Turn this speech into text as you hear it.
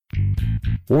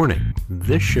Warning,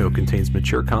 this show contains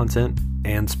mature content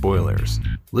and spoilers.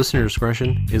 Listener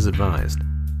discretion is advised.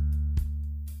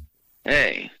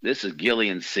 Hey, this is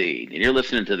Gillian Seed, and you're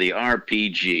listening to the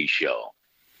RPG Show.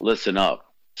 Listen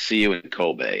up. See you in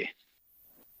Kobe.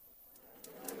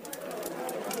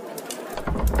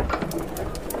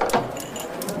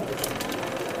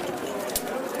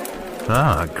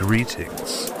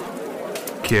 Greetings.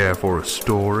 Care for a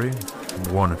story?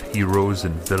 One of heroes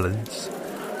and villains?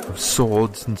 Of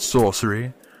swords and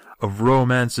sorcery? Of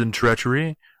romance and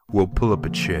treachery? We'll pull up a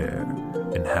chair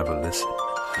and have a listen.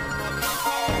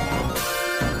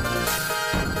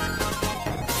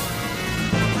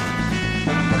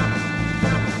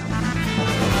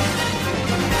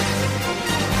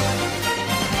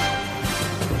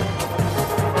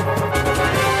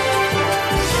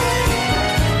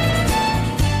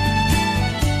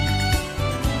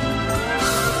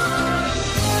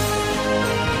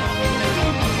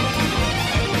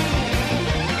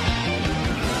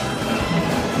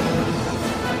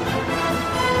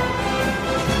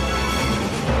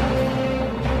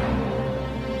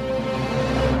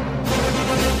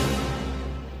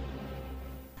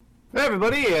 Hey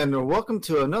everybody, and welcome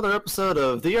to another episode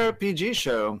of the RPG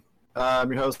Show.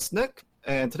 I'm your host Nick,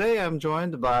 and today I'm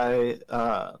joined by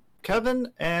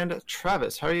Kevin and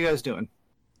Travis. How are you guys doing?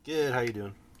 Good. How you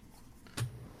doing?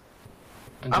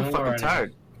 I'm fucking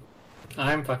tired.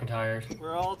 I'm fucking tired.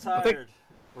 We're all tired.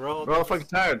 We're all fucking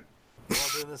tired. We're all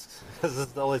doing this because this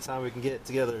is the only time we can get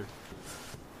together,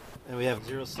 and we have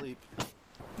zero sleep.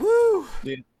 Woo!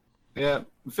 Yeah,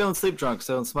 I'm feeling sleep drunk,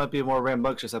 so this might be a more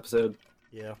rambunctious episode.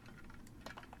 Yeah.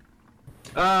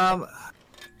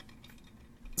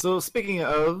 So speaking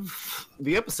of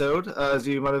the episode, as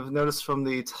you might have noticed from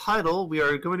the title, we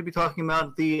are going to be talking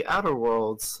about The Outer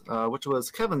Worlds, which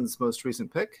was Kevin's most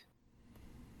recent pick.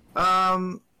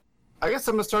 I guess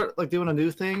I'm gonna start doing a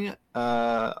new thing.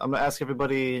 I'm gonna ask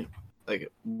everybody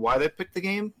why they picked the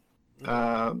game.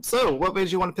 So what made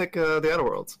you want to pick The Outer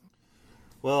Worlds?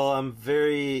 Well,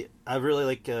 I really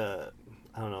like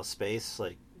space,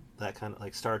 like that kind of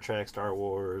like Star Trek, Star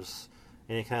Wars.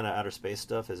 Any kind of outer space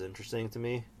stuff is interesting to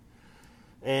me.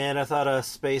 And I thought a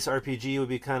space RPG would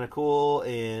be kind of cool,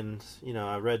 and,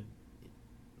 I read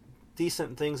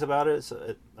decent things about it.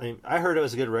 So I heard it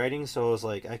was good writing, so I was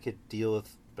like, I could deal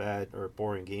with bad or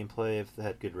boring gameplay if it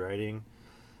had good writing.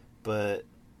 But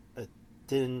it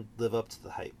didn't live up to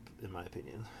the hype, in my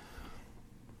opinion.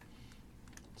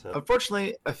 So.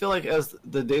 Unfortunately, I feel like as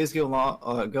the days go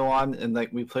on and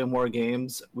we play more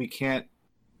games, we can't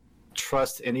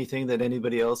trust anything that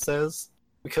anybody else says,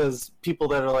 because people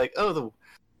that are like, oh,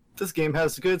 this game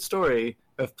has a good story,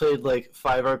 have played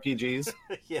 5 RPGs.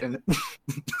 Yeah. And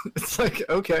it's like,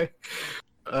 okay,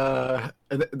 and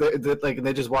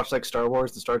they just watch Star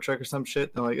Wars and Star Trek or some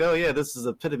shit, and they're like, oh yeah, this is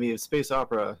epitome of space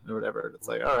opera or whatever. It's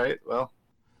like, all right, well,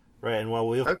 right. And while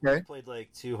we've played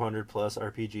 200 plus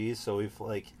RPGs, so we've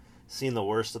seen the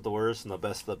worst of the worst and the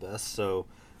best of the best, so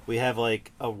we have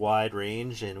a wide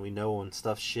range, and we know when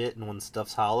stuff's shit and when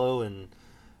stuff's hollow, and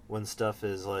when stuff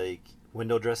is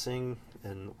window dressing,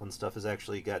 and when stuff has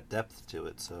actually got depth to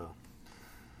it. So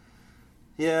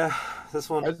yeah, this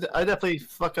one I definitely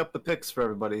fuck up the picks for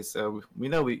everybody, so we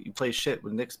know you play shit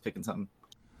when Nick's picking something.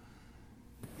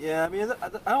 Yeah, I mean,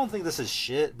 I don't think this is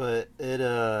shit, but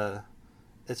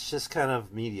it's just kind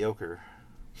of mediocre.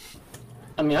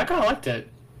 I mean, I kind of liked it,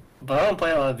 but I don't play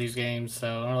a lot of these games,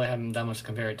 so I don't really have that much to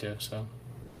compare it to. So.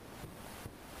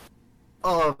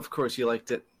 Oh, of course you liked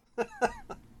it.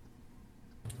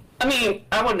 I mean,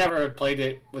 I would never have played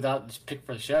it without this pick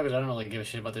for the show, because I don't really give a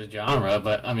shit about this genre.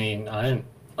 But I mean, I didn't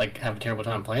have a terrible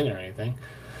time playing it or anything.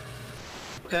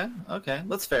 Okay,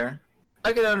 that's fair.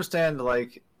 I can understand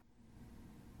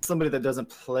somebody that doesn't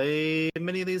play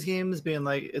many of these games being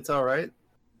it's all right,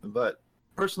 but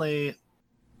personally,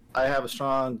 I have a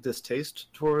strong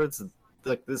distaste towards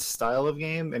this style of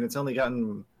game, and it's only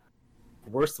gotten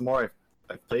worse the more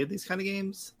I've played these kind of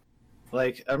games.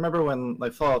 I remember when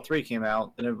Fallout 3 came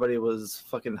out, and everybody was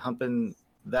fucking humping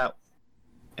that,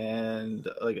 and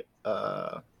the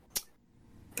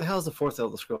hell is the fourth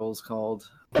Elder Scrolls called?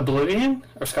 Oblivion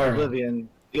or Skyrim? Oblivion.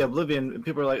 Yeah, Oblivion. And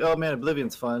people are like, oh man,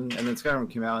 Oblivion's fun, and then Skyrim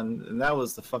came out, and that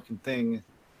was the fucking thing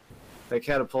that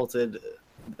catapulted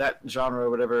that genre or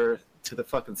whatever to the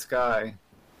fucking sky.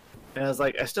 And I was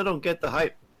like, I still don't get the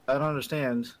hype. I don't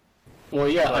understand. Well,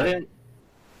 yeah, I didn't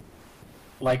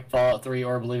like Fallout 3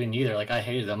 or Oblivion either. I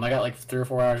hated them. I got 3 or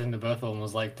 4 hours into both of them and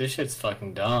was like, this shit's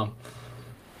fucking dumb.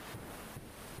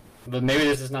 But maybe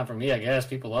this is not for me, I guess.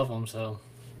 People love them, so.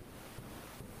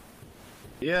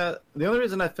 Yeah, the only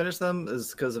reason I finished them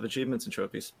is because of achievements and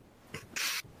trophies.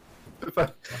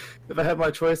 if I had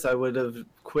my choice, I would have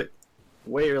quit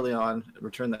way early on and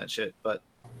returned that shit. But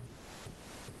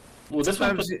Well, this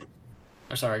one. sometimes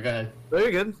Oh, sorry, go ahead.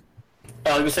 very good.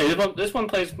 I was gonna say this one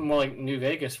plays more like New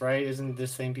Vegas, right? Isn't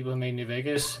this same people who made New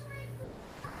Vegas?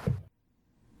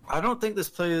 I don't think this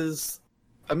plays.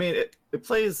 I mean, it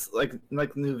plays like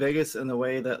New Vegas in the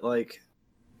way that like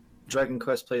Dragon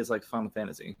Quest plays like Final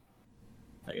Fantasy.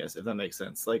 I guess if that makes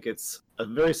sense. Like it's a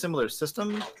very similar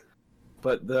system,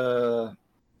 but the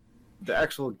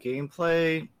actual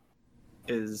gameplay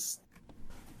is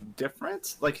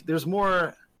different. Like there's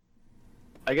more,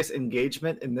 I guess,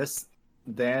 engagement in this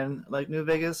than like New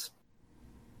Vegas,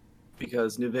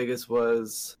 because New Vegas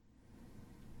was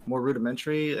more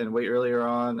rudimentary and way earlier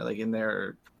on, like in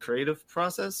their creative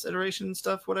process, iteration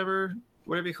stuff, whatever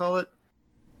you call it.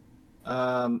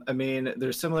 I mean,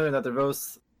 they're similar in that they're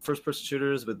both first-person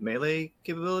shooters with melee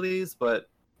capabilities, but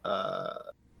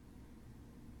And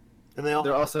they all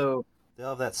they're also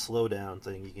have that slowdown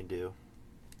thing you can do.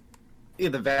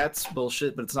 the VATS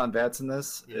bullshit, but it's not VATS in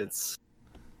this. Yeah. It's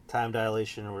Time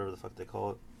dilation or whatever the fuck they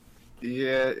call it.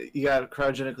 yeah, you got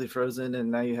cryogenically frozen,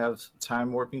 and now you have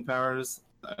time warping powers.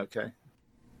 Okay.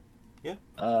 Yeah.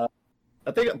 I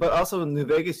think, but also in New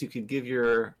Vegas, you could give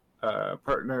your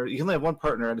partner. You can only have one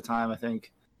partner at a time, I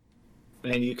think,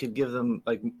 and you could give them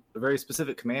like very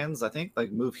specific commands. I think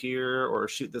like move here or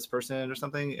shoot this person or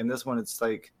something. In this one, it's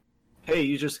like, hey,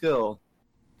 use your skill,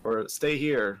 or stay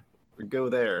here, or go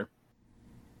there.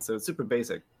 So it's super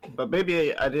basic. But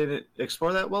maybe I didn't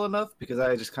explore that well enough because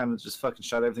I just kind of just fucking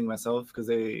shot everything myself because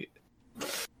I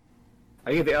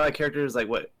gave the allied characters like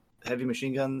what, heavy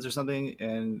machine guns or something,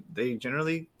 and they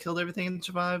generally killed everything and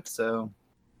survived. So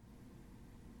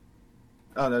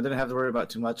oh no, I didn't have to worry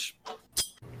about too much.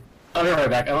 I'll be right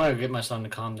back. I want to get my son to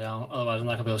calm down. Otherwise, I'm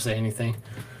not gonna be able to say anything.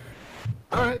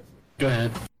 All right. Go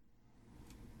ahead.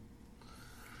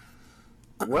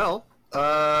 Well,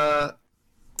 so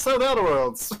the Outer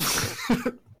Worlds.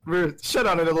 We're shut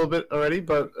on it a little bit already,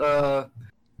 but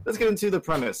let's get into the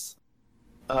premise.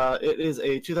 It is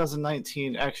a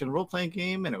 2019 action role-playing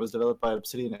game, and it was developed by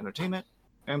Obsidian Entertainment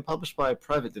and published by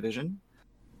Private Division.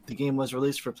 The game was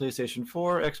released for PlayStation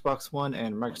 4, Xbox One,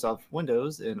 and Microsoft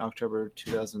Windows in October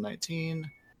 2019,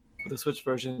 with the Switch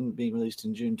version being released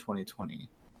in June 2020.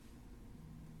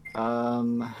 I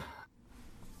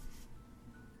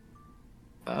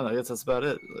don't know, I guess that's about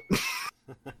it.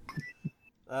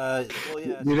 Well,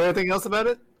 yeah. Do you know anything else about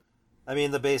it? I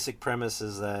mean, the basic premise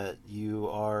is that you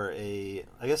are I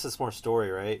guess it's more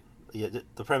story, right? Yeah.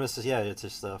 The premise is, it's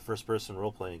just a first-person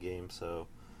role-playing game. So.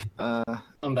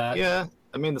 I'm back. Yeah,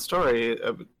 I mean the story.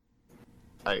 Do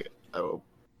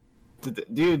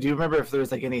you remember if there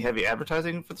was like any heavy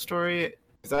advertising for the story?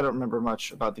 Because I don't remember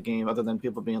much about the game other than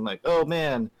people being like, "Oh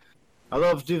man, I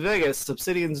love New Vegas.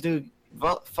 Obsidian's new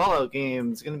Fallout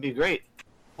game is gonna be great."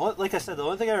 Well, like I said, the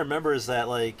only thing I remember is that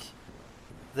like,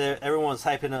 everyone's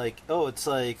hyping like, "Oh, it's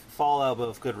like Fallout but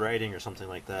with good writing" or something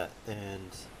like that.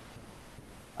 And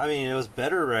I mean, it was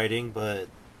better writing, but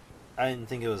I didn't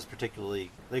think it was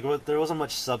particularly like there wasn't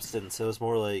much substance. It was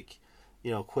more like,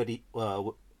 quitty,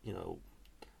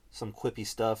 some quippy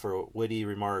stuff or witty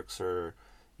remarks, or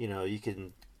you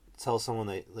can tell someone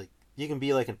that like you can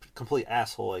be like a complete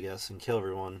asshole, I guess, and kill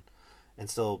everyone, and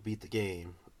still beat the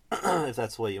game if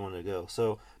that's the way you want to go.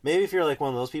 So maybe if you're like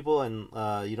one of those people and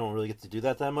you don't really get to do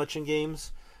that much in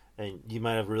games, and you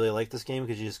might have really liked this game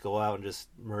because you just go out and just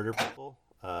murder people.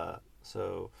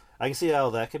 So I can see how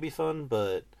that could be fun,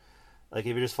 but like if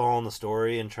you're just following the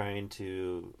story and trying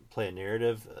to play a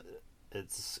narrative,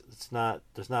 it's not,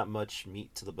 there's not much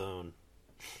meat to the bone.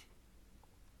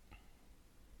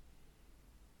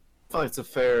 I feel like it's a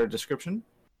fair description.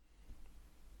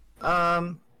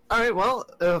 All right, well,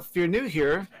 if you're new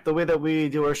here, the way that we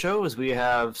do our show is we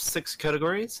have 6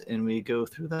 categories, and we go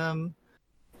through them,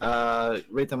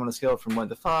 rate them on a scale from 1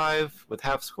 to 5 with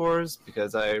half scores,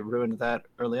 because I ruined that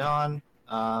early on.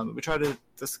 We try to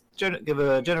give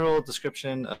a general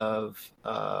description of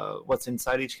what's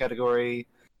inside each category,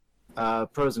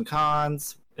 pros and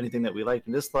cons, anything that we liked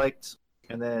and disliked,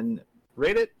 and then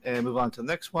rate it and move on to the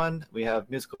next one. We have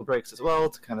musical breaks as well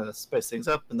to kind of spice things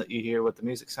up and let you hear what the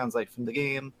music sounds like from the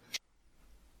game.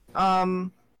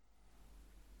 Yep,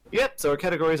 so our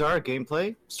categories are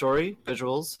gameplay, story,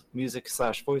 visuals,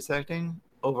 music/voice acting,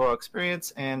 overall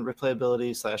experience, and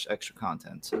replayability/extra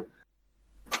content.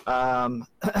 I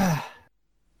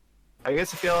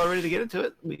guess if y'all are ready to get into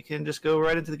it, we can just go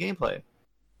right into the gameplay.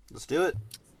 Let's do it.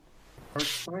 Works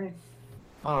for me.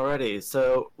 Alrighty,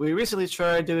 so we recently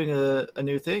tried doing a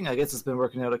new thing. I guess it's been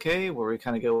working out okay, where we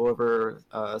kind of go over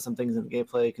some things in the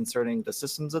gameplay concerning the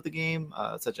systems of the game,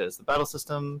 such as the battle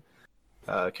system,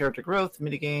 character growth,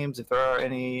 mini games, if there are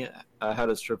any, how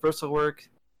does traversal work,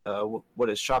 what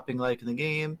is shopping like in the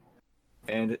game,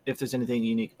 and if there's anything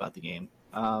unique about the game.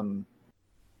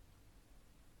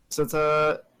 Since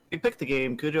you picked the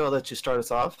game, Kujo, I'll let you start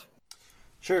us off.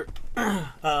 Sure.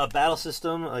 Battle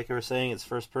system, like you were saying, it's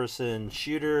first-person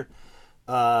shooter.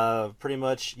 Pretty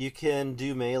much, you can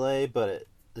do melee, but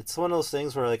it's one of those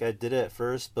things where like I did it at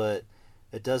first, but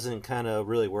it doesn't kind of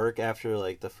really work after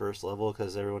like the first level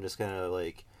because everyone just kind of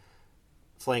like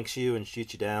flanks you and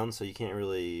shoots you down, so you can't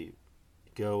really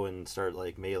go and start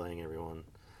like meleeing everyone.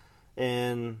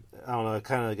 And I don't know, it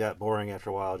kind of got boring after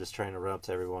a while, just trying to run up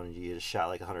to everyone and you get shot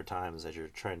like 100 times as you're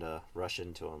trying to rush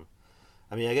into them.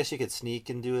 I mean, I guess you could sneak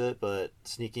and do it, but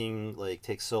sneaking like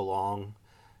takes so long,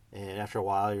 and after a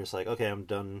while you're just like, okay, I'm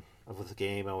done with the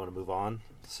game. I want to move on.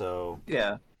 So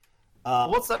Yeah.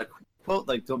 What's that quote?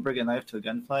 Like, don't bring a knife to a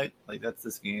gunfight. Like, that's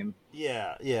this game.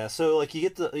 yeah. So like you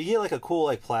get like a cool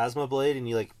like plasma blade, and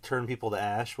you like turn people to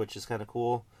ash, which is kind of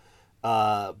cool.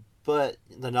 But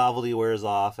the novelty wears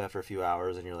off after a few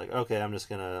hours, and you're like, okay, I'm just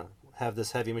gonna have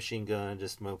this heavy machine gun and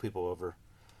just mow people over.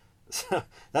 So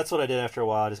that's what I did after a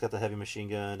while. I just got the heavy machine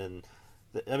gun, and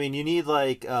I mean, you need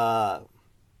like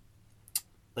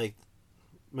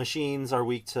machines are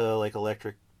weak to like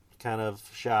electric kind of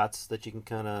shots that you can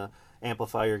kind of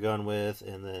amplify your gun with,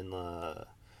 and then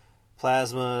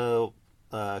plasma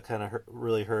kind of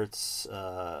really hurts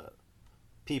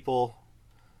people.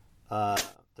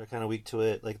 They're kind of weak to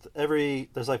it. Like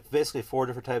there's like basically 4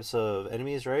 different types of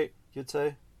enemies, right? You'd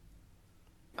say.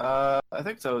 I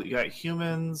think so. You got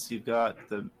humans, you've got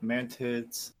the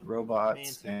mantids,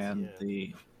 robots, and yeah.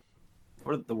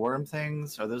 What are the worm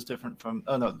things? Are those different from?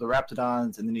 Oh no, the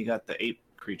raptidons, and then you got the ape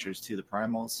creatures too, the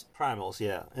primals. Primals,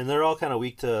 yeah, and they're all kind of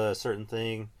weak to a certain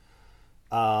thing.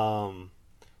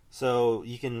 So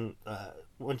you can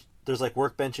there's like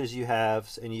workbenches you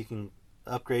have, and you can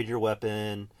upgrade your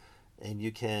weapon, and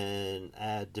you can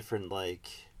add different like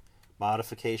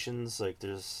modifications. Like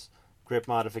there's grip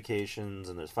modifications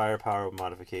and there's firepower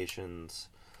modifications,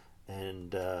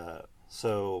 and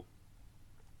so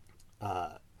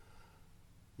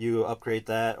you upgrade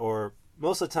that, or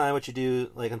most of the time what you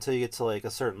do, like until you get to like a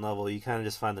certain level, you kind of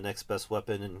just find the next best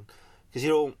weapon, and because you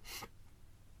don't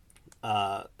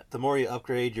the more you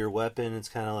upgrade your weapon, it's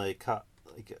kind of like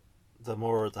the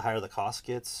higher the cost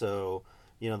gets. So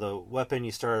you know, the weapon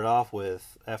you started off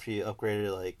with, after you upgraded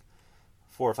it like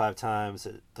 4 or 5 times,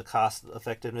 the cost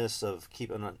effectiveness of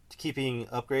keeping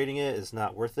upgrading it is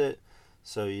not worth it.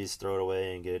 So you just throw it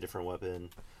away and get a different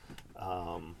weapon,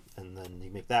 and then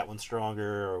you make that one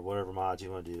stronger or whatever mods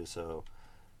you want to do. So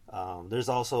there's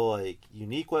also like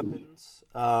unique weapons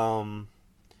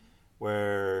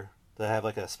where they have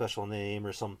like a special name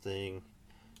or something,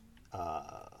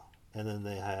 and then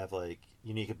they have like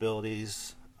unique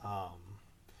abilities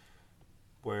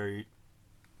where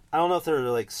I don't know if they're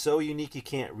like so unique you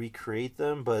can't recreate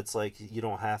them, but it's like you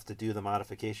don't have to do the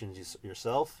modifications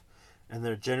yourself, and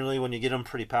they're generally, when you get them,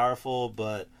 pretty powerful.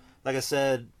 But like I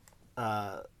said,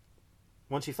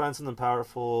 once you find something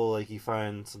powerful, like you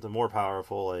find something more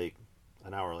powerful like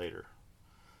an hour later,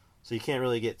 so you can't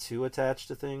really get too attached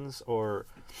to things, or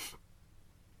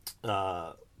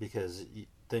because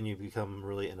then you become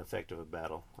really ineffective at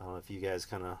battle. I don't know if you guys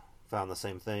kind of found the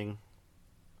same thing,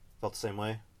 felt the same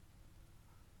way.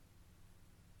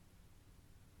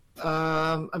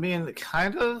 I mean,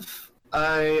 kind of.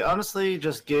 I honestly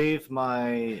just gave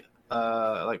my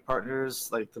like partners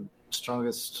like the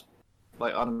strongest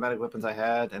like automatic weapons I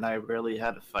had, and I rarely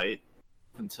had to fight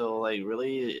until like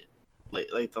really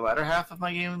like the latter half of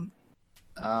my game.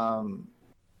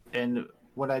 And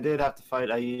when I did have to fight,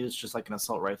 I used just like an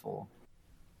assault rifle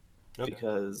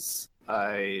because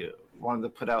I wanted to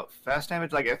put out fast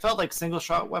damage. Like, it felt like single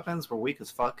shot weapons were weak as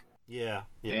fuck. Yeah.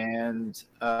 And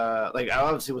like, I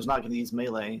obviously was not going to use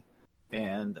melee,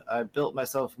 and I built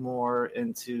myself more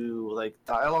into like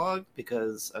dialogue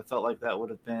because I felt like that would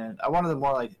have been, I wanted a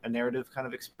more like a narrative kind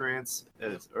of experience,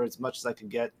 or as much as I could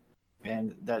get,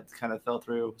 and that kind of fell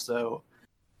through. So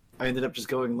I ended up just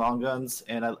going long guns,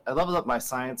 and I leveled up my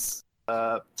science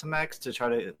to max to try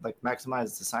to like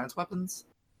maximize the science weapons,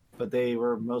 but they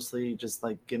were mostly just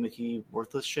like gimmicky,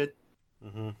 worthless shit.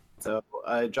 Mm-hmm. So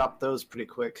I dropped those pretty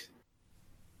quick.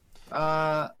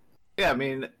 Yeah, I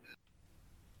mean,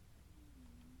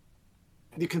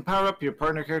 you can power up your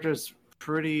partner characters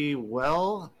pretty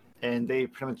well, and they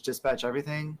pretty much dispatch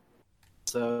everything.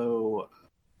 So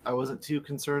I wasn't too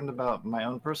concerned about my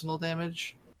own personal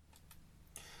damage.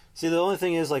 See, the only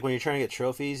thing is, like, when you're trying to get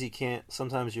trophies, you can't.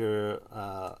 Sometimes your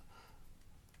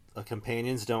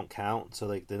companions don't count, so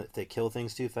like they kill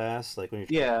things too fast. Like when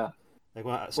you're Like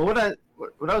when I, Well,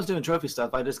 when I was doing trophy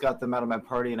stuff, I just got them out of my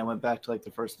party and I went back to like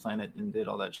the first planet and did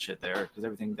all that shit there because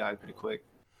everything died pretty quick.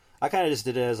 I kind of just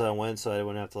did it as I went, so I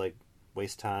wouldn't have to like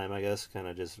waste time. I guess kind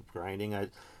of just grinding. I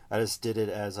just did it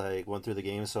as I went through the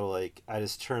game, so like I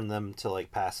just turned them to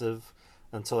like passive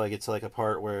until I get to like a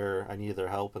part where I needed their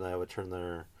help, and I would turn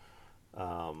their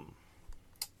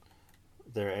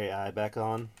AI back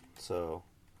on. So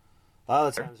a lot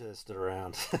of the times I just stood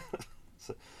around.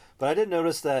 So, but I did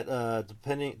notice that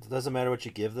depending, it doesn't matter what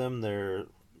you give them, they're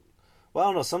well, I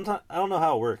don't know. Sometimes I don't know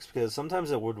how it works because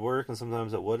sometimes it would work and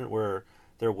sometimes it wouldn't. Where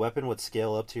their weapon would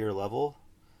scale up to your level,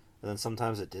 and then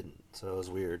sometimes it didn't. So it was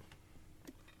weird.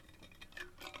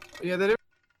 Yeah, they didn't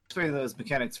explain those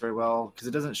mechanics very well because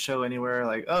it doesn't show anywhere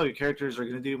like, oh, your characters are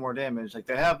going to do more damage. Like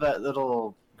they have that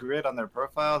little grid on their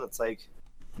profile that's like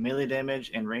melee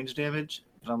damage and range damage,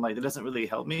 but I'm like, it doesn't really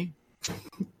help me.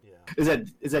 Yeah. Is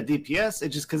that DPS?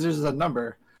 It's just because there's a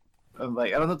number. I'm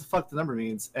like, I don't know what the fuck the number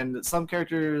means. And some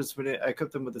characters, when I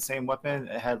equipped them with the same weapon,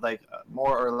 it had like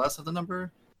more or less of the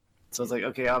number. So it's like,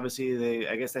 okay, obviously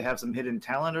I guess they have some hidden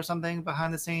talent or something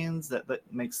behind the scenes that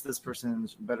makes this person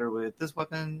better with this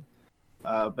weapon.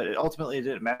 But it ultimately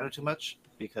didn't matter too much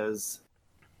because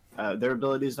their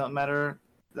abilities don't matter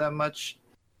that much.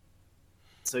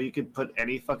 So you could put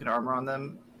any fucking armor on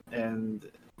them and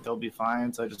they'll be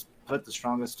fine. So I just put the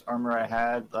strongest armor I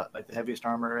had, like the heaviest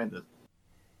armor and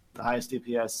the highest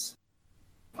DPS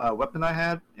weapon I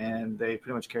had, and they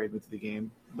pretty much carried me through the game.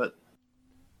 But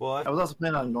Well, I was also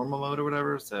playing on normal mode or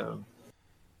whatever, so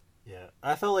yeah,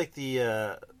 I felt like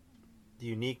the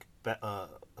unique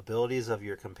abilities of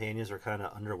your companions were kind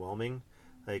of underwhelming.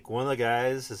 Like one of the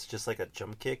guys is just like a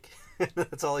jump kick.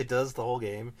 That's all he does the whole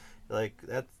game. Like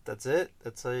that's it.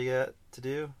 That's all you got to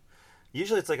do.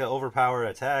 Usually it's like an overpowered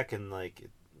attack and like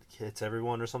it hits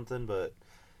everyone or something. But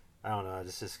I don't know. I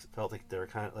just felt like they were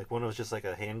kind of like one was just like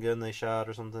a handgun they shot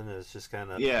or something. It's just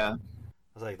kind of yeah.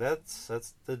 I was like,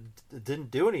 it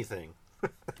didn't do anything.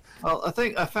 Well,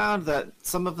 I found that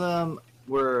some of them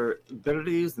were better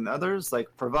to use than others. Like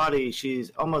Parvati, she's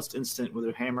almost instant with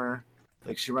her hammer.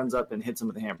 Like she runs up and hits him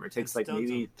with a hammer. It takes like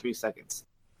maybe 3 seconds.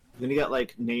 Then you got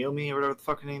like Naomi or whatever the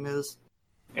fuck her name is,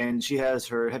 and she has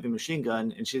her heavy machine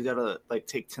gun, and she's got to like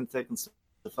take 10 seconds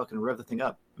to fucking rev the thing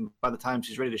up. And by the time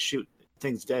she's ready to shoot, the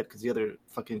thing's dead because the other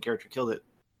fucking character killed it.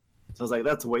 So I was like,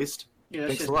 that's a waste. Yeah,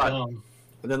 Thanks a lot. dumb.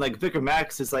 And then like Vicar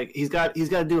Max is like he's got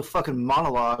to do a fucking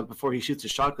monologue before he shoots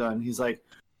his shotgun. He's like,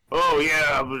 "Oh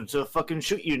yeah, I'm going to fucking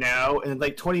shoot you now." And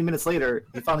like 20 minutes later,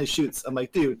 he finally shoots. I'm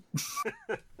like, dude,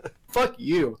 fuck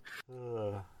you.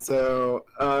 So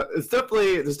there's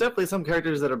definitely some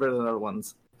characters that are better than other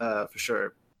ones, for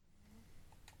sure.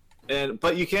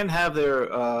 But you can have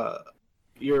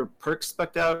your perks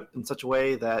spec'd out in such a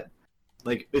way that,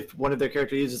 like, if one of their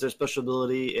characters uses their special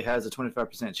ability, it has a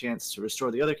 25% chance to restore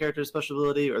the other character's special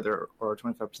ability, or a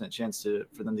 25% chance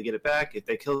for them to get it back. If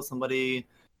they kill somebody,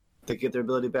 they get their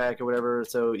ability back or whatever.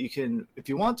 So you can, if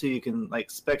you want to, you can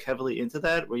like spec heavily into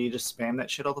that, where you just spam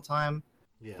that shit all the time.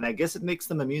 Yeah. And I guess it makes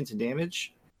them immune to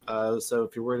damage. So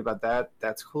if you're worried about that,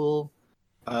 that's cool.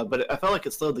 But I felt like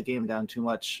it slowed the game down too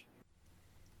much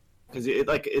because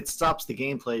it stops the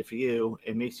gameplay for you.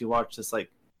 It makes you watch this like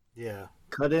Yeah.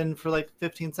 cut in for like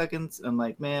 15 seconds. And I'm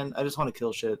like, man, I just want to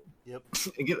kill shit. Yep.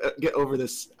 And get over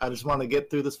this. I just want to get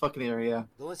through this fucking area.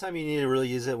 The only time you need to really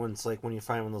use it when it's like when you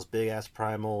find one of those big ass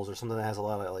primals or something that has a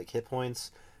lot of like hit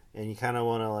points, and you kind of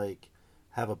want to like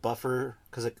have a buffer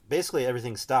because basically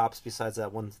everything stops besides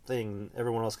that one thing.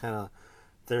 Everyone else kind of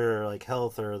their like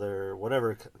health or their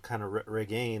whatever kind of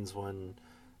regains when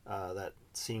that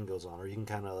scene goes on, or you can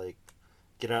kind of like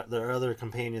get out. Their other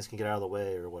companions can get out of the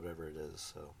way or whatever it is.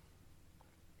 So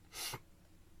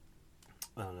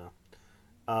I don't know.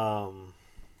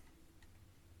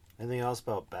 Anything else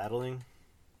about battling?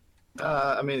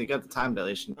 I mean, you got the time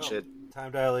dilation shit.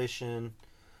 Time dilation.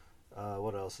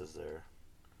 What else is there?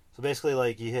 So basically,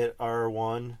 like, you hit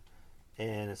R1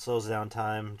 and it slows down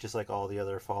time, just like all the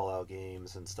other Fallout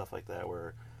games and stuff like that,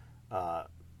 where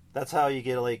that's how you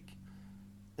get, like,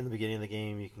 in the beginning of the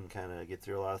game, you can kind of get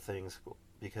through a lot of things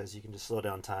because you can just slow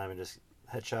down time and just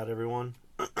headshot everyone.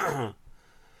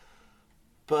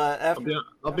 But after...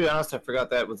 I'll be honest, I forgot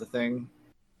that was a thing.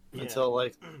 Yeah.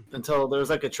 Until there was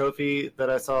like a trophy that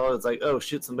I saw. It's like, oh,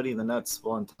 shoot somebody in the nuts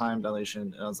while in time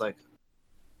dilation, and I was like,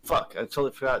 fuck, I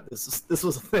totally forgot this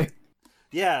was a thing.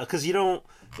 Yeah, because you don't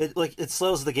it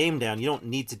slows the game down. You don't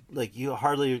need to you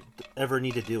hardly ever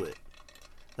need to do it.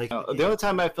 Like The only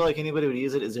time I feel like anybody would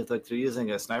use it is if like they're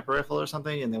using a sniper rifle or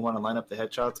something and they want to line up the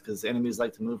headshots because enemies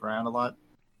like to move around a lot.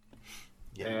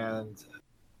 Yeah. And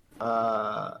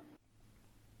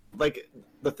like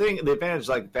the advantage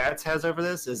like Bats has over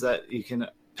this is that you can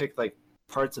pick like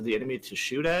parts of the enemy to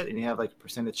shoot at, and you have like a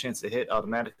percentage chance to hit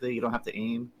automatically. You don't have to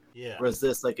aim. Yeah. Whereas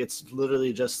this, like, it's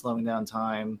literally just slowing down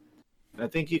time. And I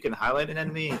think you can highlight an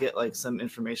enemy and get like some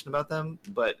information about them,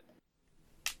 but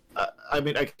I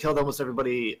mean, I killed almost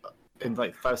everybody in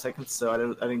like 5 seconds, so I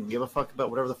didn't give a fuck about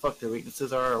whatever the fuck their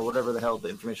weaknesses are or whatever the hell the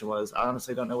information was. I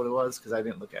honestly don't know what it was because I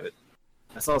didn't look at it.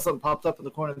 I saw something popped up in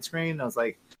the corner of the screen. And I was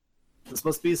like, "There's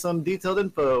supposed to be some detailed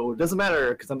info. It doesn't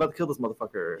matter because I'm about to kill this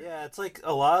motherfucker." Yeah, it's like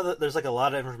a lot of there's like a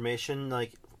lot of information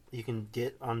like you can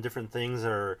get on different things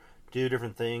or do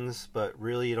different things, but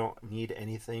really you don't need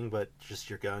anything but just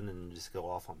your gun and just go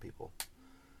off on people.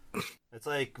 It's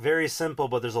like very simple,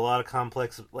 but there's a lot of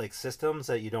complex like systems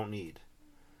that you don't need.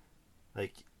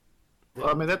 Like, well,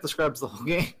 I mean, that describes the whole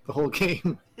game. The whole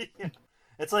game. yeah.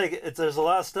 It's like there's a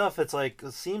lot of stuff. It's like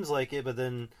it seems like it, but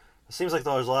then it seems like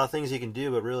there's a lot of things you can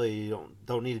do, but really you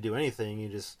don't need to do anything. You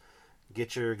just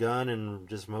get your gun and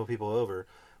just mow people over.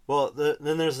 Well,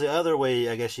 then there's the other way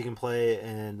I guess you can play,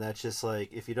 and that's just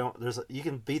like if you don't, you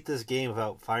can beat this game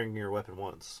without firing your weapon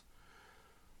once.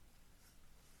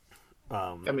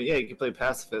 I mean, yeah, you can play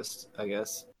pacifist, I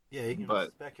guess. Yeah, you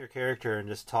can spec your character and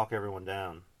just talk everyone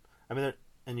down. I mean,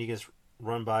 and you can just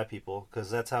run by people because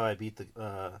that's how I beat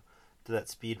that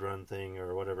speed run thing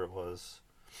or whatever it was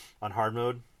on hard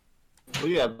mode. Well,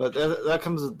 yeah, but that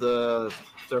comes with the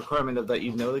requirement of that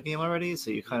you know the game already,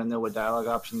 so you kind of know what dialogue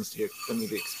options you're going to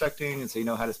be expecting, and so you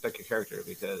know how to spec your character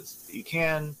because you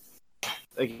can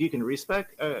respec.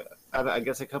 I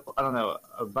guess I don't know,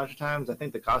 a bunch of times. I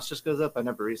think the cost just goes up. I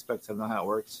never respec, so I don't know how it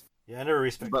works. Yeah, I never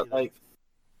respec. But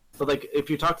if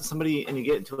you talk to somebody and you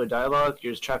get into a dialogue,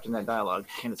 you're just trapped in that dialogue.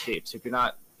 You can't escape. So if you're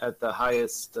not at the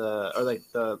highest or like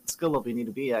the skill level you need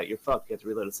to be at, you're fucked. You have to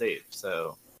reload a save.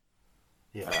 So.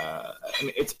 Yeah. I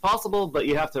mean, it's possible, but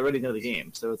you have to already know the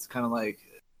game. So it's kind of like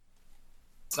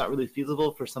it's not really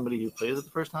feasible for somebody who plays it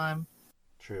the first time.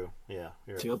 True. Yeah.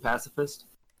 To go pacifist.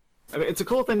 I mean, it's a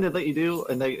cool thing that let you do,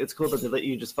 and it's cool that they let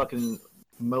you just fucking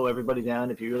mow everybody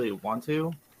down if you really want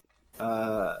to.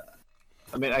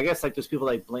 I mean, I guess like there's people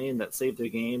like Blaine that save their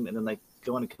game and then like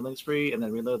go on a killing spree and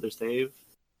then reload their save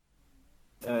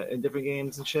in different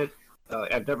games and shit.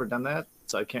 I've never done that,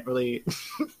 so I can't really.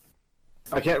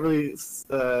 I can't really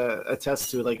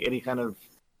attest to like any kind of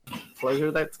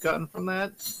pleasure that's gotten from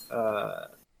that.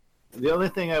 The only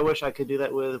thing I wish I could do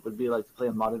that with would be like to play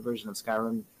a modded version of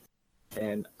Skyrim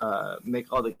and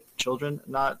make all the children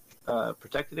not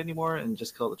protected anymore and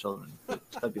just kill the children.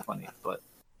 That'd be funny, but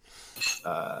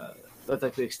that's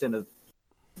like the extent of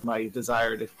my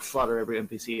desire to slaughter every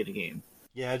NPC in a game.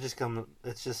 Yeah, it's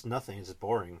just nothing. It's just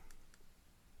boring.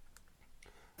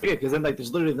 Yeah, because then like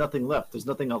there's literally nothing left. There's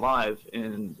nothing alive,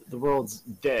 and the world's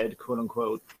dead, quote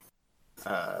unquote.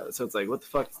 So it's like, what the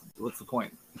fuck? What's the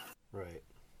point? Right.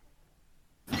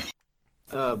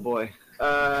 Oh boy.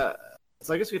 So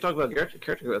I guess we can talk about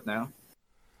character growth now.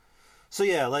 So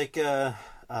yeah, like I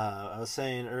was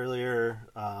saying earlier,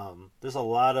 there's a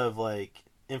lot of like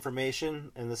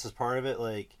information, and this is part of it.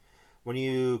 Like when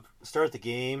you start the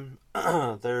game,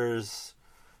 there's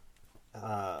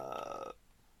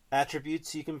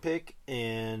attributes you can pick,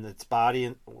 and it's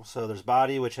body. So there's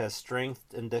body, which has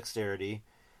strength and dexterity,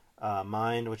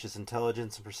 mind, which is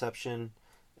intelligence and perception,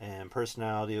 and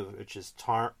personality, which is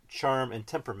charm and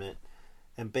temperament.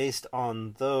 And based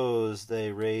on those,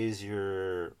 they raise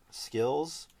your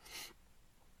skills.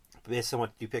 Based on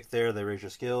what you pick there, they raise your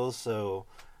skills. So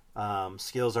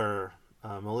skills are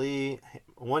melee,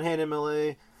 one-handed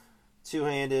melee,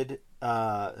 two-handed,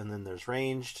 and then there's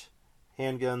ranged,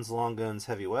 handguns, long guns,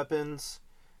 heavy weapons,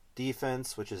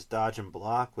 defense, which is dodge and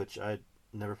block, which I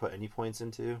never put any points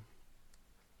into,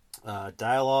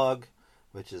 dialogue,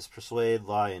 which is persuade,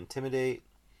 lie, intimidate,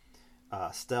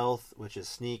 stealth, which is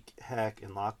sneak, hack,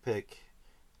 and lockpick,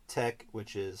 tech,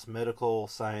 which is medical,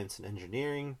 science, and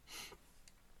engineering,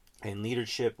 and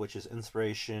leadership, which is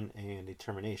inspiration and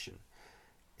determination.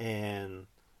 And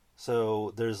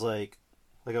so there's like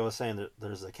I was saying,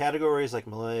 there's the categories like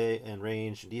melee and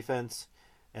range and defense,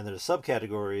 and there's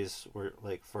subcategories where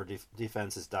like for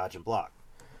defense is dodge and block.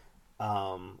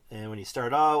 And when you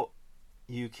start out,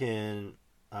 you can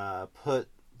put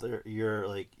your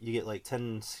like you get like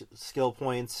 10 skill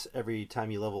points every time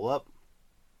you level up,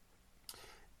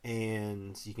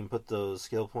 and you can put those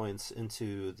skill points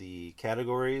into the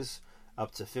categories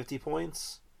up to 50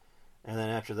 points, and then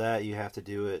after that you have to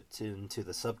do it into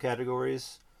the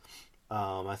subcategories.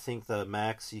 I think the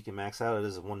max you can max out it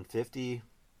is 150,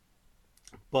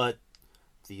 but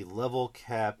the level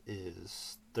cap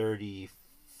is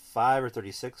 35 or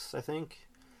 36, I think.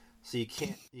 So you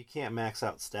can't max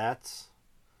out stats.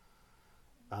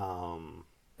 And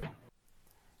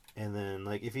then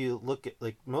like if you look at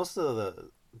like most of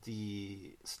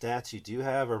the stats you do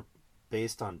have are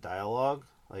based on dialogue.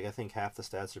 Like I think half the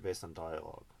stats are based on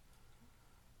dialogue.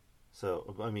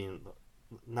 So I mean,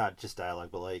 not just dialogue,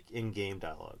 but like in-game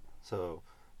dialogue. So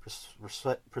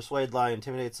persuade, lie,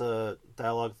 intimidate's a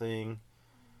dialogue thing.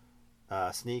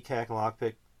 Sneak, hack, and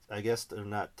lockpick. I guess they're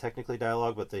not technically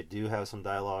dialogue, but they do have some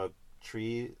dialogue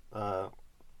tree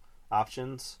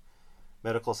options.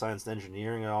 Medical science and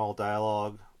engineering are all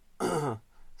dialogue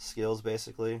skills,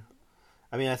 basically.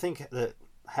 I mean, I think that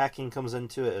hacking comes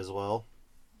into it as well.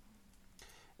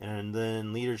 And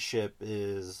then leadership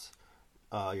is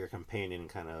your companion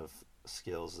kind of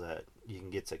skills that you can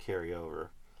get to carry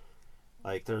over.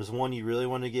 Like, there's one you really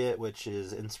want to get, which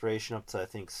is inspiration up to, I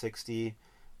think, 60,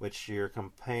 which your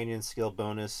companion skill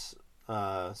bonus.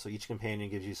 So each companion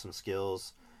gives you some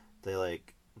skills. They,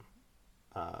 like,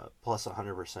 plus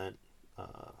 100%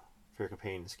 for your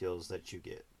companion skills that you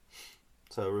get.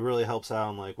 So it really helps out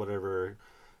on, like, whatever.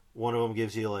 One of them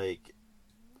gives you, like,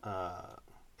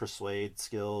 persuade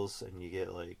skills, and you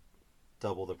get, like,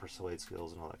 double the persuade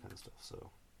skills and all that kind of stuff. So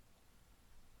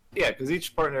yeah, because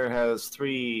each partner has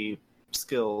 3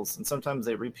 skills, and sometimes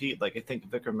they repeat. Like I think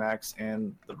Vicar Max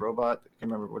and the robot, I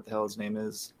can't remember what the hell his name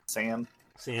is, Sam.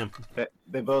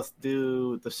 They both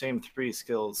do the same 3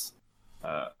 skills,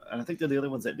 and I think they're the only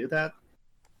ones that do that.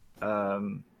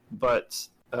 But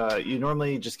you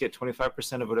normally just get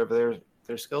 25% of whatever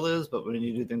their skill is, but when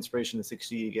you do the inspiration to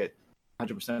 60, you get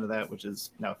 100% of that, which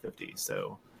is now 50.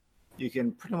 So you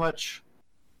can pretty much,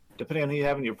 depending on who you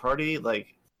have in your party,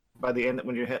 like by the end,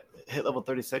 when you hit level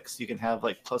 36, you can have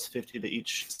like plus 50 to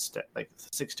each stat, like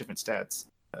 6 different stats.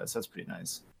 So that's pretty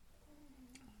nice.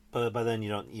 But by then you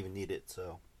don't even need it,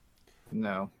 so.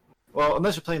 No. Well,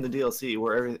 unless you're playing the DLC,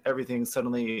 where everything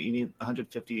suddenly you need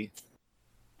 150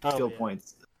 skill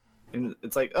points. And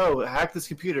it's like, oh, hack this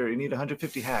computer, you need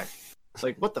 150 hack. It's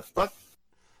like, what the fuck?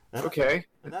 Okay.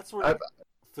 And that's where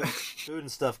food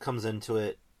and stuff comes into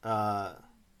it, I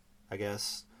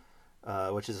guess.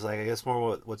 Which is, like, I guess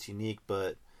more what's unique,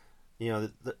 but, you know,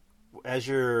 as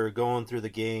you're going through the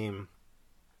game,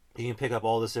 you can pick up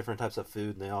all these different types of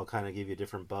food, and they all kind of give you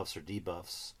different buffs or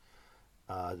debuffs,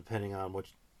 depending on what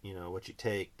you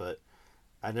take. But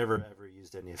I never ever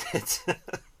used any of it.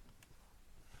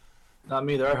 Not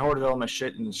me. I hoarded all my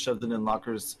shit and shoved it in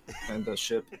lockers and the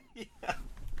ship. Yeah.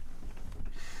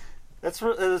 It's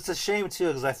a shame too,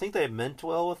 because I think they meant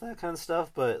well with that kind of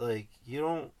stuff, but like you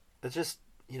don't. It's just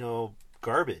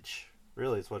garbage.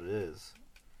 Really, is what it is.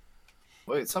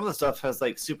 Wait, some of the stuff has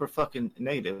like super fucking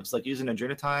negatives. Like using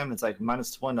Adrenatime, it's like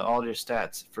 -1 to all your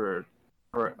stats for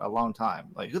a long time.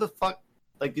 Like who the fuck?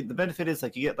 Like the benefit is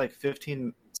like you get like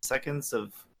 15 seconds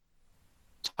of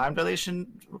time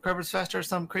dilation, recovers faster, or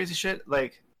some crazy shit.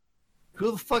 Like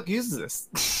who the fuck uses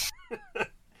this?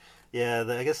 Yeah,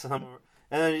 I guess some.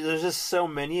 And then there's just so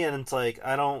many, and it's like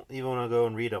I don't even want to go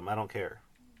and read them. I don't care.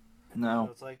 No.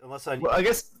 So it's like unless I. Well, I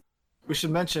guess we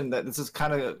should mention that this is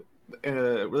kind of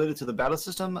related to the battle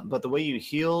system, but the way you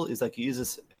heal is like you use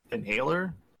this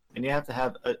inhaler, and you have to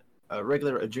have a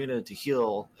regular Adrena to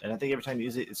heal, and I think every time you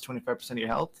use it, it's 25% of your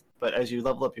health. But as you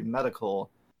level up your medical,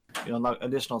 you unlock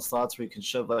additional slots where you can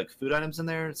shove like food items in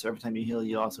there. So every time you heal,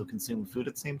 you also consume food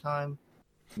at the same time,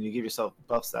 and you give yourself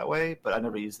buffs that way. But I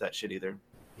never used that shit either.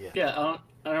 Yeah,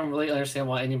 I don't really understand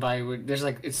why anybody would. There's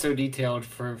like it's so detailed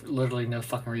for literally no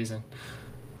fucking reason.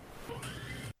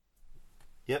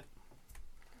 Yep.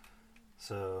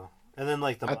 So, and then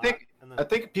like I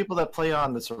think people that play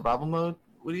on the survival mode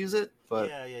would use it, but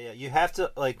yeah. You have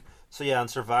to like on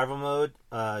survival mode,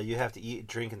 you have to eat,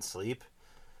 drink, and sleep,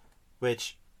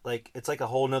 which like it's like a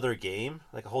whole nother game,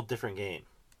 like a whole different game,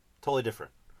 totally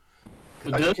different.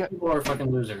 Those people are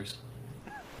fucking losers.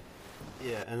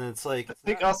 Yeah, and then it's like I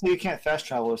think also you can't fast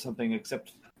travel or something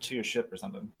except to your ship or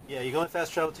something. Yeah, you can only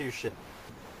fast travel to your ship,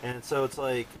 and so it's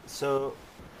like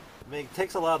it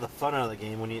takes a lot of the fun out of the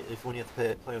game when you have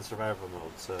to play in survival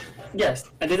mode. So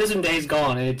yes, I did this in Days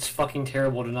Gone, and it's fucking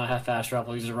terrible to not have fast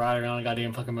travel. You just ride around a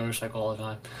goddamn fucking motorcycle all the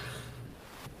time.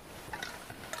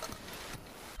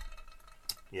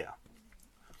 Yeah.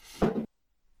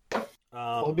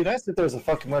 Well, it'd be nice if there was a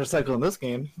fucking motorcycle in this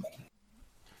game.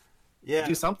 Yeah.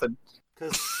 Do something.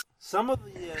 Because some of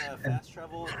the fast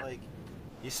travel, like,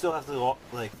 you still have to,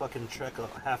 like, fucking trek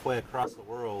halfway across the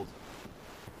world,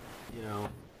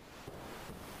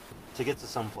 to get to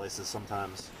some places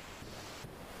sometimes.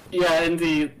 Yeah, and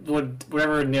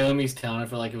whatever Naomi's town, I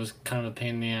feel like it was kind of a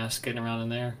pain in the ass getting around in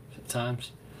there at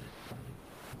times.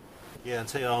 Yeah,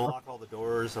 until you unlock all the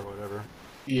doors or whatever.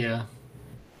 Yeah.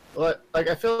 Well, like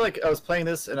I feel like I was playing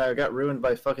this and I got ruined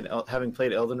by fucking having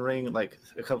played Elden Ring like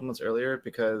a couple months earlier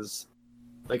because,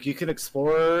 like, you can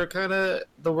explore kind of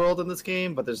the world in this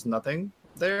game, but there's nothing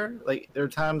there. Like, there are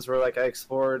times where like I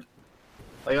explored,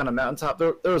 like on a mountaintop.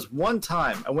 There was one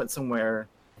time I went somewhere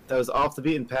that was off the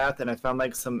beaten path and I found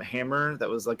like some hammer that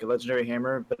was like a legendary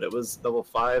hammer, but it was level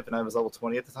 5 and I was level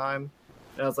 20 at the time,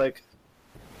 and I was like,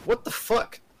 what the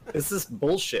fuck is this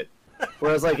bullshit?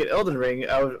 Whereas, like, in Elden Ring,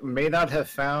 may not have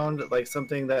found, like,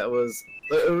 something that was,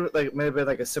 like, maybe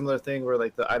like a similar thing where,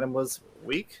 like, the item was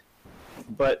weak,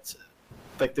 but,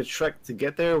 like, the trek to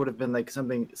get there would have been, like,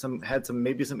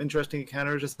 maybe some interesting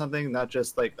encounters or something, not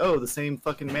just, like, oh, the same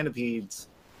fucking manopedes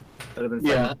that have been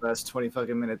fighting the last 20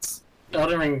 fucking minutes.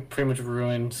 Elden Ring pretty much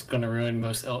gonna ruin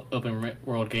most open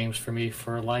world games for me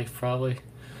for life, probably.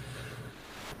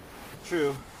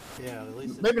 True. Yeah, at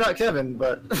least Maybe not Kevin,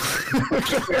 but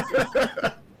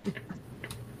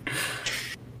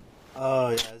oh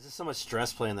yeah, there's just so much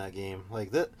stress playing that game.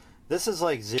 Like this is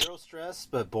like zero stress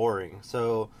but boring.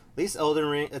 So at least Elden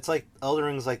Ring, it's like Elden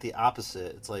Ring's like the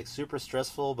opposite. It's like super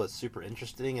stressful but super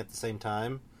interesting at the same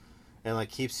time, and like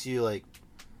keeps you like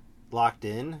locked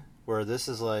in. Where this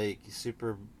is like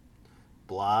super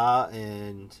blah,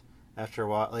 and after a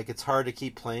while, like, it's hard to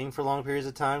keep playing for long periods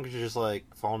of time because you're just like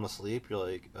falling asleep. You're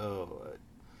like, oh, all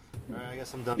right, I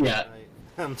guess I'm done. Yeah. Tonight.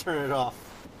 I'm turning it off.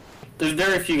 There's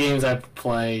very few games I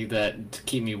play that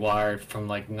keep me wired from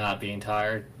like not being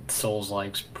tired.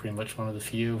 Souls-like's pretty much one of the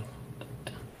few.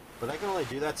 But I can only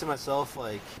do that to myself.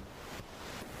 Like,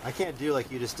 I can't do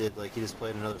like you just did. Like, you just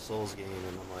played another Souls game,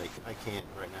 and I'm like, I can't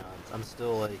right now. I'm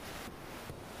still like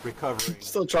recovering.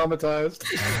 still traumatized.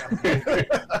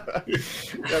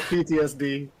 Got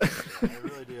PTSD. I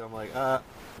really do. I'm like,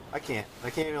 I can't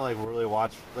even like really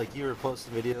watch, like, you were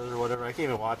posting videos or whatever. I can't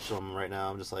even watch them right now.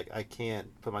 I'm just like, I can't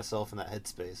put myself in that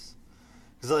headspace.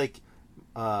 Cause like,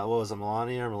 what was it,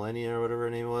 Melania or whatever her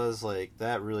name was, like,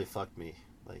 that really fucked me.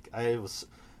 Like, I'm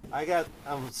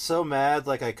so mad,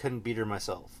 like, I couldn't beat her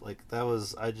myself. Like,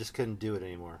 I just couldn't do it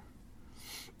anymore.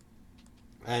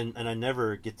 And I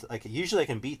never get to, like, usually I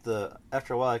can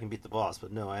after a while I can beat the boss,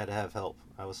 but no, I had to have help.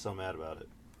 I was so mad about it.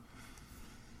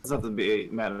 There's nothing to be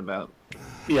mad about.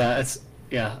 Yeah,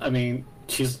 I mean,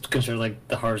 she's considered like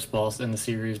the hardest boss in the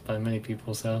series by many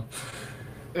people, so.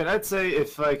 And I'd say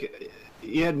if like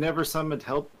you had never summoned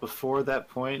help before that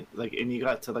point, like, and you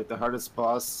got to like the hardest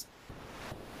boss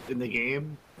in the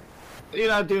game, you're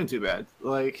not doing too bad.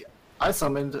 Like, I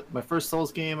summoned my first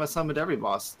Souls game, I summoned every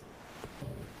boss.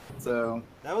 So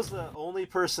that was the only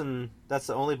that's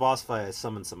the only boss fight I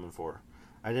summoned someone for.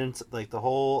 I didn't, like, the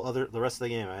rest of the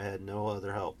game I had no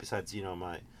other help besides, you know,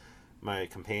 my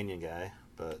companion guy,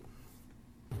 but.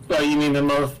 Well, you mean the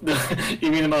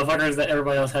motherfuckers that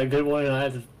everybody else had a good one and I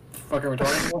had to fucking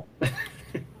retarded one?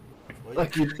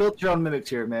 like, you built your own mimic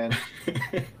here, man. I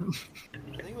think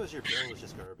it was your build was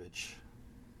just garbage.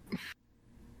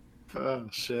 Oh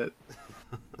shit.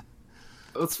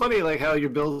 It's funny, like, how your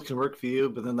build can work for you,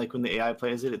 but then, like, when the AI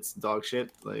plays it, it's dog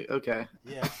shit. Like, okay.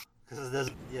 Yeah, because it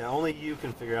doesn't. Yeah, only you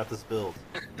can figure out this build.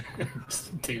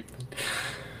 Stupid.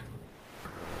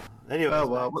 Anyway, oh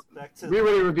well, back to we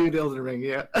already reviewed Elden Ring,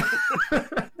 yeah.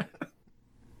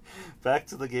 back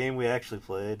to the game we actually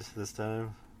played this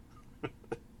time.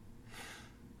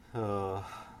 Were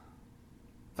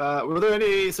there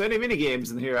any mini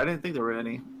games in here? I didn't think there were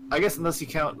any. I guess unless you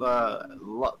count the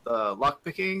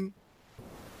lockpicking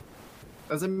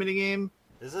as a mini game.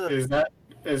 Is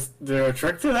there a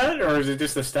trick to that, or is it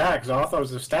just a stat? Because I thought it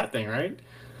was a stat thing, right?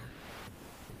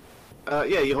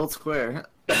 Yeah, you hold square.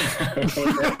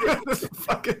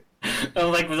 Fucking. Oh,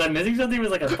 like, was I missing something?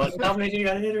 Was like a button combination you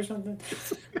gotta hit or something?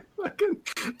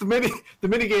 The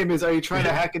mini game is: are you trying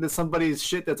to hack into somebody's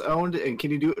shit that's owned, and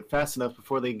can you do it fast enough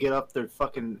before they get up their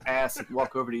fucking ass and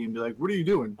walk over to you and be like, "What are you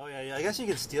doing?" Oh yeah. I guess you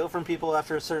can steal from people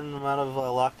after a certain amount of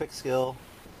lockpick skill,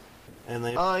 and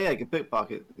they. Oh yeah, you can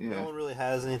pickpocket. Yeah. No one really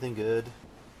has anything good.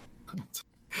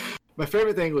 My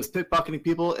favorite thing was pickpocketing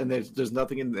people, and there's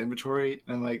nothing in the inventory,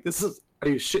 and I'm like, are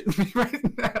you shitting me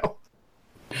right now?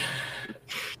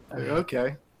 Like,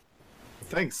 okay.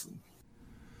 Thanks.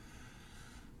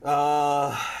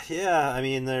 Yeah, I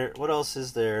mean, what else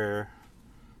is there?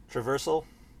 Traversal?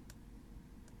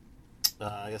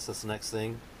 I guess that's the next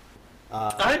thing.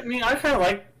 I mean, I kind of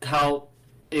like how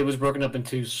it was broken up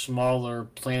into smaller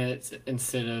planets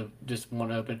instead of just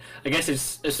one open. I guess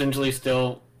it's essentially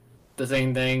still the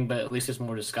same thing, but at least it's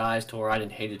more disguised to where I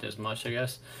didn't hate it as much, I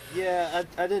guess. Yeah,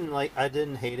 I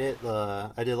didn't hate it.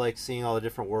 I did like seeing all the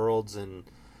different worlds, and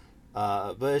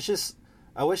but it's just,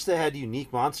 I wish they had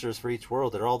unique monsters for each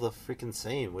world. They're all the freaking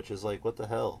same, which is like, what the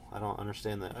hell? I don't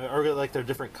understand that. Or like they're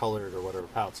different colored or whatever.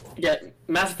 Pouts. Yeah,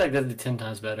 Mass Effect does it 10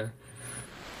 times better.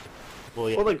 Well,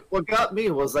 yeah. Well, like what got me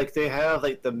was like they have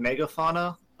like the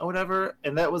megafauna or whatever,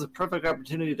 and that was a perfect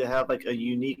opportunity to have like a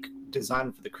unique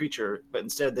design for the creature. But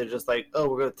instead, they're just like, oh,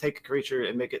 we're gonna take a creature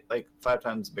and make it like 5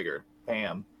 times bigger.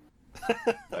 Bam.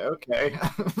 Like, okay.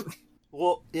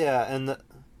 Well, yeah, and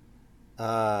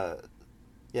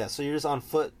yeah, so you're just on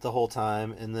foot the whole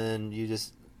time, and then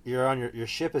you're on your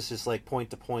ship is just like point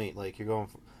to point, like you're going.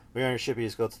 When you're on your ship, you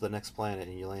just go to the next planet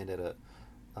and you land at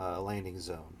a landing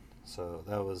zone. So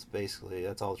that was basically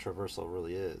that's all traversal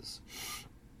really is.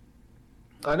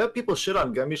 I know people shit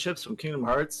on gummy ships from Kingdom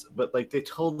Hearts, but like they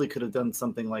totally could have done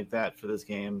something like that for this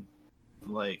game.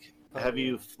 Like have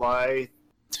you fly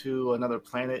to another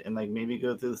planet and like maybe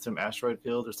go through some asteroid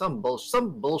field or some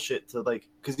bullshit to like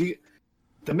because you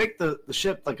to make the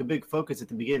ship like a big focus at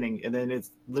the beginning and then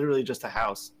it's literally just a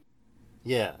house.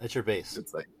 Yeah, it's your base.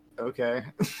 It's like okay.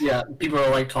 Yeah, people are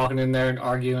like talking in there and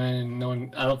arguing, and no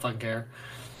one. I don't fucking care.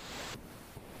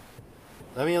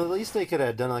 I mean, at least they could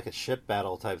have done like a ship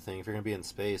battle type thing. If you're gonna be in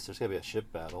space, there's gotta be a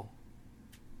ship battle.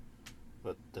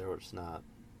 But there was not.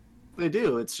 They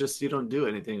do. It's just you don't do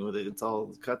anything with it. It's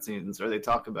all cutscenes or they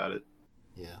talk about it.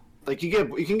 Yeah. Like you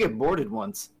can get boarded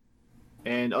once,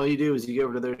 and all you do is you go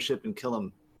over to their ship and kill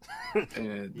them,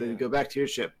 and then you go back to your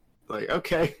ship. Like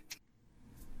okay,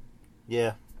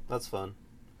 Yeah, that's fun.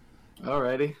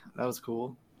 alrighty, that was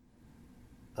cool.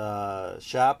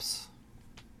 Shops.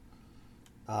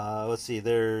 Let's see.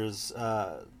 There's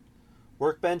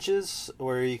workbenches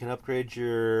where you can upgrade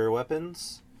your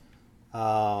weapons.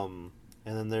 And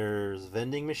then there's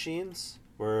vending machines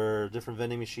where different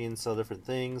vending machines sell different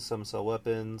things. Some sell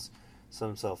weapons,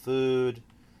 some sell food,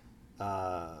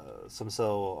 some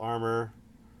sell armor.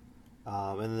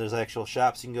 And then there's actual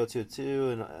shops you can go to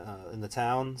too in the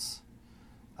towns.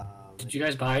 Did you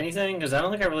guys buy anything? Because I don't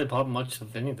think I really bought much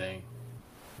of anything.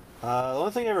 The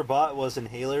only thing I ever bought was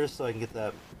inhalers, so I can get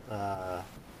that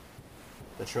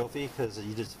the trophy. Because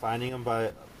you just finding them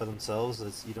by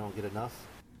themselves, you don't get enough.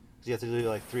 Because you have to do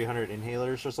like 300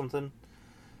 inhalers or something.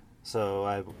 So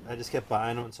I just kept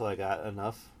buying them until I got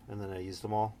enough, and then I used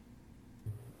them all.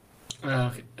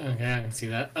 Okay, I can see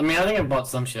that. I mean, I think I bought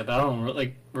some shit, but I don't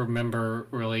really remember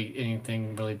really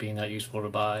anything really being that useful to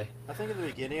buy. I think in the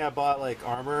beginning I bought like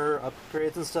armor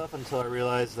upgrades and stuff until I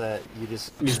realized that you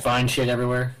just find shit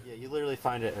everywhere. Yeah, you literally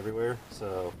find it everywhere.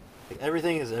 So like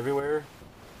everything is everywhere.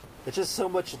 It's just so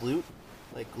much loot,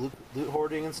 like loot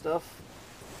hoarding and stuff.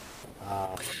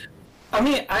 I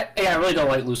mean, I really don't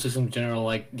like loot systems in general.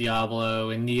 Like Diablo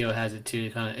and Neo has it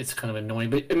too. It's kind of annoying,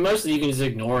 but mostly you can just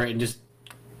ignore it and just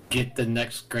get the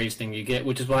next greatest thing you get,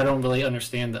 which is why I don't really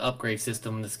understand the upgrade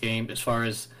system in this game as far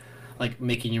as like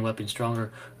making your weapon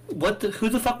stronger. Who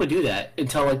the fuck would do that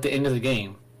until like the end of the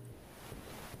game?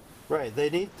 Right. They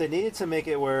needed to make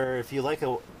it where if you like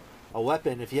a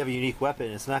weapon, if you have a unique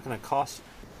weapon, it's not going to cost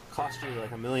you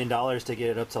like $1 million to get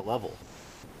it up to level.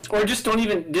 Or just don't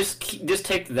even just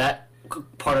take that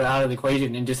part out of the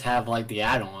equation and just have like the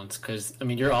add-ons, because I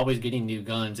mean you're always getting new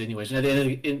guns anyways, and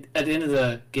at the end of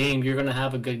the game you're gonna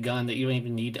have a good gun that you don't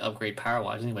even need to upgrade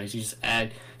power-wise anyways. You just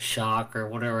add shock or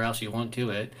whatever else you want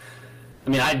to it. I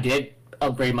mean, I did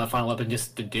upgrade my final weapon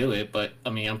just to do it, but I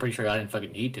mean I'm pretty sure I didn't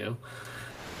fucking need to.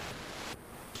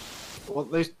 Well,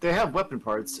 they have weapon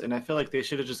parts, and I feel like they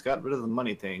should have just got rid of the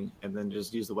money thing and then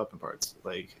just use the weapon parts.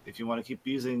 Like, if you want to keep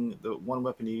using the one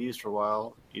weapon you used for a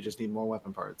while, you just need more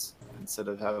weapon parts instead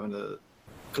of having to.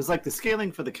 Because like the scaling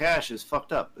for the cash is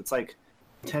fucked up. It's like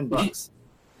 $10,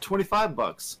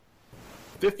 $25,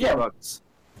 $50,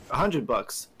 $100,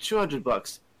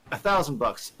 $200,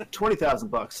 $1,000,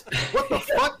 $20,000. What the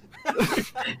fuck?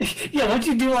 Yeah, once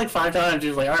you do like 5 times,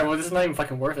 you're like, all right, well, this is not even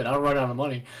fucking worth it. I'll run out of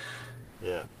money.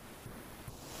 Yeah.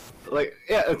 Like,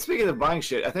 yeah, and speaking of buying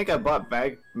shit, I think I bought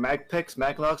mag picks,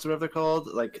 maglocks, whatever they're called,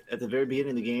 like, at the very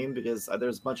beginning of the game, because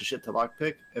there's a bunch of shit to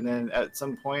lockpick, and then at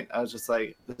some point, I was just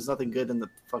like, there's nothing good in the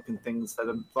fucking things that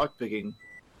I'm lockpicking.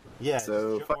 Yeah,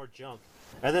 so just more junk.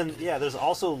 And then, yeah, there's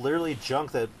also literally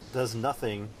junk that does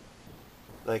nothing.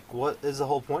 Like, what is the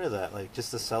whole point of that? Like,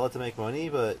 just to sell it to make money?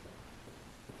 But,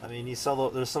 I mean, there's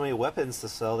so many weapons to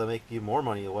sell that make you more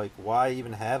money. Like, why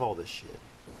even have all this shit?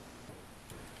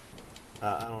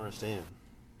 I don't understand.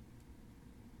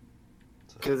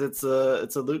 Because it's a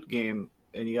loot game,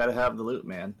 and you gotta have the loot,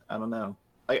 man. I don't know.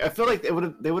 I feel like they would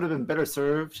have been better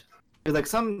served. Like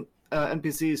some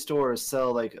NPC stores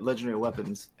sell like legendary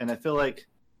weapons, and I feel like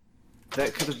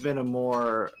that could have been a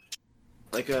more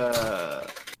like a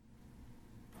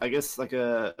I guess like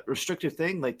a restrictive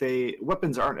thing. Like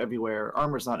weapons aren't everywhere,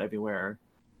 armor's not everywhere.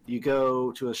 You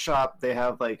go to a shop, they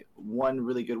have like one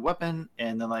really good weapon,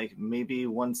 and then like maybe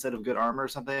one set of good armor or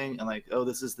something, and like, oh,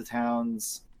 this is the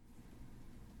town's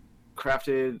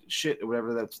crafted shit or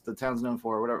whatever that's the town's known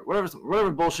for,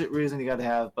 whatever bullshit reason you got to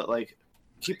have, but like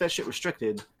keep that shit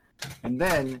restricted, and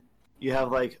then you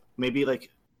have like maybe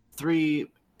like 3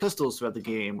 pistols throughout the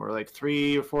game, or like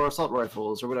 3 or 4 assault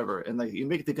rifles or whatever, and like you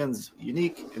make the guns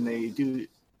unique, and they do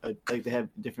like they have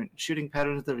different shooting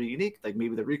patterns that are unique. Like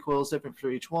maybe the recoil is different for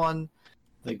each one.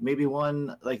 Like maybe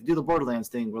one, like do the Borderlands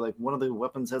thing where like one of the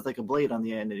weapons has like a blade on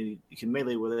the end, and you can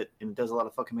melee with it, and it does a lot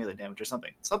of fucking melee damage or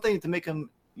something. Something to make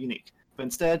them unique. But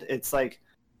instead, it's like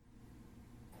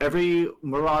every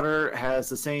Marauder has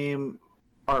the same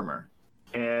armor,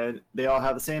 and they all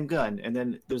have the same gun. And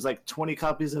then there's like 20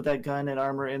 copies of that gun and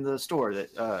armor in the store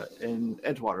that in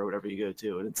Edgewater or whatever you go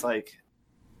to, and it's like,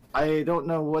 I don't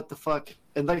know what the fuck.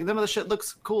 And like none of the shit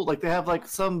looks cool. Like they have like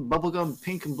some bubblegum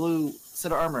pink and blue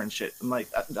set of armor and shit. I'm like,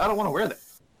 I don't want to wear that.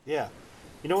 Yeah.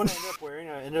 You know what I ended up wearing?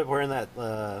 I ended up wearing that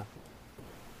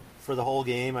for the whole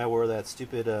game. I wore that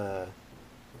stupid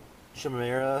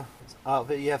Chimera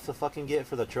outfit you have to fucking get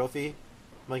for the trophy.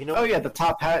 I'm like, you know what? Oh yeah, the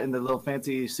top hat and the little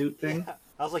fancy suit thing. Yeah.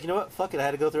 I was like, you know what? Fuck it. I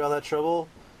had to go through all that trouble.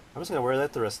 I'm just gonna wear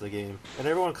that the rest of the game. And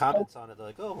everyone comments on it. They're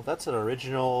like, oh, that's an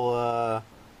original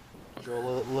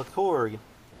Joel LaCour.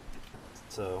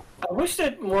 So I wish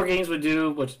that more games would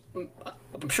do what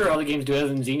I'm sure other games do other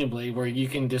than Xenoblade, where you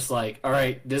can just like, all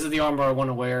right, this is the armor I want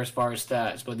to wear as far as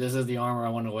stats, but this is the armor I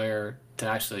want to wear to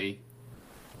actually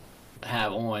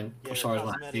have on as far as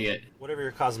when I see it. Whatever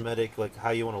your cosmetic, like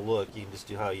how you want to look, you can just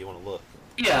do how you want to look.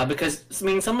 Yeah, because I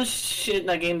mean, some of the shit in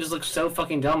that game just looks so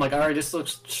fucking dumb. Like, all right, this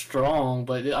looks strong,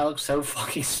 but I look so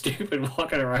fucking stupid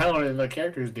walking around, and the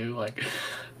characters do. Like,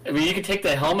 I mean, you can take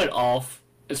the helmet off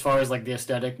as far as like the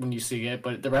aesthetic when you see it,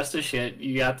 but the rest of the shit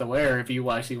you have to wear if you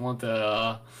actually want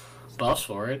the buffs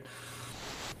for it.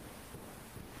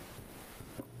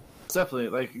 Definitely,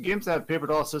 like games that have paper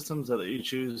doll systems that you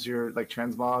choose your like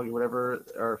transmog or whatever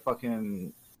are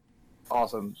fucking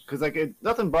awesome. Because like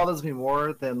nothing bothers me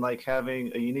more than like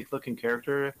having a unique looking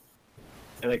character,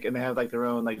 and they have like their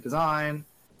own like design,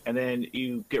 and then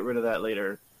you get rid of that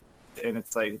later, and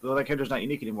it's like, well, that character's not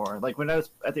unique anymore. Like when I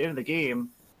was at the end of the game,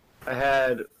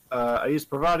 I used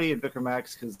Pravati and Vicar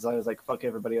Max because I was like, fuck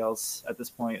everybody else at this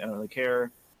point, I don't really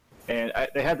care. And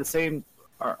they had the same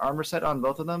armor set on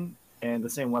both of them and the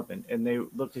same weapon, and they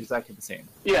looked exactly the same.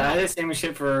 Yeah, I had the same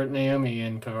shit for Naomi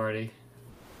and Pravati.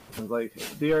 Like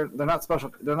they're not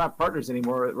special, they're not partners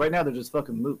anymore. Right now they're just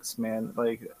fucking mooks, man.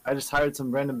 Like I just hired some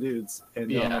random dudes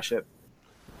and they're on my ship.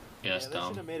 Yeah, it's they dumb.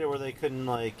 should have made it where they couldn't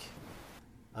like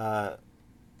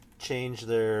change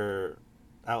their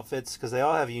outfits, because they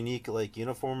all have unique like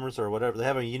uniforms or whatever. They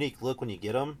have a unique look when you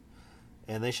get them,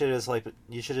 and they should just like,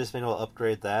 you should just been able to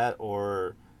upgrade that,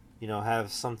 or you know,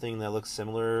 have something that looks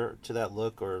similar to that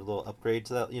look, or a little upgrade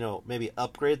to that, you know, maybe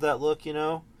upgrade that look, you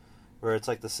know, where it's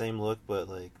like the same look but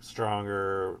like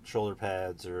stronger shoulder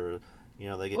pads, or you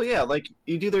know, they get. Well, yeah, like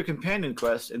you do their companion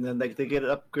quest, and then like they get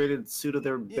an upgraded suit of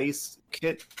their base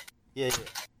kit,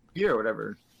 gear or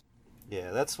whatever. Yeah,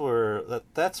 that's where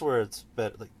it's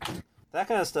better. Like that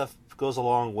kind of stuff goes a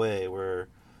long way. Where,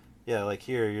 yeah, like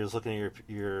here you're just looking at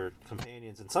your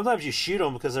companions, and sometimes you shoot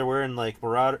them because they're wearing like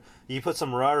Marauder. You put some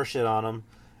Marauder shit on them,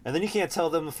 and then you can't tell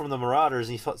them from the Marauders,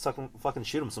 and you fucking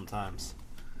shoot them sometimes.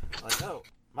 Like, oh,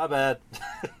 my bad.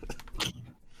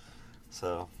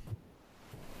 So,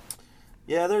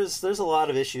 yeah, there's a lot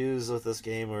of issues with this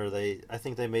game where I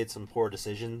think they made some poor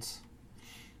decisions.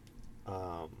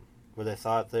 Where they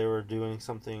thought they were doing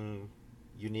something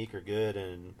unique or good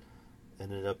and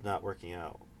ended up not working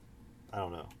out. I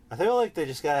don't know. I feel like they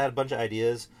just had a bunch of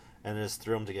ideas and just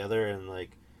threw them together and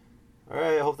like, all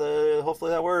right,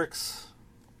 hopefully that works.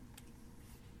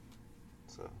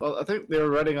 So. Well, I think they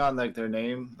were writing on like their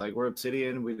name, like we're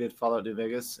Obsidian, we did Fallout New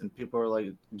Vegas, and people were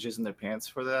like jizzing their pants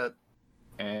for that.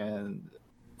 And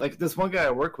like this one guy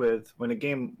I work with, when the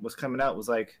game was coming out, was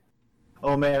like,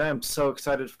 oh man, I'm so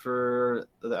excited for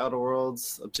the Outer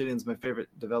Worlds. Obsidian's my favorite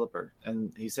developer,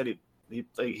 and he said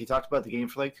he talked about the game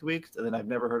for like 2 weeks, and then I've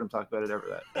never heard him talk about it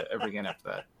ever again after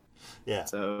that. Yeah.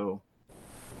 So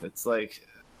it's like,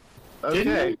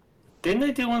 okay, Didn't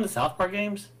they do one of the South Park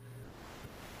games?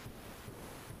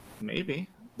 maybe.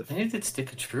 I think they did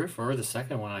Stick of Truth or the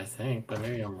second one, I think, but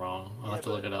maybe I'm wrong. I'll have to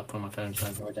look it up on my phone.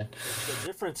 The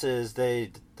difference is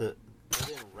they didn't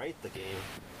write the game.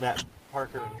 Matt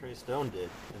Parker and Trey Stone did,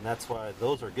 and that's why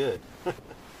those are good.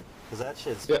 Because that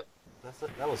shit's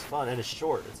that was fun, and it's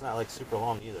short. It's not like super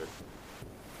long either.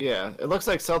 Yeah, it looks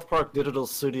like South Park Digital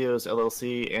Studios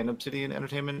LLC and Obsidian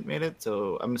Entertainment made it.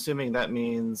 So I'm assuming that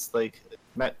means like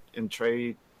Matt and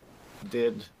Trey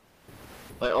did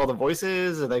like all the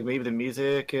voices and like maybe the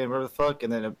music and whatever the fuck,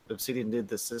 and then Obsidian did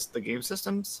the game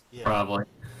systems. Yeah. Probably.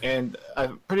 And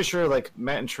I'm pretty sure like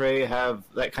Matt and Trey have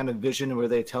that kind of vision where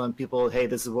they telling people, "Hey,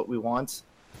 this is what we want,"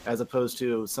 as opposed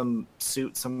to some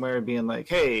suit somewhere being like,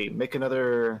 "Hey, make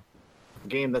another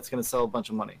game that's going to sell a bunch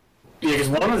of money." Yeah, because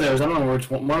one of those, I don't know which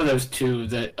one of those two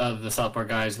that of the South Park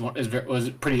guys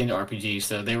was pretty into RPGs,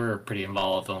 so they were pretty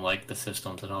involved on like the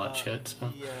systems and all that shit.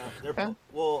 So. Yeah, they're Okay.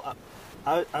 well.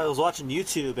 I was watching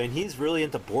YouTube, and he's really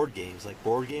into board games, like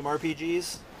board game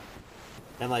RPGs,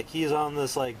 and like he's on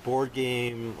this like board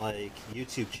game like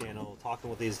YouTube channel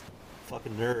talking with these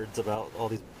fucking nerds about all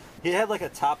these. He had like a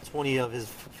top 20 of his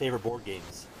favorite board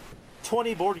games,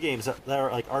 20 board games that are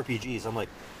like RPGs. I'm like,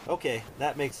 okay,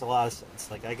 that makes a lot of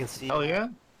sense. Like I can see Oh yeah.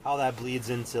 how that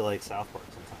bleeds into like South Park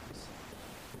sometimes.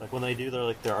 Like when they do their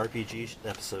like their RPG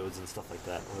episodes and stuff like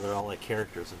that, where they're all like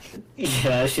characters and shit.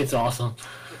 Yeah, that shit's awesome.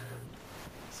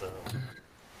 So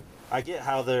I get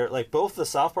how they're like both the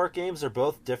South Park games are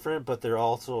both different, but they're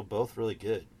also both really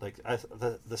good. Like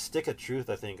the Stick of Truth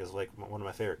I think is like one of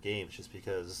my favorite games, just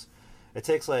because it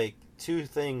takes like two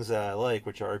things that I like,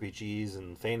 which are RPGs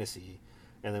and fantasy,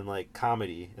 and then like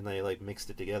comedy, and they like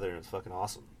mixed it together, and it's fucking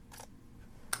awesome.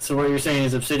 So what you're saying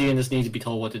is Obsidian just needs to be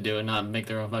told what to do and not make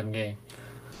their own fucking game.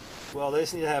 Well, they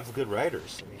just need to have good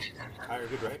writers. I mean, hire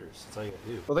good writers. That's all you gotta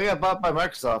do. Well, they got bought by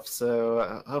Microsoft,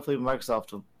 so hopefully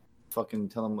Microsoft will fucking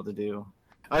tell them what to do.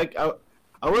 I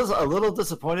was a little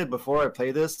disappointed before I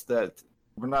played this that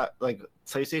we're not like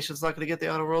PlayStation's not going to get the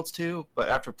Outer Worlds 2, but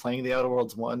after playing the Outer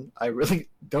Worlds 1, I really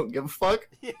don't give a fuck.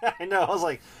 Yeah, I know. I was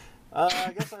like,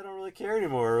 I guess I don't really care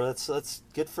anymore. That's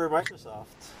good for Microsoft.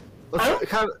 I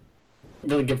Kind of,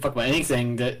 really give a fuck about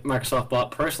anything that Microsoft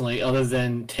bought personally, other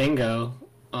than Tango,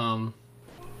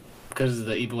 because of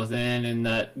the Evil Within and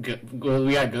that. Well,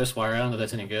 we got Ghostwire. I don't know if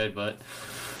that's any good, but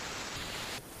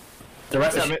the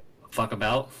rest Yeah, of shit, fuck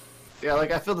about. yeah,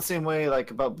 like I feel the same way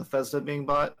like about Bethesda being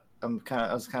bought. I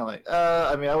was kind of like,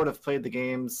 I mean, I would have played the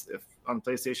games if on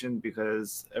PlayStation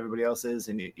because everybody else is,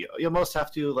 and you almost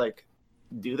have to like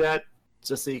do that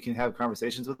just so you can have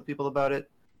conversations with people about it.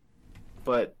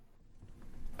 But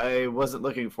I wasn't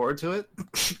looking forward to it,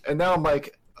 and now I'm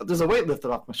like, there's a weight lifted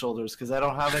off my shoulders because I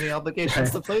don't have any obligations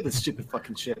to play this stupid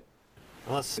fucking shit.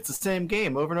 Unless, It's the same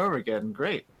game over and over again.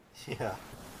 Great. yeah.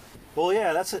 Well,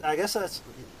 yeah. I guess that's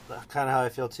kind of how I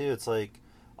feel too. It's like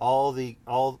all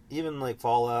even like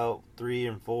Fallout 3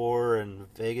 and 4 and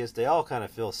Vegas, they all kind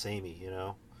of feel samey, you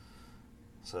know.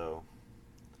 So.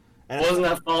 And Wasn't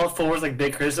that Fallout 4's like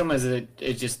big criticism? Is it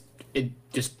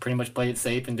just pretty much played it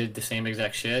safe and did the same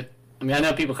exact shit? I mean, I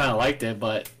know people kind of liked it,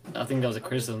 but I think that was a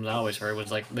criticism I always heard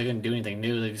was like they didn't do anything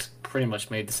new. They just pretty much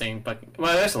made the same fucking.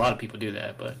 Well, there's a lot of people do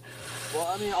that, but Well,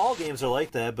 I mean, all games are like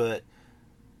that, but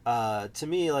to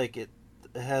me, like it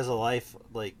has a life.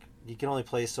 Like you can only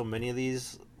play so many of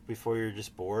these before you're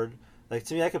just bored. Like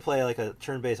to me, I could play like a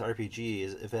turn-based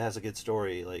RPG if it has a good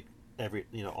story, like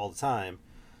all the time.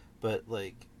 But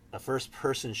like a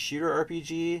first-person shooter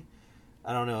RPG,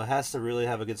 I don't know. It has to really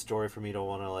have a good story for me to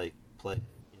want to like play.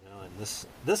 And this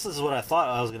is what I thought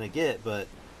I was gonna get, but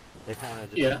they kind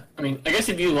of yeah. I mean, I guess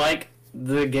if you like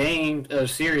the game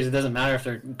series, it doesn't matter if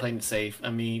they're playing it safe. I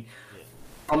mean,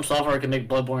 From Software can make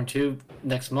Bloodborne 2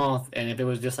 next month, and if it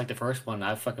was just like the first one,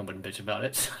 I fucking wouldn't bitch about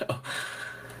it. So.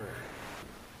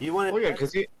 You want Well, yeah,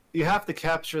 because you have to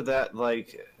capture that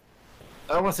like.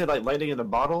 I don't want to say like lightning in a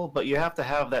bottle, but you have to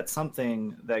have that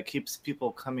something that keeps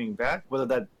people coming back, whether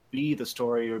that be the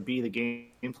story or be the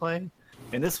gameplay.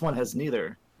 And this one has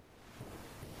neither.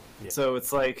 Yeah. So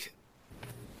it's like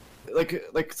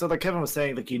Kevin was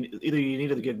saying, like either you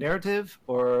need a good narrative,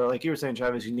 or like you were saying,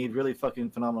 Travis, you need really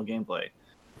fucking phenomenal gameplay,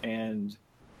 and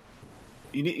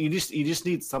you just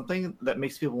need something that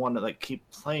makes people want to like keep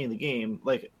playing the game,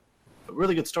 like a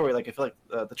really good story. Like I feel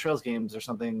like the Trails games or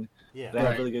something Yeah. that have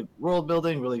Right. really good world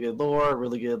building, really good lore,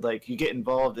 really good like you get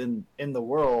involved in the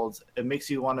world. It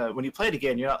makes you want to when you play it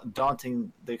again. You're not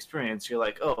daunting the experience. You're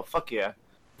like, oh fuck yeah.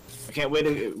 I can't wait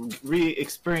to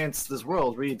re-experience this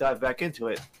world, re-dive back into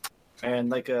it. And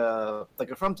like a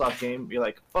FromSoft game, you're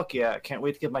like, fuck yeah, I can't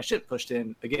wait to get my shit pushed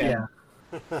in again.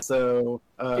 So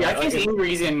Yeah, I can't like see any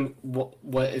reason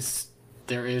what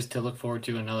there is to look forward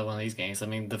to another one of these games. I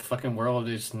mean, the fucking world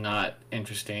is not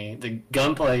interesting. The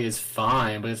gunplay is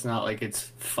fine, but it's not like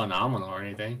it's phenomenal or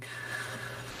anything.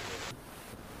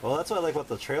 Well, that's what I like about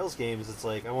the Trails games. It's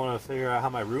like I want to figure out how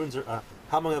my runes are,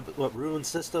 what rune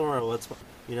system or what's,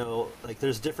 like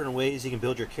there's different ways you can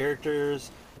build your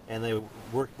characters, and they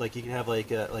work like you can have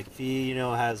like Fee, you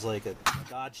know, has like a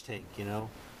dodge tank, you know,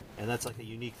 and that's like a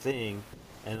unique thing.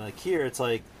 And like here, it's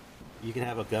like you can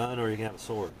have a gun or you can have a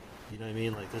sword. You know what I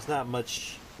mean? Like there's not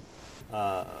much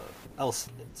else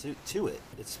to it.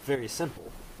 It's very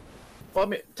simple. Well, I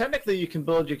mean, technically, you can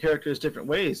build your characters different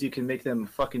ways. You can make them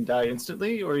fucking die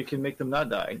instantly, or you can make them not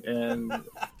die, and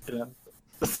you know,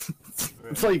 that's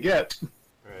all you get.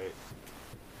 Right.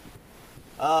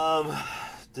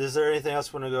 Is there anything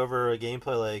else we want to go over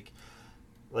gameplay?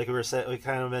 Like we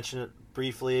kind of mentioned it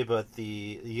briefly, but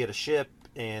you get a ship,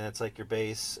 and it's like your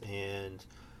base, and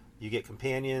you get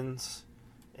companions,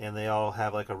 and they all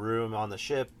have like a room on the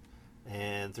ship,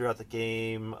 and throughout the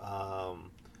game,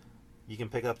 you can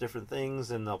pick up different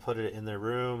things, and they'll put it in their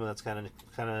room, and that's kind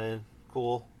of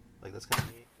cool. Like that's kind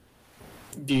of neat.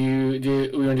 Do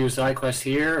we want to do side quests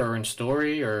here or in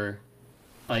story or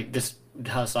like this?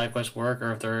 How side quests work,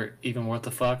 or if they're even worth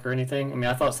the fuck or anything? I mean,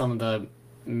 I thought some of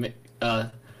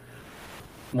the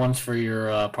ones for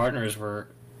your partners were.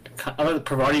 I thought the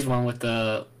Parvati's one with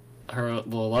her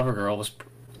little lover girl was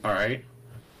all right.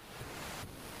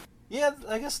 Yeah,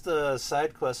 I guess the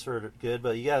side quests are good,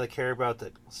 but you gotta care about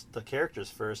the characters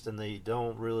first, and they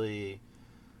don't really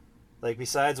like.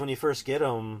 Besides, when you first get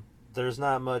them, there's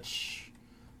not much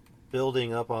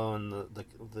building up on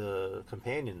the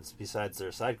companions besides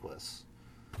their side quests.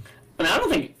 I mean, I don't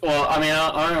think. Well, I mean,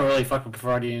 I don't really fuck with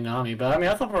Parvati and Naomi, but I mean,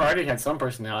 I thought Parvati had some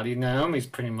personality. Naomi's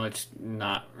pretty much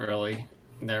not really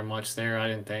much there. I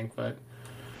didn't think, but.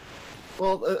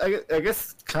 Well, I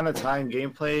guess kind of tying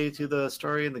gameplay to the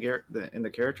story and the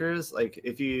characters. Like,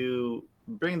 if you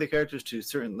bring the characters to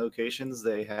certain locations,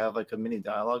 they have like a mini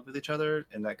dialogue with each other,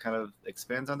 and that kind of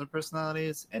expands on their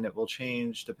personalities, and it will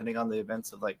change depending on the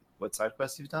events of like what side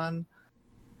quests you've done.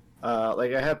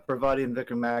 Like I had Parvati and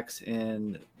Vikram Max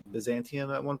in Byzantium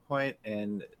at one point,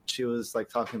 and she was like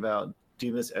talking about, "Do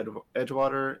you miss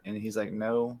Edgewater?" And he's like,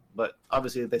 "No," but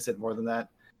obviously they said more than that.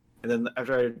 And then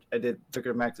after I did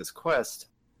Vikram Max's quest,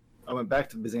 I went back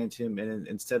to Byzantium, and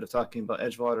instead of talking about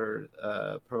Edgewater,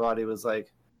 Parvati was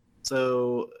like,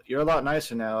 "So you're a lot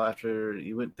nicer now after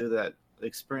you went through that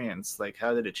experience. Like,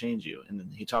 how did it change you?" And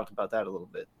then he talked about that a little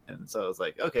bit, and so I was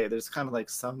like, "Okay, there's kind of like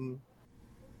some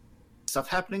stuff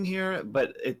happening here,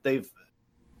 but they've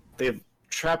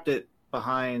trapped it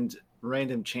behind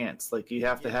random chance. Like, you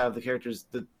have to have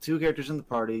the two characters in the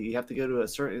party. You have to go to a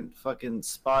certain fucking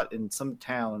spot in some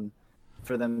town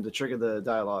for them to trigger the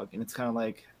dialogue, and it's kind of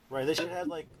like." Right, they should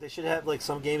have like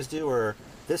some games do, where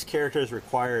this character is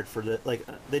required for like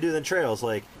they do in Trails,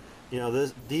 like, you know,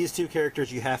 these two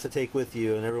characters you have to take with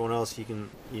you, and everyone else you can,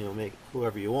 you know, make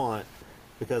whoever you want,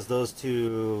 because those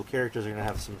two characters are gonna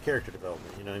have some character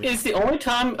development. You know what I mean? It's the only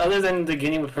time, other than the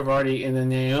beginning with Parvati and then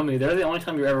Naomi, they're the only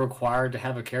time you're ever required to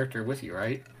have a character with you,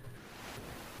 right?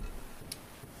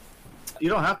 You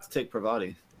don't have to take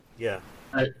Parvati. Yeah.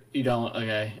 You don't?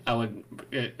 Okay. I would.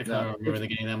 I No. don't remember the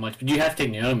game that much, but you have to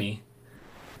take Naomi.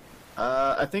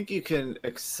 I think you can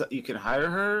hire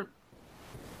her.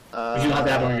 But you don't have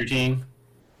to have her on your team.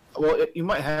 Well, you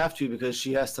might have to, because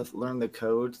she has to learn the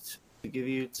code to give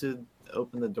you to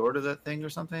open the door to that thing or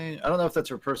something. I don't know if that's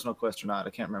her personal quest or not.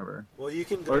 I can't remember. Well, you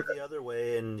can go the other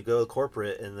way and go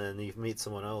corporate, and then you meet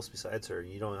someone else besides her.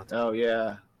 You don't have to. Oh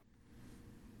yeah.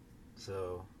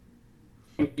 So.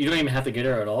 You don't even have to get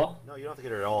her at all? No, you don't have to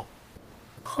get her at all.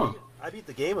 Huh. I beat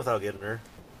the game without getting her.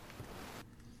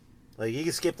 Like, you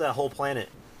can skip that whole planet.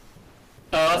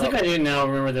 I think I did now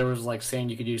remember there was like saying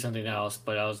you could do something else,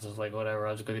 but I was just like, whatever,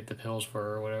 I was going to get the pills for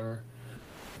her or whatever.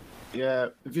 Yeah,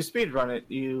 if you speedrun it,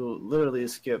 you literally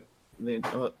skip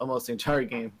almost the entire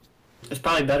game. It's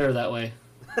probably better that way.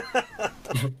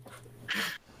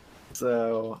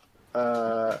 So,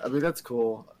 I mean, that's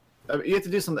cool. I mean, you have to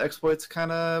do some exploits,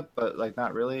 kind of, but like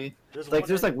not really. There's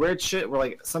like weird shit where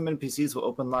like some NPCs will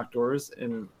open locked doors,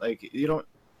 and like you don't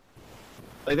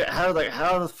how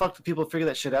the fuck do people figure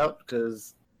that shit out?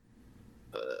 Because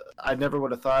I never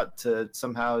would have thought to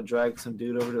somehow drag some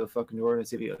dude over to a fucking door and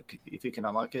see if he can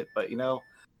unlock it. But you know,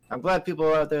 I'm glad people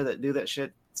are out there that do that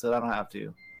shit, so I don't have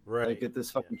to. Right. Like, get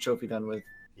this fucking trophy done with.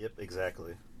 Yep,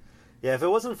 exactly. Yeah, if it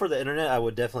wasn't for the internet, I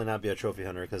would definitely not be a trophy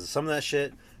hunter, because some of that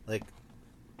shit, like,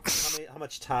 how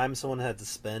much time someone had to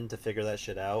spend to figure that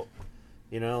shit out.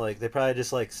 You know, like, they probably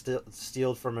just, like,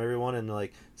 steal from everyone and,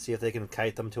 like, see if they can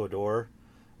kite them to a door.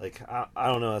 Like, I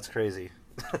don't know, that's crazy.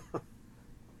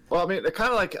 Well, I mean, kind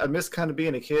of like, I miss kind of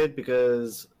being a kid,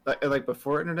 because, like,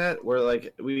 before internet, where,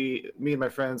 like, me and my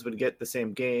friends would get the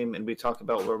same game, and we talk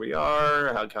about where we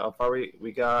are, how far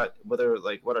we got, whether,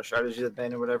 like, what our strategies have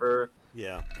been or whatever.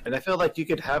 Yeah. And I feel like you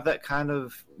could have that kind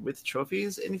of with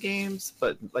trophies in games,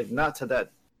 but, like, not to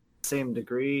that same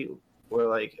degree, where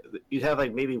like you'd have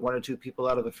like maybe one or two people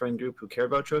out of the friend group who care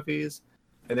about trophies,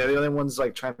 and they're the only ones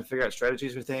like trying to figure out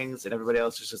strategies for things, and everybody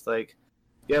else is just like,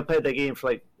 yeah, I played that game for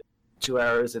like 2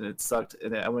 hours and it sucked,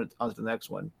 and then I went on to the next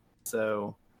one.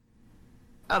 So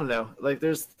I don't know. Like,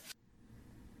 I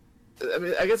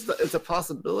mean, I guess it's a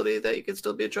possibility that you could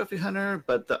still be a trophy hunter,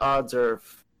 but the odds are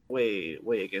way,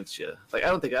 way against you. Like, I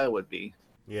don't think I would be.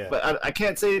 Yeah. But I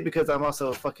can't say it because I'm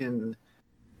also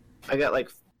I got like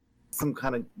some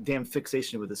kind of damn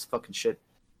fixation with this fucking shit.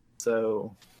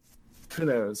 So who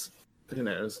knows? Who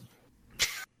knows?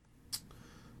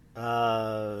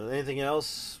 Anything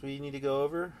else we need to go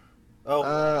over?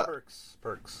 Oh,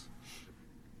 perks.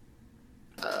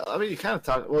 I mean, you kind of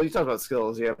talk. Well, you talked about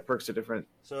skills. Yeah, perks are different.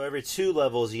 So every 2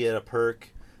 levels you get a perk,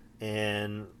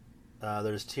 and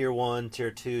there's tier 1,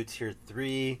 tier 2, tier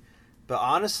 3. But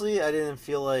honestly, I didn't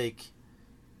feel like,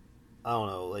 I don't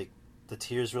know, like the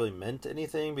tiers really meant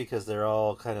anything because they're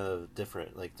all kind of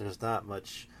different. Like there's not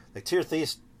much, like tier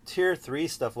 3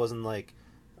 stuff wasn't like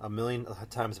a million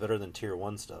times better than tier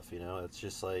 1 stuff. You know, it's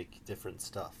just like different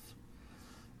stuff.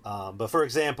 But for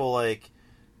example, like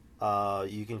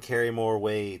you can carry more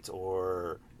weight,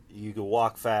 or you can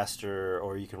walk faster,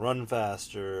 or you can run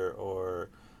faster, or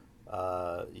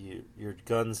your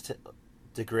guns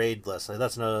degrade less. Like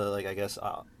that's another, like, I guess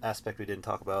aspect we didn't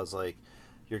talk about is like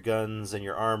your guns and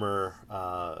your armor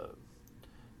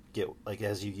get, like,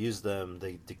 as you use them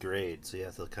they degrade, so you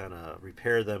have to kind of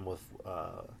repair them with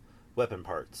weapon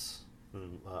parts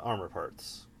and armor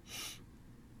parts.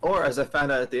 Or, as I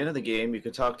found out at the end of the game, you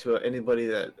could talk to anybody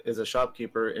that is a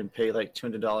shopkeeper and pay like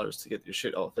 $200 to get your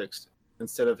shit all fixed,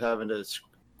 instead of having to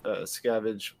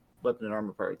scavenge weapon and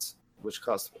armor parts, which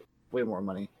costs way more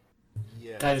money.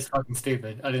 Yeah, That is fucking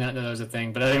stupid. I did not know that was a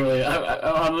thing, but I didn't really.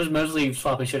 I was mostly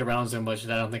swapping shit around so much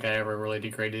that I don't think I ever really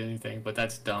degraded anything. But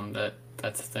that's dumb.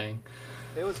 That's a thing.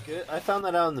 it was good. I found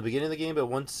that out in the beginning of the game, but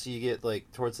once you get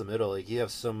like towards the middle, like you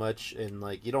have so much, and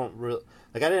like you don't really,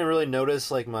 like, I didn't really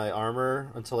notice like my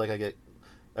armor until like I get,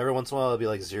 every once in a while it'll be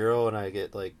like 0 and I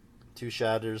get like 2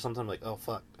 shattered or something. I'm like, oh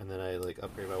fuck, and then I like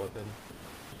upgrade my weapon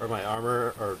or my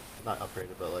armor, or not upgrade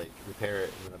it, but like repair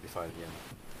it, and then I'll be fine again.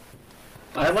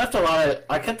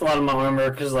 I kept a lot of my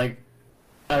armor because like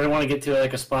I didn't want to get to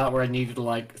like a spot where I needed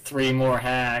like 3 more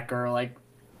hack, or like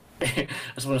I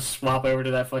just want to swap over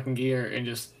to that fucking gear and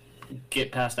just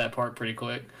get past that part pretty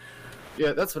quick.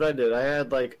 Yeah, that's what I did. I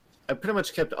pretty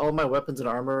much kept all my weapons and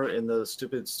armor in the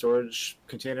stupid storage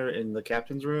container in the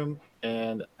captain's room,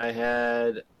 and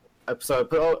I would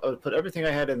put everything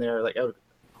I had in there. Like, I would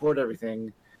hoard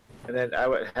everything, and then I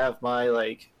would have my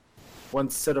like one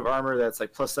set of armor that's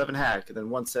like +7 hack, and then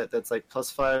one set that's like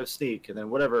 +5 sneak, and then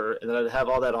whatever, and then I'd have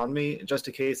all that on me just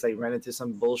in case I ran into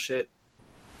some bullshit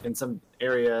in some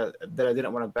area that I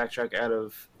didn't want to backtrack out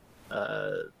of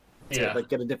to like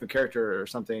get a different character or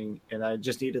something, and I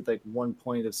just needed like 1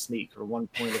 point of sneak or 1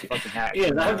 point of fucking hack.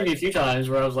 Yeah, that happened to me a few times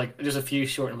where I was like just a few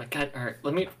short. I'm like, God, all right,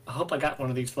 I hope I got one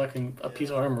of these fucking a piece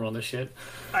of armor on this shit.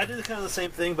 I did kind of the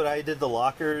same thing, but I did the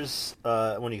lockers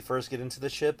when you first get into the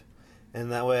ship,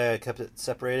 and that way I kept it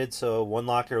separated. So one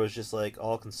locker was just like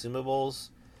all consumables,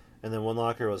 and then one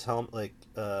locker was armor,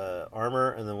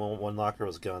 and then one locker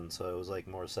was guns. So it was like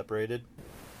more separated.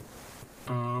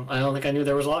 I don't think I knew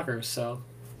there was lockers, so.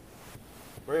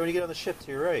 Right when you get on the ship,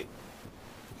 to your right.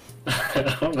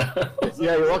 I don't know.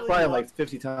 Yeah, you walk by them like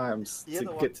 50 times Yeah,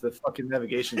 to get to the fucking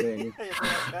navigation thing.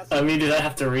 I mean, did I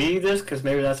have to read this? Because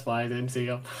maybe that's why I didn't see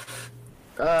them.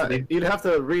 You'd have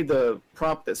to read the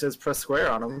prompt that says press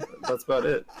square on them. That's about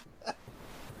it.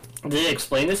 Did they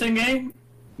explain this in game?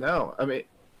 No, I mean,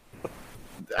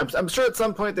 I'm sure at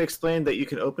some point they explained that you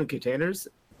can open containers,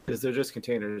 because they're just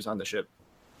containers on the ship.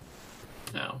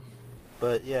 No.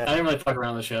 But I yeah, didn't really fuck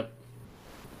around the ship.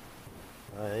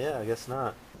 yeah, I guess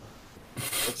not.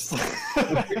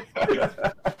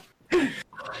 I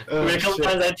mean, a couple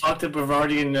times I talked to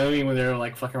Bavardi and Nomi when they were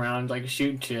like fucking around, like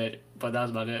shooting shit, but that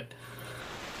was about it.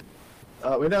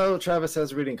 We know Travis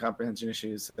has reading comprehension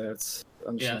issues. That's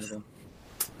understandable.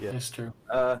 Yeah. That's true.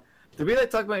 Did we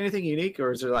talk about anything unique,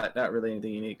 or is there not really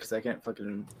anything unique? Because I can't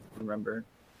fucking remember.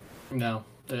 No,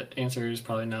 the answer is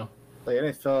probably no. Like, I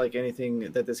didn't feel like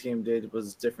anything that this game did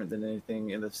was different than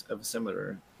anything of a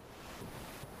similar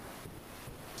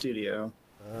studio.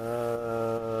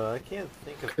 I can't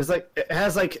think of. Because like it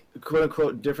has like quote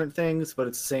unquote different things, but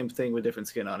it's the same thing with different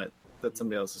skin on it that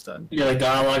somebody else has done. Yeah, like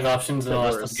dialogue options and all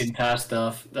that Worse. stuff, getting past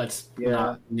stuff. That's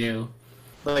not new.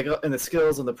 Like, and the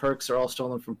skills and the perks are all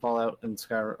stolen from Fallout and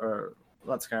Skyrim, or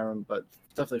not Skyrim, but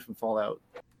definitely from Fallout.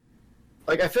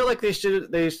 Like, I feel like I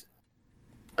guess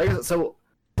so.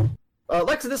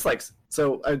 Likes and dislikes.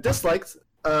 So I disliked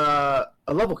a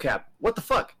level cap. What the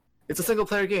fuck? It's a single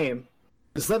player game.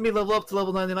 Just let me level up to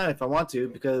level 99 if I want to,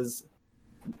 because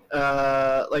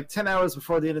like 10 hours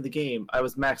before the end of the game, I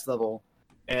was max level,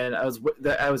 and I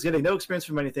was getting no experience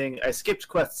from anything. I skipped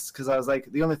quests because I was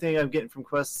like, the only thing I'm getting from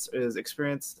quests is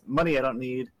experience, money I don't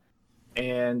need,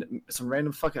 and some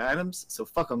random fucking items. So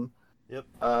fuck them. Yep.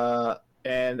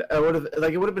 And I would have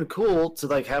like, it would have been cool to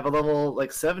like have a level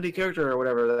like 70 character or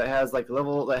whatever that has like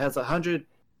level that has 100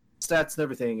 stats and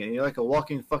everything, and you're like a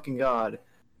walking fucking god,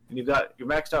 and you've got your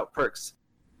maxed out perks,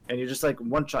 and you're just like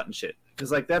one shotting shit.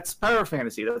 Because like that's power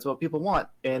fantasy, that's what people want.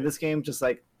 And this game just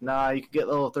like, nah, you can get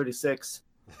level 36,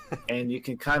 and you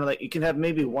can kind of like, you can have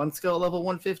maybe one skill at level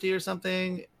 150 or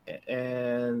something,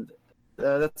 and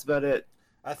that's about it.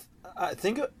 I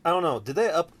think, I don't know, did they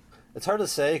up? It's hard to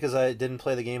say because I didn't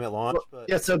play the game at launch. Well, but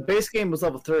yeah, so base game was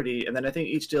level 30, and then I think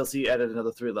each DLC added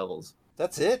another 3 levels.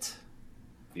 that's it.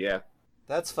 Yeah.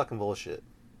 That's fucking bullshit.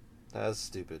 That's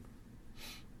stupid.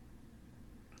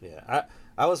 Yeah,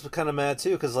 I was kind of mad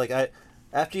too because like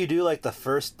after you do like the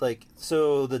first like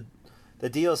so the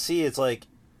DLC, it's like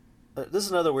this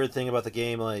is another weird thing about the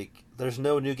game. Like there's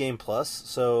no new game plus,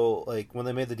 so like when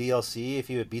they made the DLC, if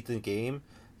you had beat the game,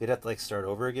 you'd have to like start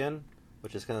over again,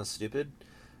 which is kind of stupid.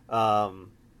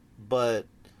 But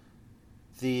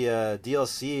the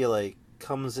DLC like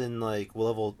comes in like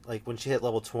level like when she hit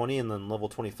level 20 and then level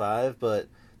 25, but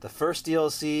the first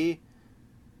DLC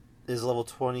is level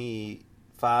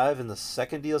 25 and the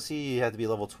second DLC you have to be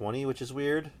level 20, which is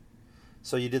weird.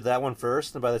 So you did that one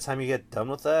first, and by the time you get done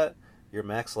with that, you're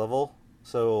max level.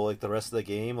 So like the rest of the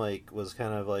game like was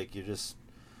kind of like you just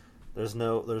there's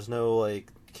no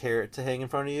like carrot to hang in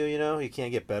front of you, you know? You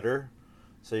can't get better.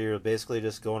 So you're basically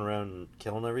just going around and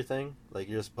killing everything. Like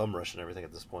you're just bum rushing everything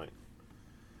at this point.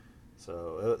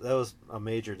 So that was a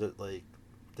major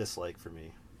dislike for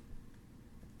me.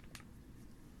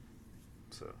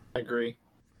 So I agree.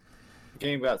 The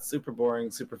game got super boring,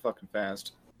 super fucking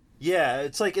fast. yeah,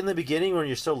 it's like in the beginning when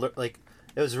you're still like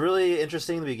it was really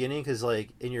interesting in the beginning because like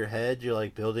in your head you're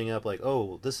like building up like,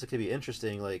 oh, this could be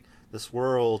interesting, like this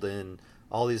world and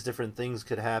all these different things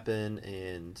could happen,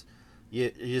 and you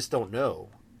just don't know.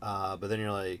 But then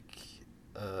you're like,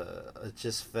 it's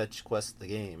just fetch quest the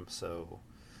game. So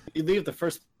You leave the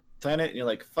first planet and you're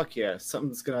like, fuck yeah,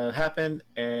 something's gonna happen,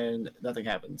 and nothing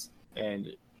happens. And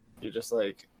you're just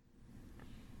like,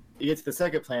 you get to the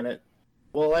second planet.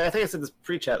 Well, I think I said this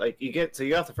pre-chat. Like you get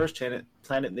off the first planet,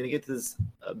 and then you get to this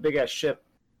big ass ship,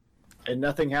 and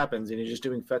nothing happens, and you're just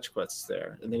doing fetch quests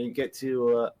there. And then you get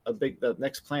to the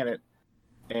next planet,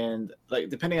 and like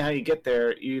depending on how you get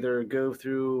there, you either go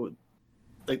through,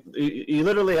 like you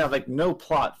literally have like no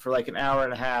plot for like an hour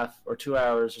and a half or 2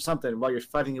 hours or something while you're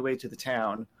fighting your way to the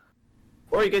town,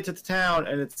 or you get to the town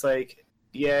and it's like,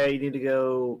 yeah, you need to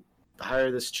go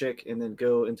hire this chick and then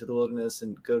go into the wilderness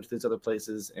and go to these other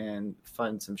places and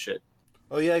find some shit.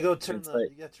 oh yeah, you gotta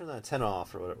turn that 10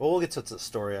 off or whatever. Well, we'll get to the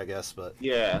story, I guess, but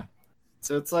Yeah,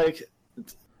 so it's like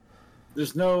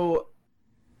there's no,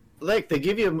 like they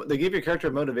give your character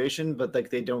motivation, but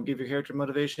like they don't give your character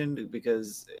motivation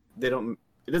because they don't.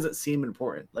 It doesn't seem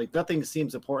important. Like nothing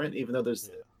seems important, even though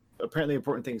there's apparently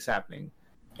important things happening,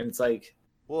 and it's like,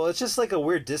 well, it's just like a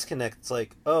weird disconnect. It's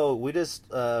like, oh, we just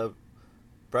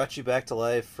brought you back to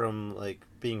life from like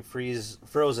being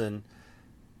frozen,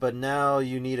 but now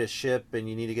you need a ship and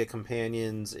you need to get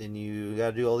companions and you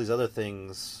got to do all these other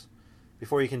things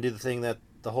before you can do the thing that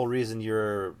the whole reason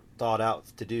you're thought out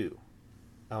to do.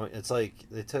 It's like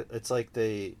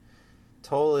they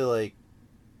totally like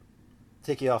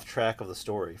take you off track of the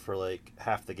story for like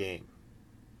half the game,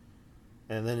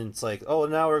 and then it's like, oh,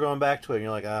 now we're going back to it, and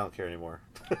you're like, I don't care anymore.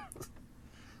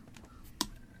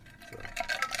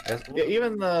 yeah,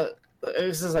 even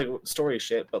this is like story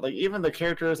shit, but like even the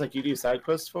characters like you do side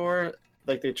quests for,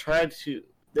 like they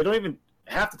don't even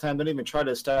half the time they don't even try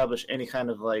to establish any kind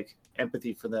of like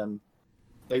empathy for them.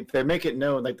 Like they make it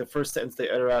known, like the first sentence they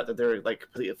utter out, that they're like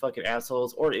complete fucking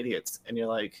assholes or idiots, and you're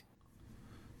like,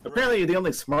 apparently you're the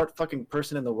only smart fucking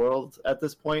person in the world at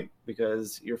this point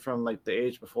because you're from like the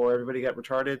age before everybody got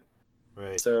retarded.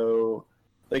 Right. So,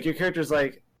 like your character's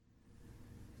like,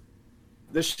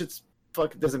 this shit's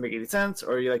fuck doesn't make any sense,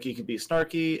 or you can be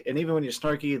snarky, and even when you're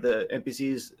snarky, the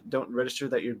NPCs don't register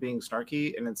that you're being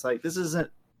snarky, and it's like this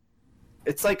isn't.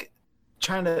 It's like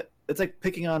it's like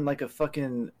picking on like a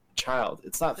fucking child.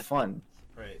 It's not fun.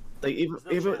 Right. Like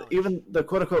even the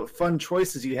quote unquote fun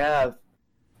choices you have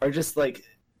are just like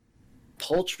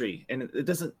paltry, and it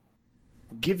doesn't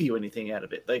give you anything out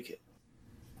of it. Like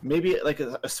maybe like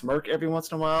a smirk every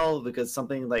once in a while because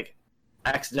something like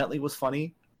accidentally was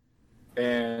funny,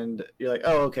 and you're like,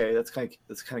 oh, okay, that's kind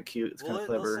of cute. It's kind Well, of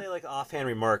they'll clever. say like offhand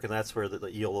remark, and that's where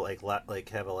you'll like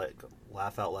have a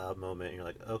laugh out loud moment. And you're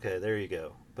like, okay, there you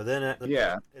go. But then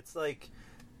Yeah. it's like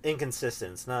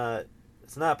inconsistent. It's not.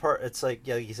 It's not part. It's like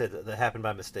like you said that happened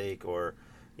by mistake, or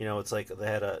it's like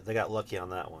they got lucky on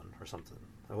that one or something.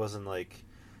 It wasn't like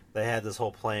they had this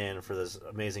whole plan for this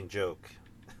amazing joke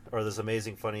or this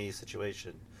amazing funny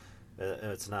situation.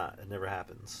 And it's not. It never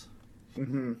happens.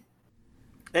 Mm-hmm.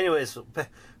 Anyways,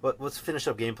 let's finish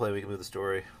up gameplay. We can move the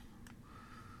story.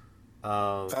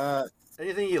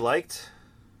 Anything you liked?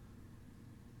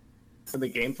 For the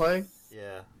gameplay?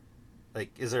 Yeah.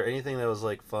 Like, is there anything that was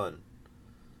like fun?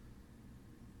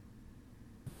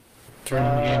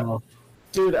 Turn the game off.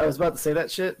 Dude, I was about to say that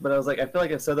shit, but I was like, I feel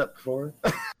like I've said that before.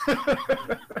 Every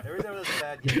time there's a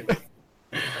bad game.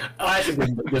 I actually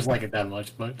didn't dislike it that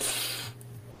much, but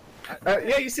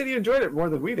Yeah, you said you enjoyed it more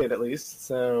than we did, at least.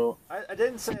 So I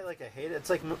didn't say like I hate it. It's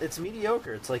like it's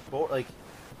mediocre. It's like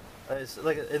it's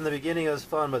like in the beginning it was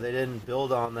fun, but they didn't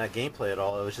build on that gameplay at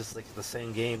all. It was just like the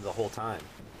same game the whole time.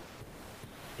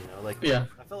 Like yeah.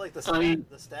 I feel like the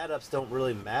stat ups don't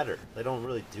really matter. They don't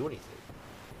really do anything.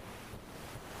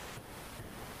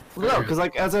 no, because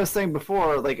like as I was saying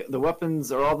before, like the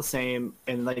weapons are all the same,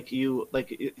 and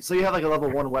so you have like a level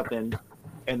 1 weapon,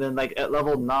 and then like at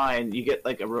level 9 you get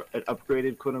like an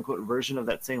upgraded quote unquote version of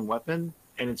that same weapon,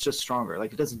 and it's just stronger.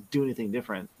 Like it doesn't do anything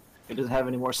different. It doesn't have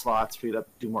any more slots for you to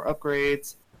do more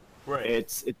upgrades. Right.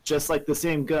 It's just like the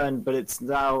same gun, but it's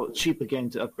now cheap again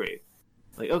to upgrade.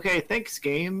 Like, okay, thanks,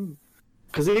 game.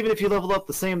 Because even if you level up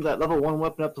that level 1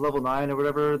 weapon up to level 9 or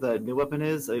whatever the new weapon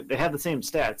is, they have the same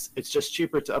stats. It's just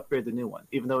cheaper to upgrade the new one,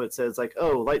 even though it says like,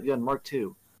 oh, light gun Mark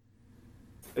II.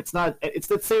 It's not. It's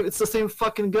the same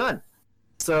fucking gun.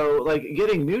 So like,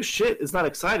 getting new shit is not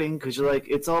exciting because you're like,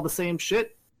 it's all the same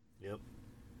shit. Yep.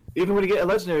 Even when you get a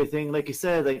legendary thing, like you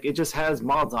said, like it just has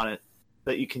mods on it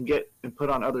that you can get and put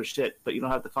on other shit, but you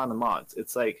don't have to find the mods.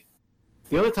 It's like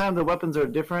the only time the weapons are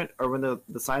different are when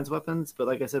the science weapons, but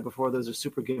like I said before, those are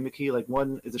super gimmicky. Like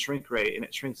one is a shrink ray and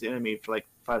it shrinks the enemy for like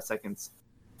 5 seconds.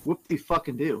 Whoop de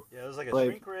fucking do. Yeah, it was like a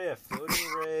shrink ray, a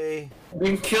floating ray. You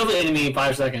can kill the enemy in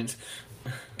 5 seconds.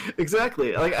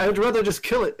 Exactly. Like I'd rather just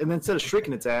kill it and then instead of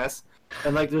shrinking its ass.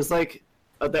 And like there's like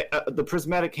the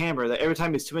prismatic hammer that every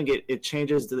time you swing it, it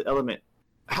changes the element.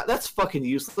 That's fucking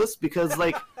useless because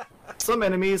like some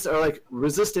enemies are like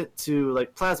resistant to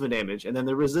like plasma damage, and then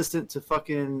they're resistant to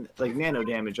fucking like nano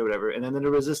damage or whatever, and then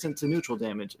they're resistant to neutral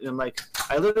damage. And like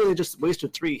I literally just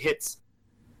wasted 3 hits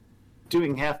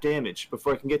doing half damage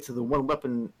before I can get to the one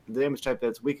weapon damage type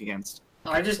that's weak against.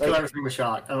 I just kill everything with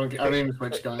shock. I don't even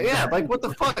switch guns. Yeah, like what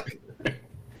the fuck?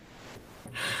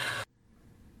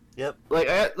 Yep.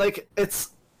 Like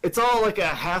it's all like a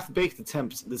half-baked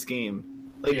attempt. This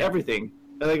game, like everything.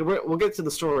 Like we'll get to the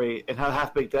story and how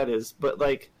half-baked that is, but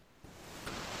like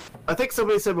I think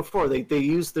somebody said before, they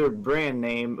used their brand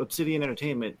name Obsidian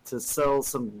Entertainment to sell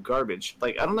some garbage.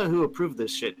 Like I don't know who approved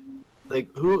this shit.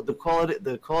 Like who the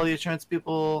quality assurance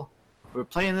people who are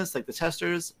playing this, like the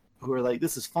testers who are like,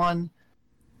 this is fun.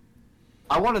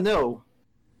 I want to know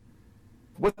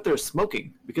what they're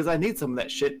smoking because I need some of that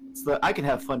shit so that I can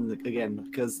have fun again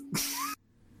because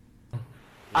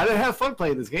I didn't have fun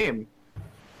playing this game,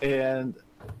 and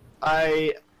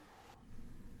I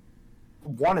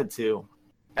wanted to.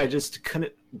 I just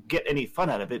couldn't get any fun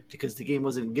out of it because the game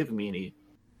wasn't giving me any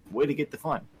way to get the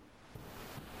fun.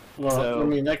 Well, So- I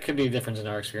mean, that could be a difference in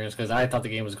our experience because I thought the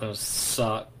game was going to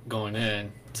suck going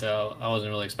in, so I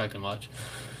wasn't really expecting much.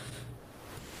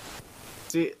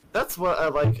 See, that's what I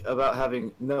like about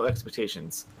having no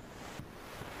expectations.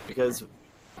 Because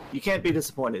you can't be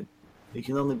disappointed. You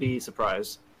can only be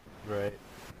surprised. Right.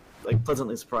 Like,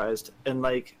 pleasantly surprised. And,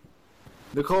 like,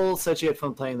 Nicole said she had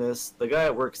fun playing this. The guy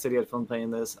at work said he had fun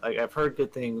playing this. I've heard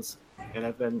good things. And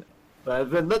I've been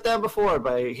let down before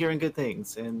by hearing good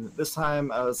things. And this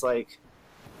time I was like,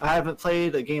 I haven't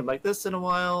played a game like this in a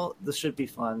while. This should be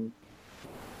fun.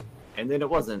 And then it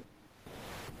wasn't.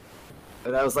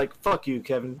 And I was like, fuck you,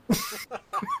 Kevin.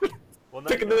 Well, now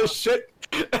Picking you know. this shit.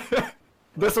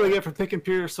 That's what I get for picking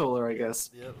Pure Solar, I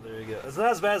guess. Yep, there you go. It's not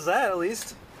as bad as that, at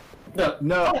least.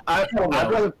 No, I'd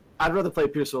no. rather play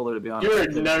Pure Solar, to be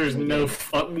honest. There's no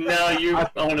fuck. No, you. I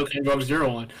want to know kind of drugs you're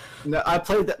on. No, I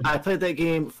played that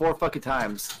game 4 fucking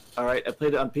times. All right, I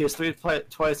played it on PS3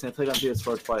 twice, and I played it on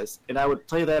PS4 twice, and I would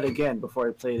play that again before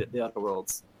I played The Outer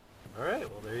Worlds. All right,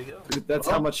 well, there you go. That's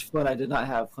how much fun I did not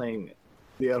have playing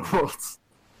The Outer Worlds.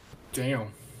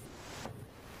 Damn.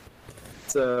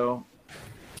 So,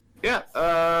 yeah.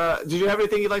 Did you have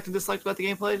anything you liked and disliked about the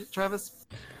gameplay, Travis?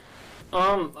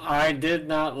 I did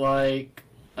not like.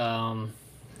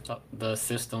 the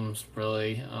systems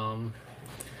really,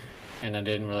 and I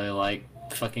didn't really like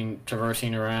fucking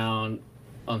traversing around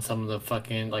on some of the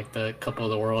fucking like the couple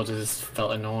of the worlds. It just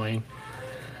felt annoying.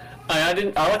 I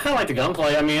didn't. I kind of like the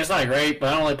gunplay. I mean, it's not great, but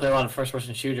I don't really play a lot of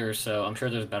first-person shooters, so I'm sure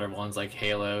there's better ones like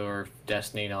Halo or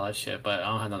Destiny and all that shit. But I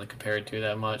don't have nothing to compare it to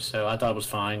that much, so I thought it was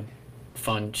fine,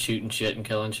 fun shooting shit and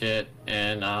killing shit,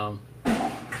 and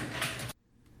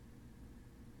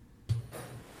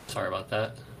sorry about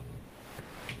that.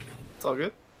 It's all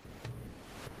good.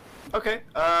 Okay.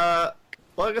 Well,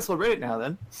 I guess we'll rate it now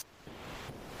then.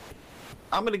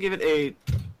 I'm gonna give it a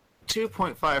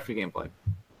 2.5 for gameplay.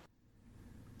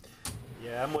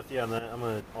 Yeah, I'm with you on that. I'm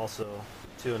gonna also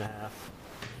 2.5.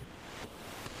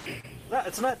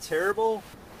 It's not terrible,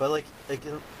 but like it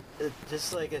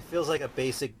just like it feels like a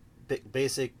basic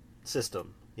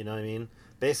system. You know what I mean?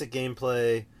 Basic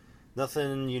gameplay,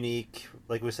 nothing unique.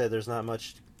 Like we said, there's not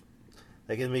much.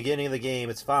 Like in the beginning of the game,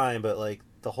 it's fine, but like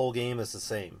the whole game is the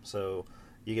same, so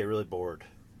you get really bored.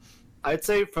 I'd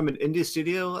say from an indie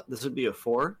studio, this would be a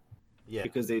 4. Yeah,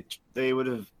 Because they would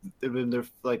have been their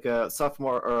like a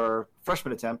sophomore or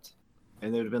freshman attempt,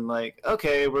 and they would have been like,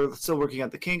 okay, we're still working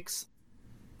out the kinks,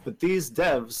 but these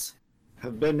devs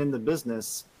have been in the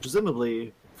business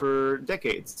presumably for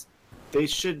decades. They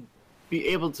should be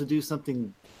able to do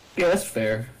something Yeah, that's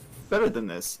fair. better than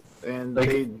this, and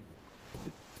Like-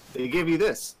 they give you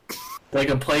this. Like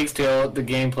a Plague Tale, the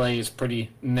gameplay is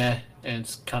pretty meh, and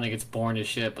it's kind of gets boring as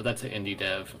shit. But that's an indie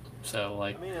dev, so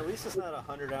like, I mean, at least it's not a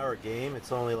 100-hour game.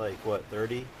 It's only like what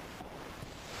 30.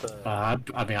 But,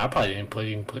 I mean, I probably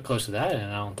didn't put close to that,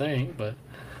 and I don't think. But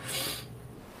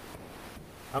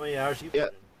how many hours you? Yeah.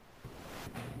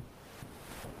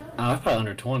 put in? probably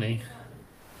under 20.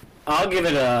 I'll give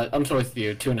it a. I'm sorry with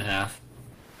you, 2.5.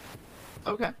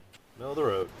 Okay. Middle of the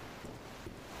road.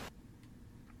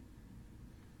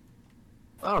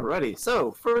 Alrighty,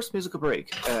 so first musical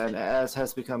break, and as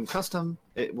has become custom,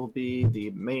 it will be the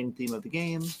main theme of the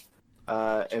game.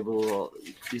 It will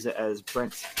use it as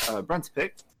Brent's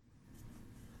pick.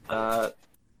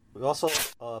 We also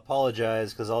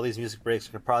apologize because all these music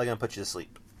breaks are probably gonna put you to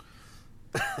sleep.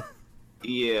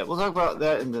 Yeah, we'll talk about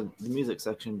that in the music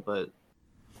section, but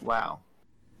wow.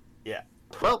 Yeah.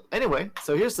 Well, anyway,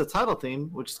 so here's the title theme,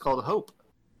 which is called Hope.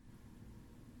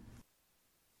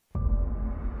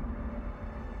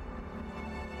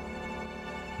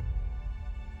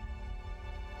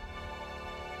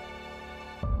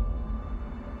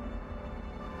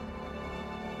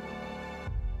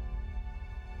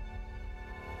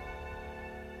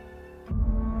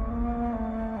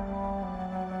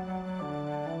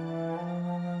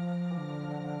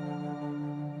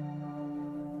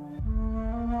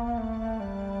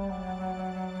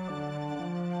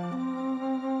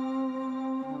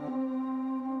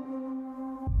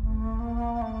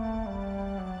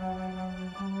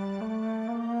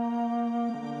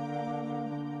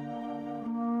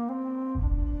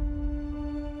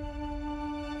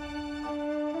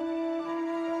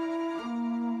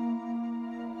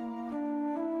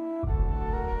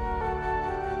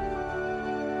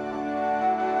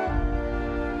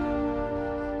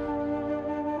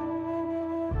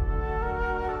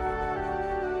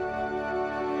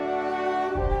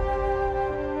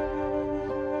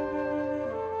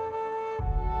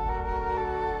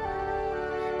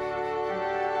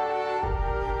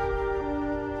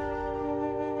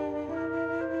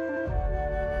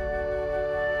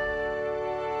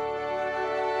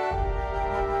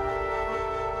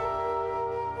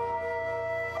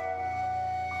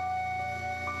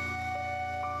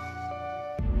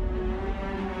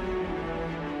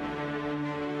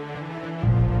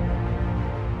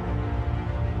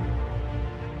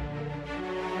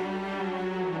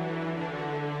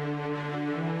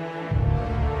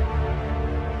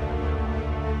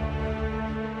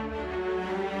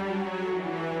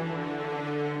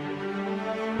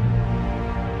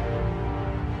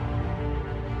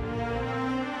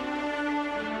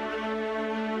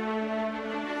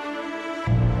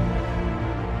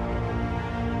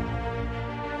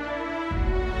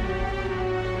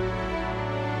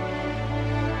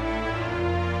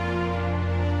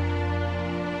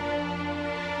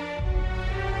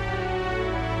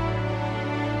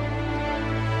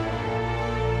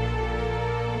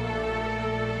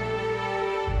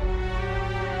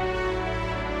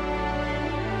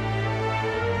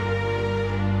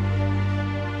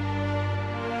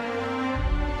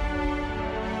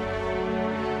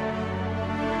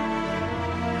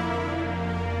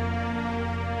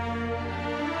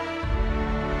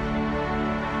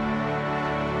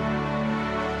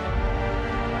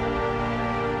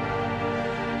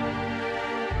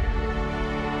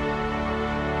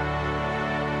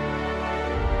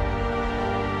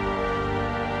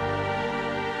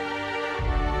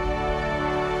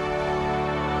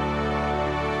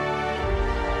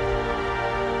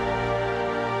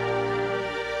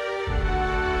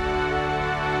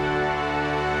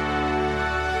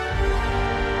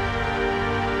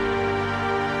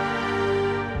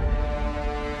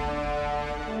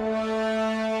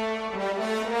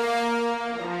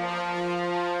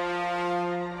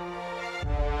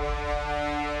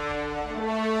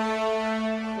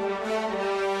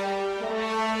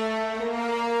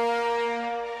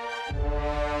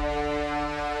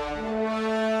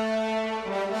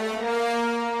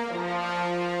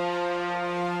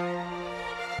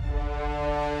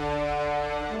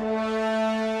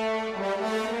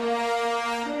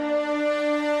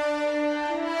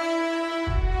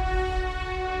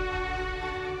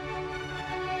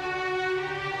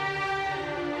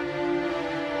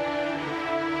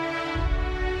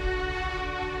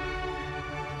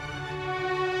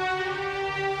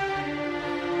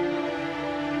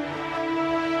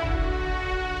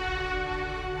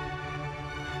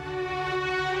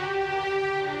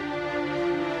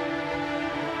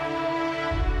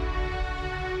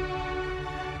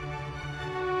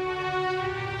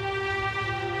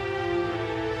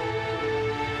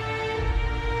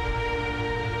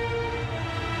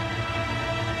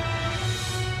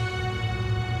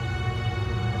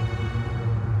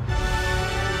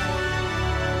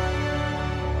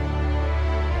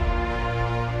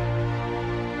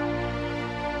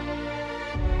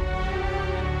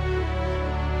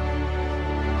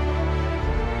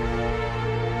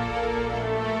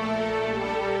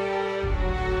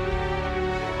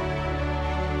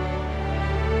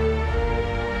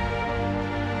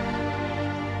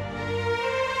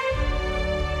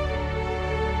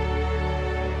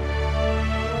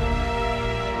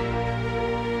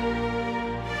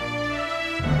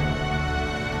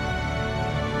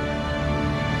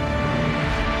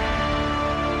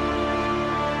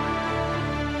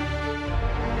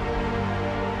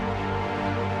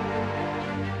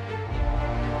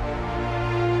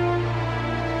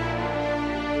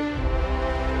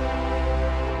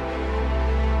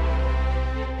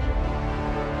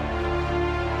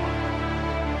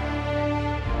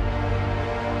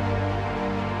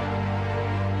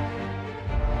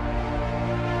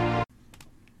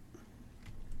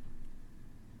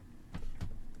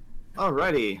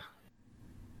 Alrighty.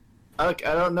 I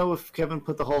don't know if Kevin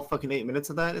put the whole fucking 8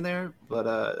 minutes of that in there,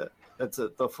 but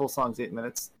the full song's 8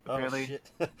 minutes apparently. Oh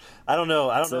shit! I don't know.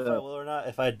 I don't know if I So- will or not.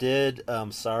 If I did,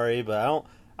 sorry, but I don't.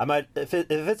 I might if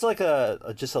it's like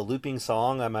just a looping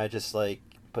song, I might just like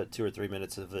put 2 or 3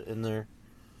 minutes of it in there.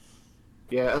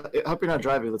 Yeah, I hope you're not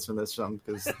driving listening to this song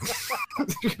because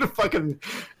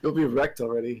you'll be wrecked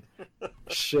already.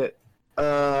 Shit.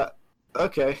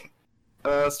 Okay.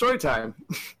 Story time.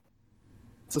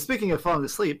 So speaking of falling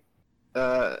asleep,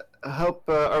 I hope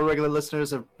our regular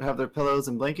listeners have their pillows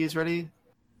and blankies ready.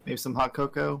 Maybe some hot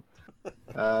cocoa.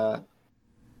 And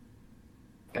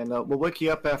we'll wake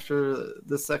you up after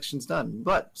this section's done.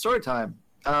 But story time.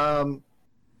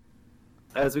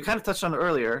 As we kind of touched on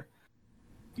earlier,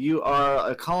 you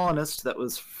are a colonist that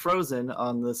was frozen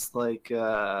on this like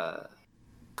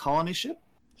colony ship.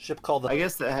 Ship called the. I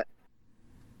guess that.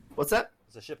 What's that?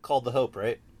 It's a ship called the Hope,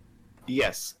 right?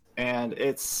 Yes, and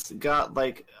it's got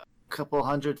like a couple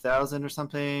 100,000 or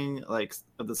something, like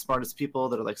of the smartest people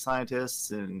that are like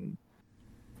scientists and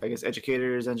I guess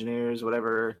educators, engineers,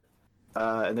 whatever.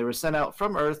 And they were sent out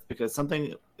from Earth because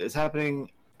something is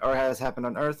happening or has happened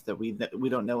on Earth that we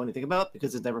don't know anything about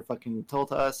because it's never fucking told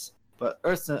to us. But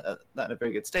Earth's not in a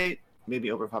very good state,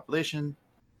 maybe overpopulation,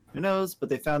 who knows? But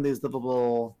they found these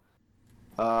livable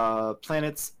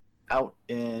planets out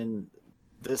in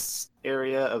this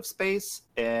area of space,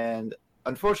 and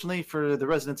unfortunately for the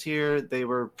residents here, they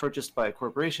were purchased by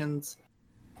corporations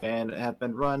and have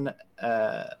been run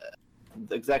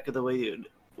exactly the way you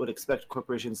would expect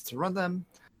corporations to run them.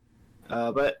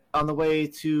 But on the way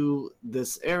to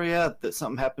this area,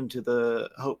 something happened to the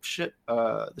Hope ship,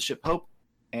 the ship Hope,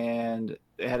 and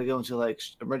they had to go into like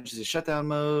emergency shutdown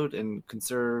mode and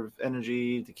conserve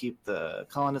energy to keep the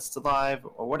colonists alive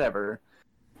or whatever.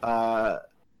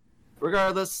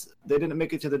 Regardless, they didn't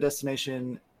make it to their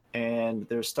destination, and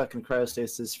they're stuck in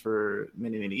cryostasis for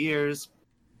many, many years.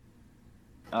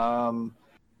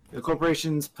 The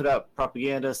corporations put out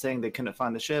propaganda saying they couldn't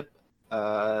find the ship,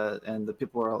 and the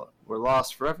people were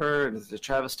lost forever, and it's a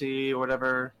travesty or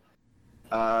whatever.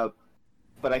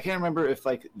 But I can't remember if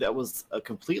like that was a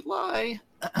complete lie,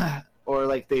 or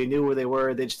like they knew where they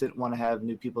were, they just didn't want to have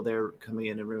new people there coming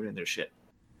in and ruining their shit.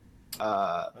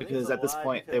 Because at this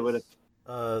point they would have.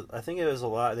 I think it was a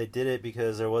lot. They did it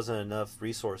because there wasn't enough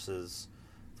resources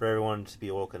for everyone to be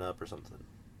woken up or something.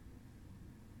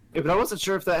 Yeah, but I wasn't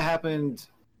sure if that happened.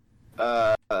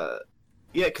 Yeah,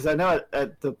 because I know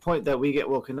at the point that we get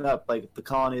woken up, like the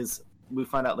colonies, we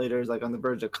find out later is like on the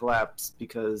verge of collapse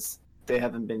because they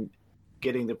haven't been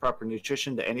getting the proper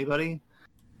nutrition to anybody.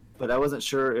 But I wasn't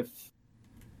sure if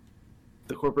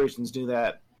the corporations knew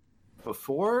that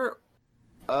before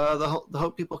the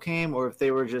Hope people came, or if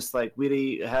they were just like,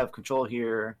 we have control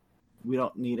here, we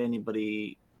don't need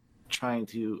anybody trying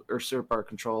to usurp our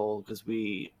control because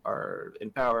we are in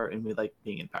power and we like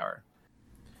being in power.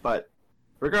 But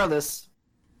regardless,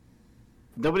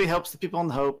 nobody helps the people on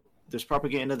the Hope. There's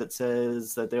propaganda that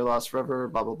says that they're lost forever,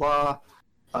 blah blah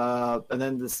blah. And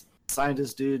then this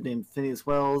scientist dude named Phineas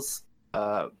Wells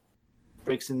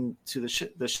breaks into the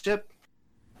ship,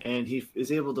 and he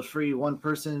is able to free one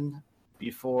person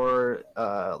before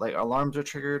like alarms are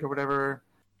triggered or whatever.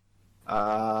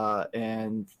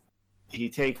 And he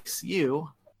takes you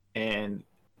and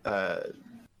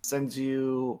sends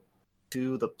you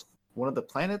to one of the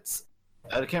planets.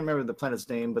 I can't remember the planet's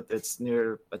name, but it's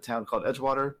near a town called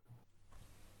Edgewater.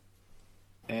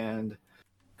 And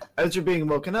as you're being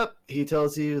woken up, he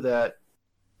tells you that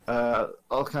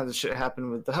all kinds of shit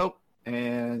happened with the Hope,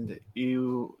 and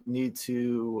you need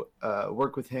to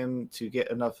work with him to get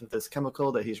enough of this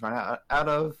chemical that he's run out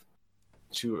of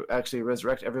to actually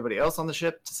resurrect everybody else on the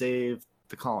ship to save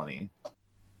the colony.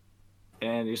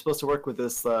 And you're supposed to work with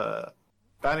this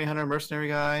bounty hunter mercenary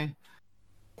guy,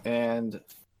 and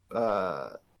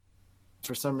for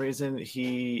some reason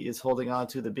he is holding on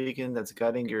to the beacon that's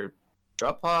guiding your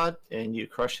drop pod, and you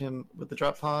crush him with the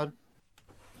drop pod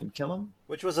and kill him.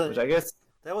 Which I guess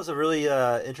that was a really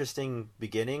interesting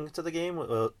beginning to the game.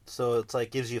 So it's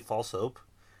like gives you false hope.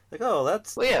 Like, oh,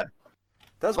 that's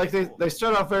like cool. they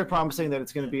start off very promising that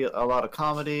it's going to be a lot of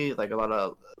comedy, like a lot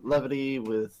of levity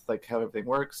with like how everything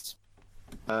works,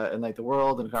 and like the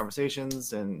world and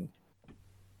conversations, and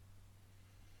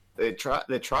they try.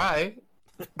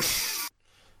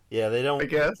 Yeah, they don't. I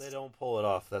guess they don't pull it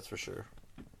off. That's for sure.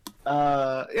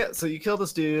 Yeah. So you kill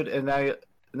this dude, and now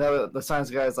the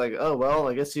science guy's like, oh well,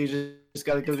 I guess you just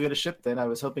got to go get a ship. Then I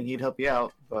was hoping he'd help you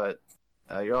out, but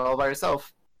you're all by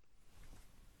yourself.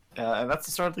 And that's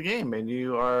the start of the game, and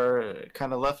you are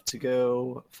kind of left to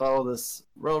go follow this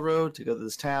railroad to go to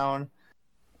this town.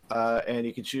 and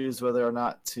you can choose whether or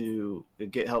not to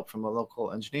get help from a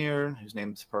local engineer whose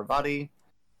name is Parvati,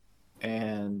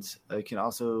 and you can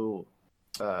also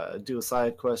do a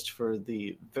side quest for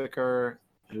the vicar,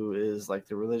 who is like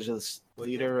the religious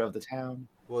leader of the town.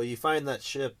 Well, you find the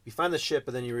ship,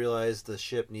 and then you realize the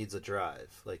ship needs a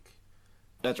drive. Like,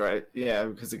 That's right. Yeah,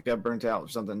 because it got burnt out or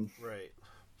something. right.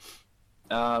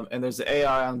 And there's the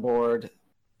AI on board,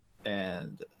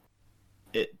 and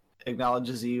it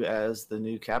acknowledges you as the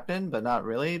new captain, but not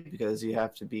really, because you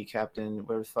have to be Captain,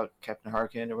 whatever the fuck, Captain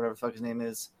Harkin, or whatever the fuck his name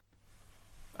is.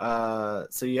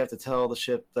 So you have to tell the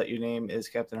ship that your name is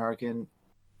Captain Harkin,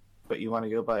 but you want to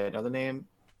go by another name,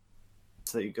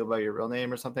 so that you go by your real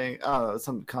name or something. I don't know, it's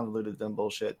some convoluted dumb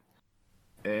bullshit.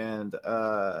 And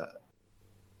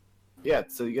yeah,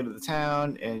 so you go to the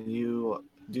town and you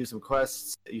do some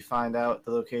quests. You find out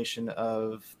the location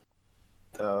of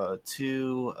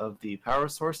 2 of the power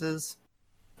sources.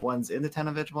 One's in the town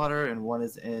of Edgewater, and one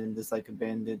is in this like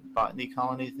abandoned botany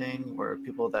colony thing where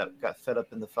people that got fed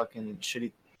up in the fucking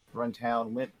shitty run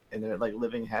town went, and they're like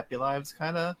living happy lives,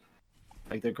 kind of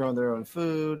like they're growing their own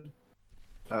food,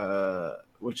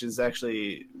 which is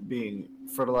actually being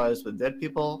fertilized with dead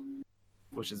people,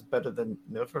 which is better than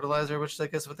no fertilizer, which is I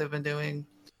guess what they've been doing.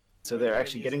 So they're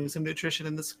actually getting some nutrition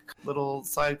in this little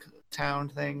side town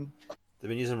thing. They've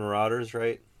been using marauders,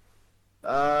 right?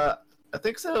 I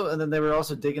think so. And then they were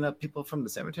also digging up people from the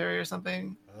cemetery or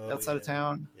something outside of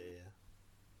town.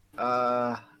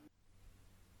 Yeah.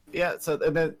 Yeah. So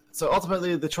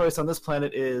ultimately, the choice on this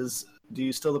planet is: do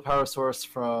you steal the power source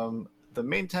from the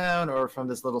main town or from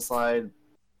this little side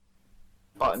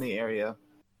botany area?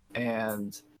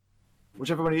 And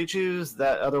whichever one you choose,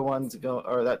 that other one's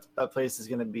that place is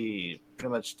going to be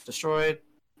pretty much destroyed.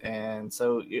 And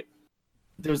so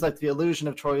there's like the illusion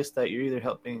of choice that you're either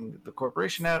helping the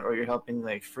corporation out or you're helping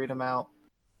like freedom out.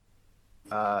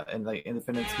 And like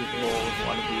independence people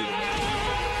want to be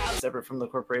separate from the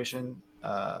corporation.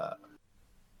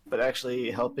 But actually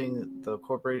helping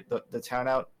the town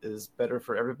out is better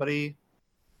for everybody.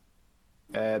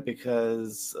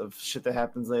 Because of shit that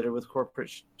happens later with corporate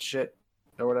shit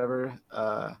or whatever,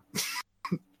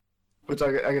 which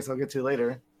I guess I'll get to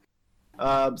later.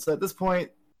 So at this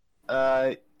point,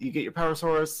 you get your power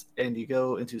source and you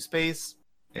go into space,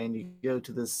 and you go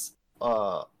to this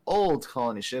old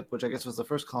colony ship, which I guess was the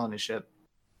first colony ship.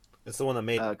 It's the one that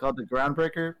made called the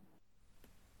Groundbreaker.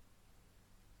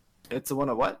 It's the one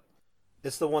of what?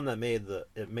 It's the one that made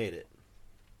it.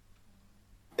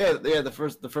 Yeah, the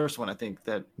first one I think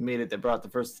that made it, that brought the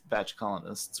first batch of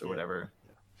colonists or whatever.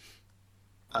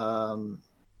 And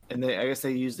I guess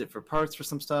they used it for parts for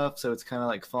some stuff, so it's kind of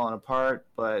like falling apart.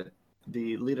 But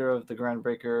the leader of the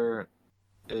Groundbreaker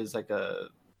is like a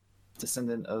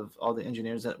descendant of all the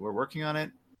engineers that were working on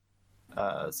it.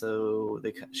 So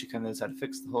she kind of knows how to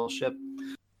fix the whole ship.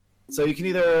 So you can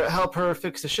either help her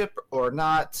fix the ship or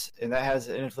not, and that has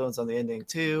an influence on the ending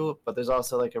too. But there's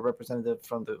also like a representative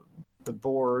from the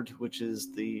board, which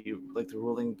is the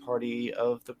ruling party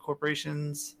of the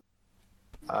corporations.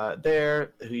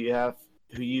 There,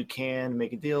 who you can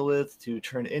make a deal with to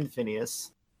turn in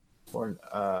Phineas, and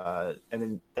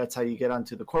then that's how you get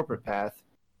onto the corporate path.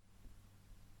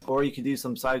 Or you can do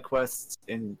some side quests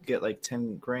and get like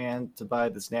 10 grand to buy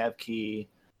this nav key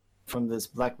from this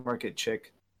black market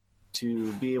chick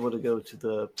to be able to go to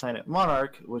the planet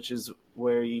Monarch, which is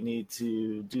where you need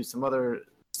to do some other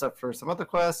stuff for some other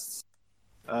quests,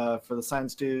 for the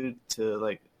science dude to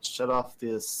like shut off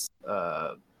this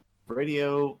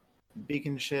radio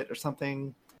beacon shit or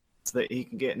something, so that he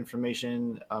can get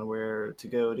information on where to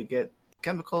go to get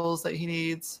chemicals that he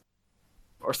needs,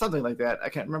 or something like that. I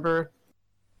can't remember.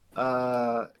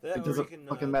 It doesn't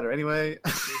fucking matter anyway.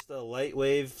 There's the light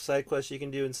wave side quest you can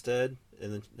do instead,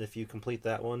 and then if you complete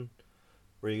that one,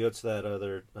 where you go to that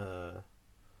other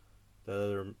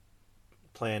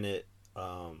planet,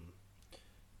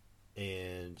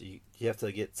 and you have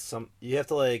to get some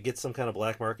kind of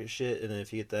black market shit, and then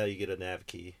if you get that, you get a nav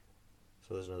key.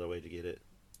 So there's another way to get it.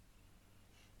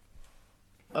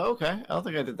 Oh, okay, I don't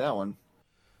think I did that one.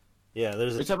 Yeah,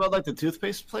 there's. Are you talking about like the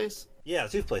toothpaste place? Yeah,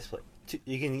 toothpaste place.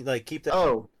 You can like keep that.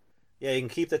 Oh, yeah, you can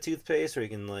keep the toothpaste, or you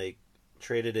can like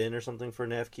trade it in or something for a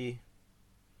nav key.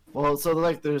 well, so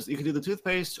like you can do the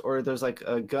toothpaste, or there's like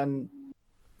a gun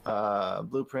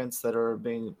blueprints that are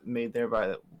being made there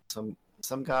by some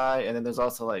guy, and then there's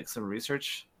also like some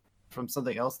research from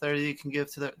something else there that you can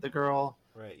give to the girl.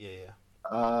 Right. Yeah.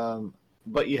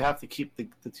 But you have to keep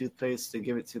the toothpaste to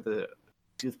give it to the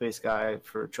toothpaste guy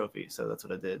for a trophy. So that's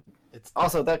what I did.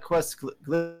 Also, that quest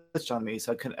glitched on me,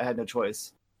 so I had no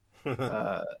choice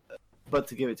but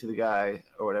to give it to the guy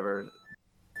or whatever.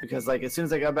 because like as soon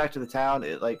as I got back to the town,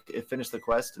 it finished the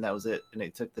quest and that was it, and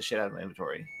it took the shit out of my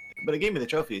inventory. But it gave me the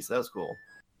trophy, so that was cool.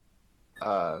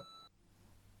 But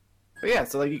yeah,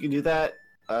 so like you can do that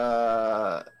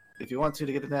if you want to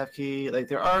get the nav key. Like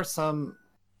there are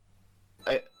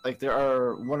there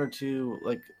are one or two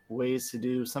like ways to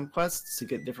do some quests to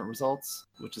get different results,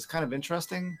 which is kind of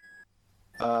interesting.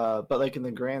 But like in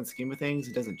the grand scheme of things,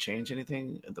 it doesn't change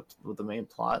anything with the main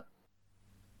plot.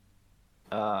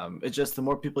 It's just the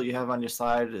more people you have on your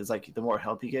side is like the more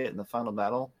help you get in the final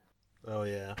battle. Oh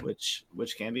yeah. Which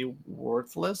can be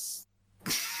worthless,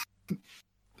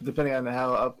 depending on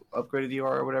how upgraded you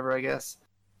are or whatever, I guess.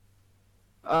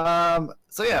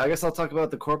 So yeah, I guess I'll talk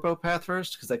about the Corpo path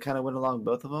first because I kind of went along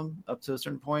both of them up to a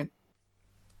certain point.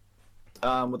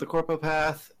 With the Corpo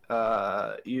path,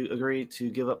 you agree to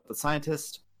give up the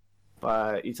scientist,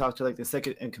 but you talk to like the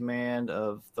second in command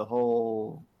of the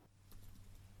whole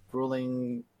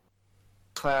ruling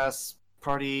class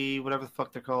party, whatever the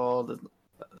fuck they're called,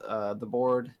 the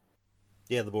board.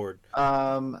 Yeah, the board.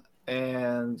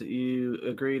 And you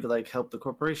agree to like help the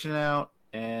corporation out,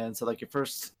 and so like your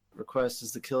first request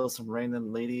is to kill some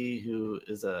random lady who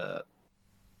is a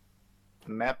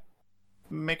map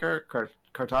maker,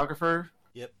 cartographer.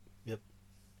 Yep.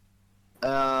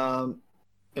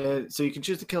 And so you can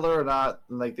choose to kill her or not.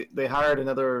 And like they hired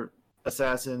another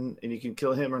assassin, and you can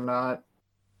kill him or not.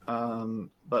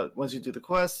 But once you do the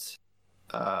quest,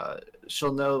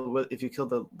 she'll know if you killed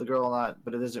the girl or not.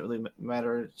 But it doesn't really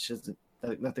matter. She doesn't,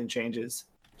 like, nothing changes.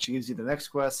 She gives you the next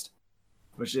quest,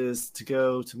 which is to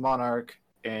go to Monarch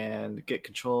and get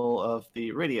control of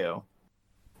the radio,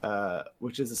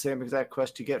 which is the same exact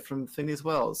quest you get from Phineas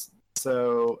Wells.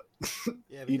 So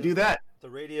Yeah, you do that. The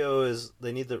radio is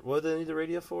what do they need the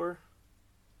radio for?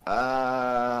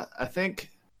 I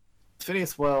think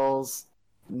Phineas Wells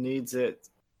needs it.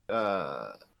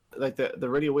 Like the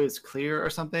radio wave's clear or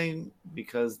something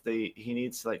because he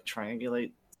needs to like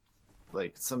triangulate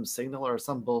like some signal or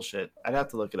some bullshit. I'd have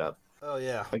to look it up. Oh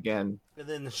yeah. Again. And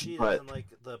then she doesn't like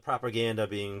the propaganda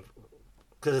being,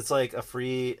 because it's like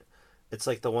it's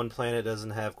like the one planet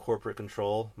doesn't have corporate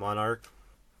control, Monarch.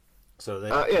 So they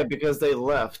yeah, because they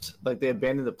left, like they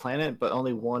abandoned the planet, but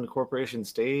only one corporation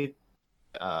stayed,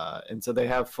 and so they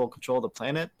have full control of the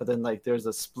planet. But then like there's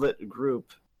a split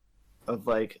group of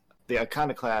like the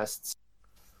iconoclasts,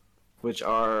 which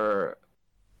are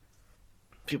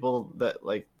people that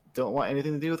like don't want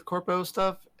anything to do with corpo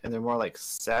stuff, and they're more like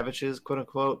savages, quote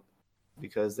unquote,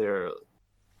 because they're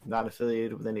not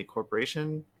affiliated with any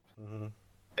corporation. Mm-hmm.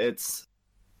 It's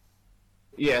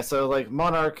so like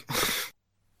Monarch.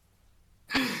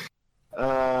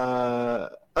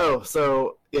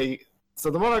 So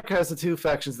the Monarch has the two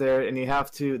factions there, and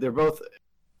they're both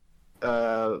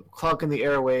clogging the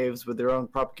airwaves with their own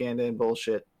propaganda and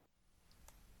bullshit.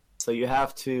 So you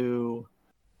have to,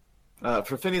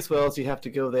 for Phineas Wells, you have to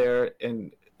go there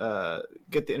and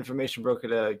get the information broker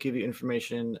to give you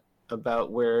information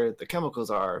about where the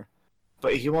chemicals are.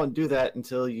 But he won't do that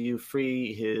until you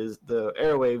free the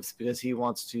airwaves, because he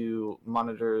wants to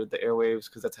monitor the airwaves,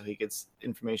 because that's how he gets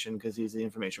information, because he's the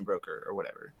information broker or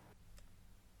whatever,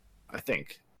 I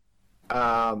think.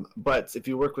 But if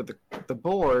you work with the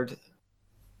board,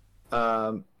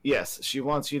 yes, she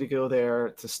wants you to go there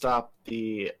to stop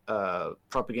the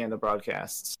propaganda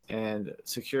broadcasts and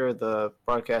secure the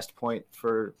broadcast point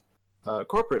for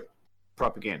corporate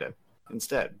propaganda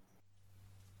instead.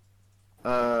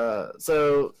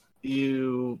 So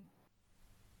you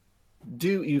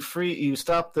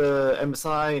stop the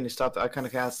MSI and you stop the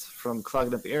Iconoclasts from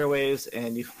clogging up the airwaves,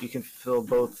 and you can fulfill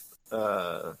both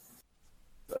of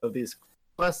these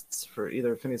quests for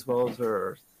either Phineas Wells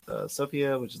or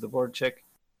Sophia, which is the board chick.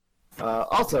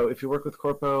 Also, if you work with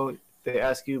Corpo, they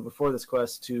ask you before this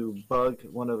quest to bug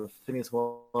one of Phineas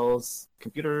Wells'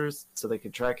 computers so they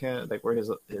can track him, like where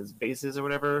his base is or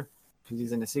whatever, because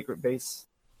he's in a secret base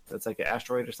that's like an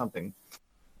asteroid or something.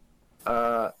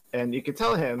 And you can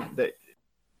tell him that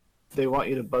they want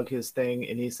you to bug his thing,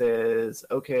 and he says,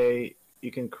 okay,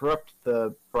 you can corrupt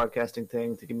the broadcasting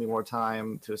thing to give me more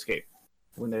time to escape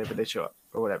whenever they show up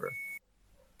or whatever.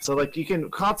 So like you can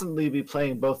constantly be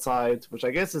playing both sides, which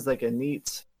I guess is like a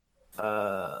neat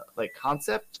like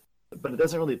concept, but it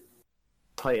doesn't really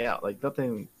play out. Like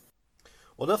nothing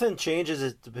changes.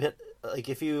 It like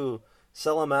if you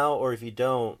sell him out or if you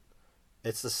don't,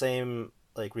 it's the same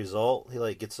like result. He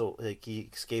like he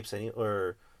escapes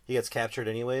or he gets captured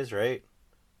anyways, right?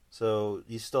 So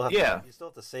you still have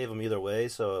to save him either way.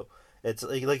 So it's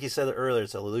like you said earlier,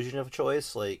 it's an illusion of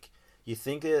choice. Like you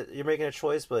think that you're making a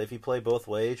choice, but if you play both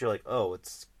ways, you're like, oh,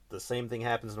 it's the same thing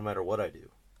happens no matter what I do.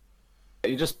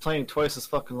 You're just playing twice as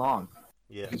fucking long.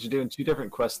 Yeah. Because you're doing two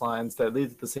different quest lines that lead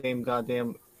to the same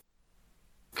goddamn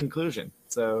conclusion.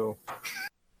 So,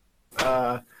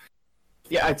 yeah,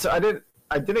 I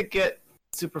didn't get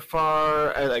super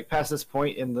far, like past this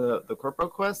point in the corpo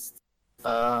quest.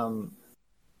 So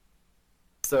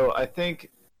I think,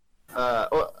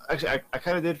 well, actually, I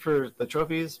kind of did for the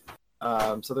trophies.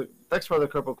 So the next part of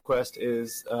the corpo quest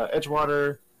is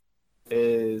Edgewater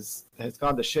has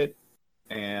gone to shit,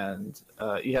 and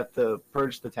you have to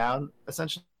purge the town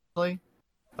essentially.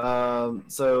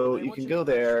 So you can go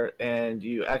there and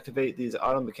you activate these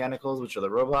auto mechanicals, which are the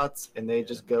robots, and they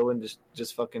just go and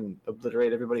just fucking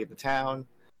obliterate everybody at the town.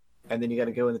 And then you got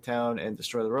to go into town and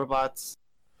destroy the robots.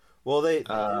 Well, they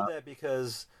do that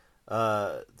because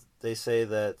they say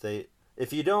that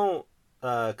if you don't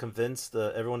convince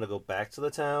everyone to go back to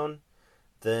the town,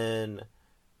 then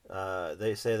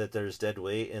they say that there's dead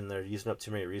weight and they're using up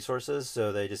too many resources,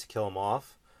 so they just kill them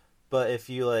off. But if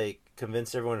you like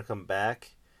convince everyone to come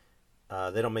back,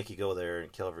 they don't make you go there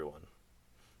and kill everyone.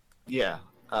 Yeah,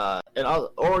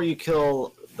 or you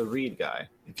kill the Reed guy.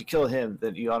 If you kill him,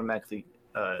 then you automatically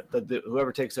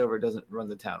whoever takes over doesn't run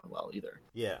the town well either.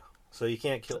 Yeah, so you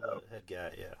can't kill the head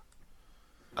guy. Yeah.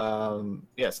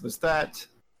 Yeah. So there's that.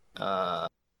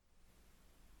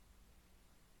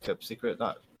 Kept secret.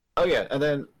 Not. Oh yeah, and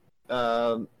then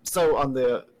so on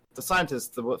the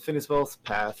scientist, the Phineas Wealth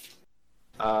path.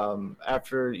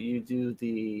 After you do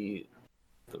the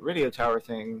radio tower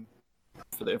thing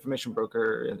for the information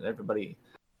broker and everybody,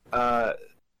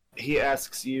 he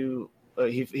asks you.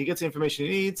 He gets the information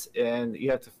he needs, and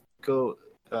you have to go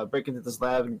break into this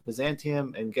lab in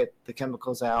Byzantium and get the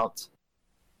chemicals out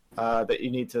that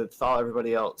you need to thaw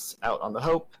everybody else out on the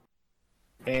Hope.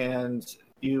 And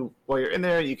while you're in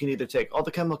there, you can either take all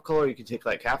the chemical or you can take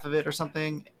like half of it or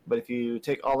something. But if you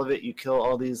take all of it, you kill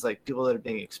all these like people that are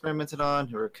being experimented on,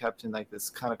 who are kept in like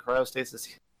this kind of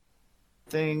cryostasis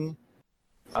thing.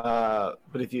 But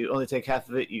if you only take half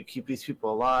of it, you keep these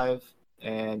people alive,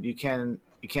 and you can't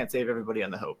save everybody on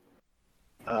the Hope.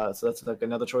 So that's like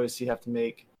another choice you have to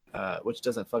make, which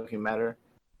doesn't fucking matter.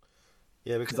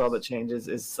 Yeah, because all that changes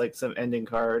is like some ending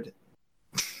card.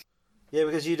 Yeah,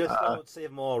 because you just don't save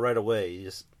them all right away. You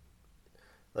just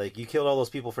you killed all those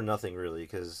people for nothing, really,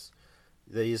 because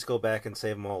they just go back and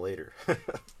save them all later.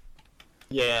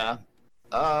 Yeah.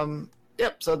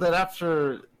 Yep. So then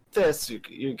after this,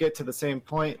 you get to the same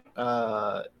point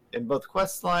in both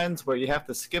quest lines where you have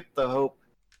to skip the Hope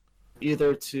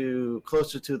either to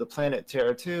closer to the planet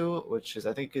Terra 2, which is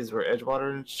I think is where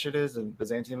Edgewater and shit is, and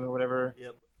Byzantium or whatever.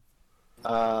 Yep.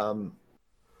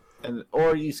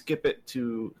 Or you skip it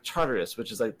to Tartarus,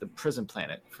 which is like the prison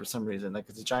planet for some reason. Like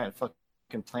it's a giant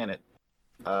fucking planet.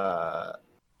 Or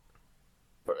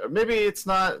maybe it's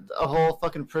not a whole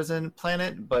fucking prison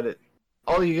planet, but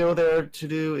all you go there to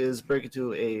do is break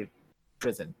into a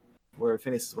prison where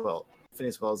Phineas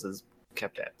Wells is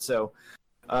kept at. So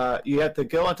you have to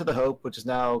go onto the Hope, which is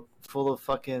now full of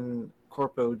fucking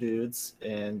corpo dudes,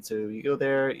 and so you go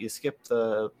there, you skip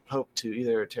the Hope to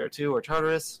either Terra 2 or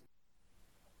Tartarus.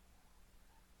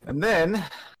 And then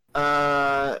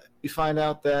you find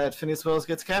out that Phineas Wells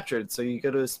gets captured. So you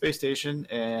go to the space station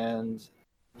and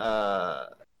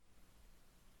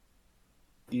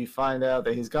you find out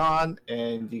that he's gone,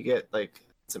 and you get like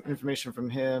some information from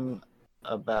him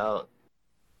about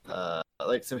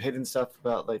like some hidden stuff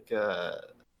about like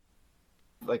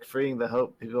freeing the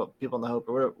Hope people in the Hope,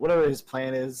 or whatever his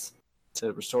plan is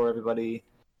to restore everybody.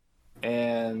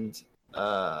 And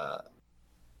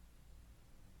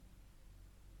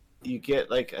you get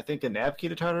like I think a nav key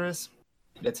to Tartarus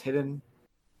that's hidden,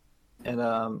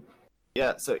 and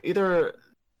yeah. So either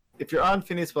if you're on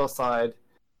Phineas Wells' side,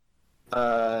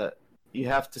 you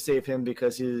have to save him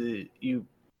because you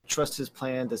trust his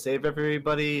plan to save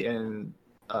everybody and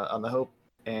on the Hope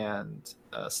and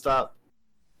stop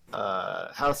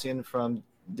Halcyon from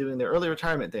doing their early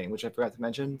retirement thing, which I forgot to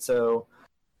mention. So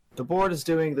the board is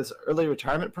doing this early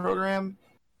retirement program.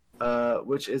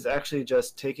 Which is actually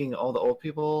just taking all the old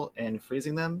people and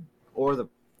freezing them, or the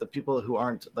people who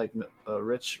aren't like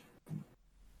rich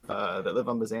that live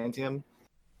on Byzantium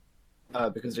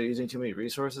because they're using too many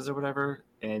resources or whatever,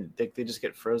 and they just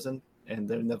get frozen and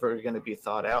they're never going to be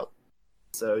thawed out.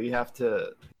 So you have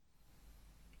to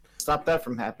stop that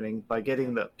from happening by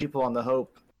getting the people on the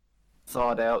Hope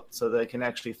thawed out so they can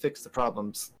actually fix the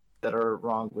problems that are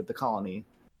wrong with the colony.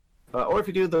 Or if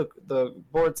you do the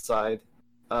board side,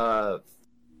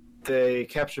 they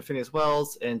capture Phineas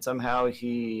Wells, and somehow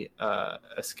he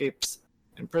escapes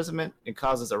imprisonment and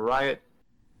causes a riot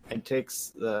and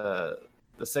takes the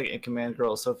second in command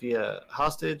girl Sophia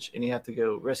hostage, and you have to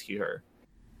go rescue her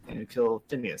and kill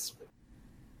Phineas.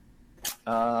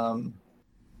 And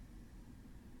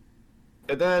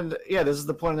then, yeah, this is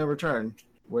the point of no return,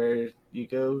 where you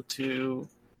go to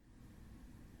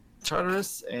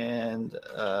Tartarus and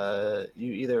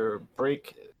you either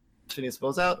break Phineas'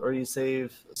 bones out or you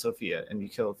save Sophia and you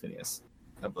kill Phineas,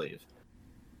 I believe.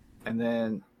 And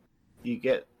then you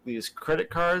get these credit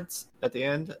cards at the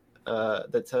end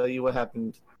that tell you what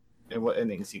happened and what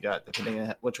endings you got, depending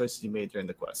on what choices you made during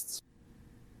the quests.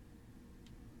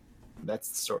 That's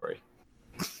the story,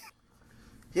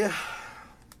 Yeah.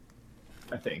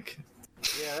 I think.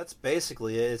 Yeah, that's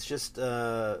basically it. It's just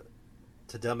to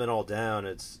dumb it all down.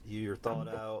 It's you're thawed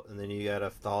out, and then you gotta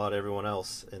thaw out everyone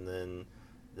else, and then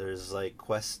there's like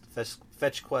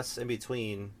fetch quests in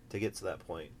between to get to that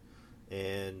point,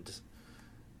 and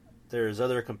there's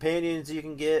other companions you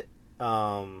can get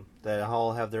that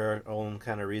all have their own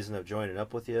kind of reason of joining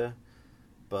up with you,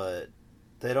 but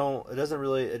they don't. It doesn't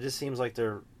really. It just seems like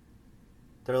they're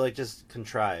like just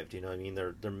contrived. You know what I mean?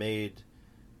 They're made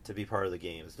to be part of the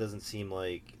game. It doesn't seem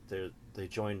like they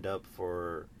joined up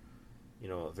for, you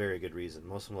know, a very good reason.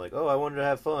 Most of them are like, oh, I wanted to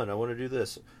have fun. I want to do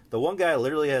this. The one guy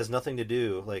literally has nothing to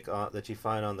do, like that you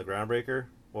find on the Groundbreaker.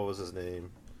 What was his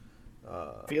name?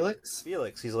 Felix?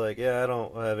 Felix. He's like, yeah, I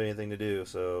don't have anything to do,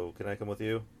 so can I come with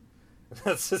you?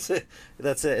 That's it.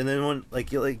 That's it. And then when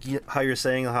how you're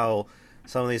saying how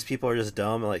some of these people are just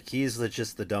dumb, like he's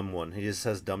just the dumb one. He just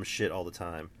has dumb shit all the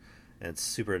time. And it's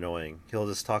super annoying. He'll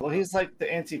just talk. Well, he's like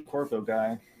the anti-corpo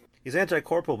guy. He's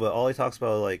anti-corporal, but all he talks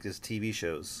about like is TV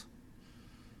shows.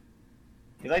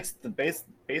 He likes the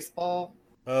baseball.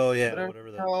 Oh yeah, Whatever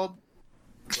it's called.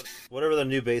 whatever the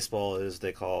new baseball is,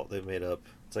 they made up.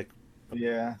 It's like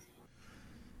Yeah.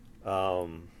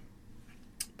 But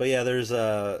yeah, there's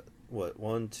 1,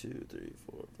 2, 3,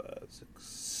 4, 5, 6,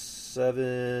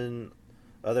 7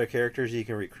 other characters you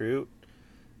can recruit.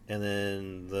 And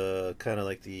then the kind of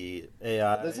like the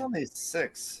AI. There's only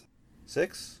 6.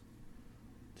 6?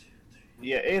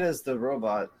 Yeah, Ada's the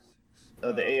robot.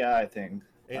 The AI thing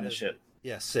on the Ada's- ship.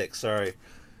 Yeah, 6. Sorry.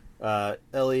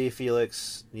 Ellie,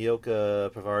 Felix, Nyoka,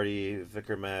 Pavardi,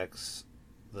 Vicar Max,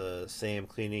 the Sam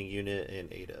cleaning unit,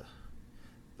 and Ada.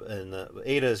 And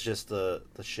Ada is just the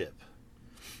ship.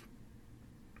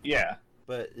 Yeah.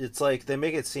 But it's like they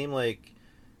make it seem like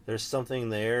there's something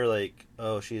there, like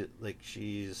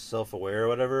she's self-aware or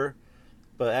whatever.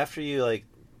 But after you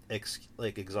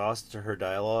exhaust her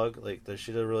dialogue, like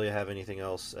she doesn't really have anything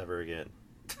else ever again.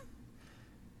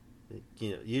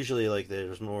 You know, usually like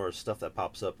there's more stuff that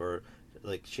pops up, or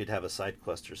like she'd have a side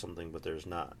quest or something, but there's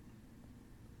not.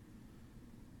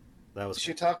 That was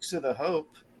She talks to the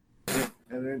Hope and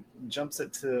then jumps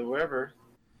it to wherever.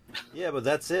 yeah, but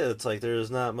that's it. It's like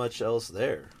there's not much else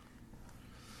there.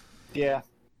 Yeah.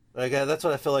 Like that's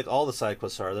what I feel like all the side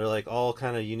quests are. They're like all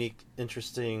kind of unique,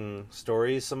 interesting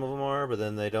stories. Some of them are, but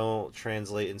then they don't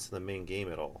translate into the main game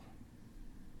at all.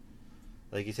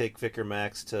 Like you take Vicar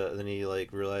Max then he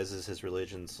like realizes his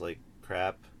religion's like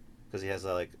crap because he has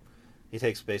that like he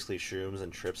takes basically shrooms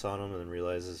and trips on them and then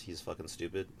realizes he's fucking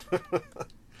stupid,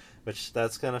 which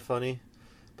that's kind of funny.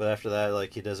 But after that,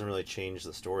 like he doesn't really change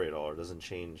the story at all, or doesn't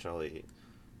change how he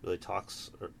really talks.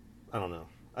 Or I don't know.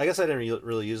 I guess I didn't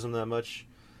really use him that much.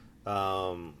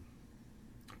 Pavardi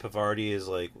is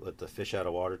like the fish out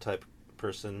of water type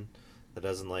person that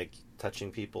doesn't like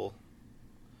touching people,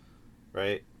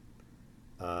 right?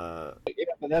 Yeah,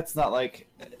 but that's not like.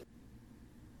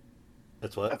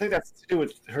 That's I what. think that's to do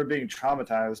with her being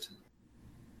traumatized.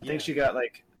 I think Yeah. she got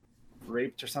like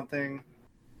raped or something,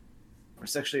 or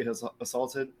sexually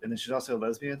assaulted, and then she's also a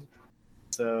lesbian.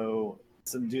 So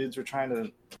some dudes were trying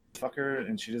to fuck her,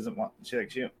 and she doesn't want.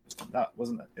 She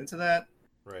wasn't into that.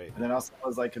 Right. And then also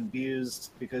was like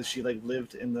abused because she like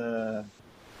lived in the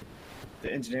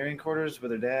engineering quarters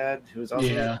with her dad, who was also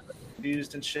Yeah.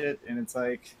 abused and shit. And it's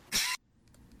like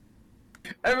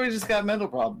everybody just got mental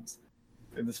problems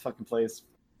in this fucking place.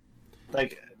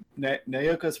 Like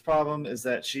Naoka's problem is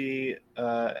that she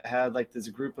had like this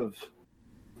group of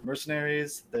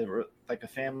mercenaries that were like a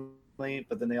family,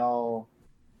 but then they all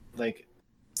like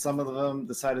some of them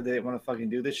decided they didn't want to fucking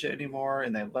do this shit anymore,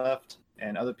 and they left.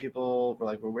 And other people were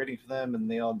like, we're waiting for them, and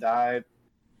they all died.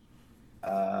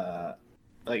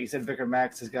 Like you said, Vicar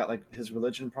Max has got like his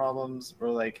religion problems, or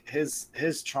like his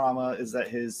trauma is that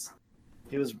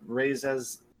he was raised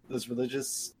as this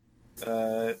religious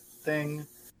thing,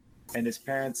 and his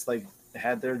parents like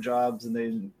had their jobs and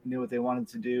they knew what they wanted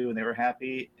to do and they were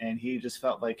happy, and he just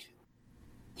felt like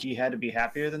he had to be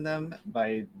happier than them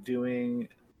by doing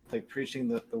like preaching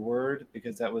the word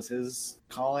because that was his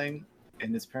calling.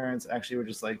 And his parents actually were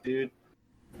just like, dude,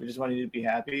 we just want you to be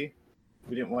happy.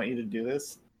 We didn't want you to do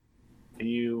this.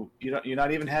 You're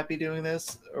not even happy doing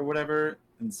this or whatever.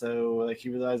 And so like he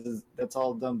realizes that's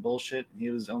all dumb bullshit. He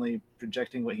was only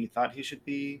projecting what he thought he should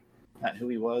be, not who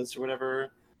he was or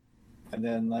whatever. And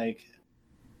then like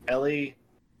Ellie,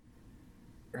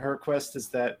 her quest is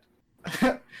that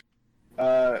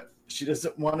she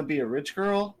doesn't want to be a rich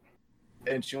girl,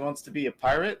 and she wants to be a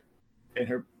pirate, and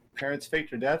her parents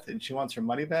faked her death, and she wants her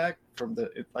money back from the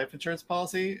life insurance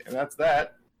policy, and that's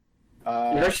that.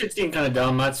 Her shit seemed kind of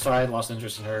dumb. That's why I lost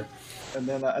interest in her. And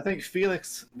then I think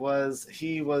Felix was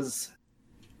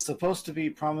supposed to be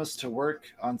promised to work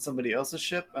on somebody else's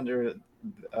ship under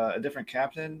a different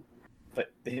captain,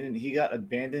 but he got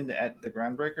abandoned at the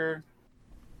Groundbreaker,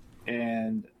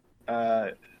 and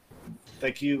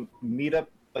like you meet up,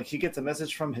 like he gets a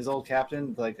message from his old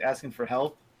captain like asking for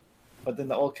help, but then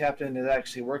the old captain is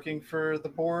actually working for the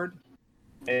board,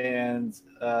 and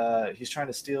he's trying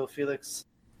to steal Felix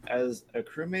as a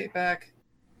crewmate back,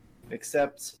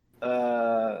 except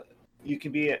you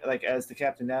can be like as the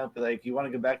captain now, but like you want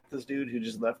to go back to this dude who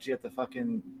just left you at the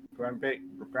fucking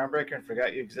groundbreaker and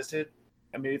forgot you existed.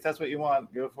 I mean, if that's what you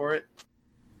want, go for it.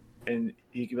 And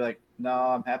you can be like, "No,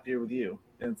 I'm happier with you."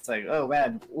 And it's like, "Oh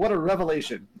man, what a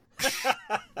revelation!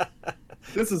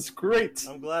 This is great."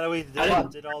 I'm glad we did I all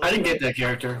that. didn't get that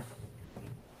character.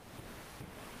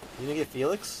 You didn't get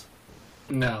Felix?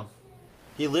 No.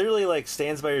 He literally like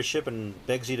stands by your ship and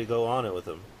begs you to go on it with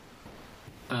him.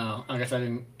 Oh, I guess I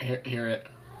didn't hear it.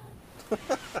 All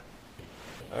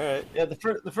right. Yeah,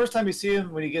 the first time you see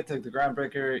him, when you get to the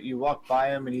Groundbreaker, you walk by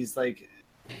him and he's like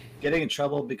getting in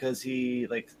trouble because he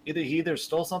like either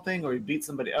stole something or he beat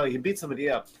somebody. Oh, he beat somebody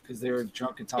up because they were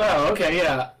drunk and talking. Oh, okay,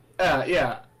 yeah.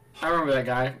 Yeah. I remember that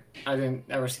guy. I didn't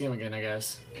ever see him again, I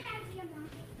guess.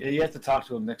 Yeah, you have to talk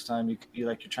to him next time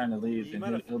you're trying to leave. You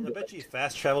might have, I bet you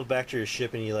fast traveled back to your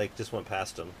ship and you like just went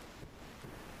past him.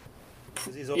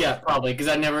 Yeah, probably, because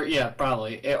I never. Yeah,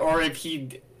 probably. Or if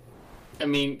he, I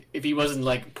mean, if he wasn't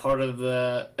like part of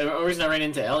the. The reason I ran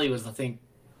into Ellie was I think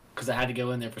because I had to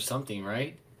go in there for something,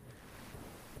 right?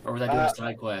 Or was I doing a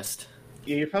side quest?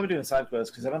 Yeah, you're probably doing side quests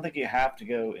because I don't think you have to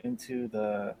go into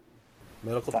the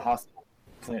hospital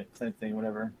clinic thing,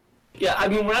 whatever. Yeah, I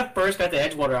mean, when I first got to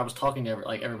Edgewater, I was talking to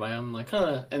everybody. I'm like,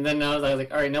 huh. And then I was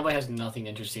like, all right, nobody has nothing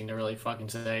interesting to really fucking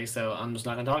say, so I'm just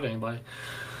not gonna talk to anybody.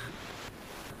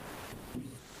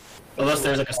 Unless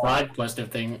there's like a side quest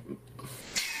thing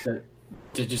that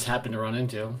just happened to run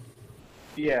into.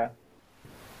 Yeah.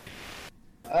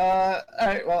 All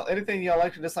right. Well, anything y'all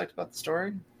liked or disliked about the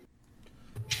story?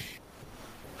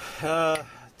 To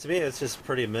me, it's just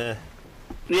pretty meh.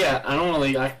 Yeah, I don't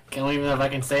even know if I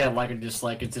can say I like or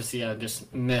dislike it.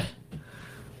 Just meh.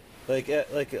 Like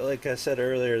I said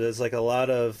earlier, there's like a lot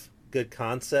of good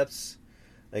concepts.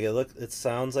 Like it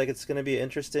sounds like it's gonna be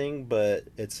interesting, but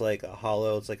it's like a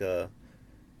hollow. It's like a,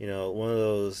 one of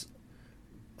those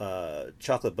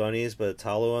chocolate bunnies, but it's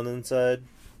hollow on the inside.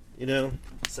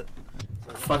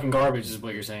 Fucking garbage is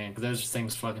what you're saying. Because those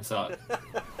things fucking suck.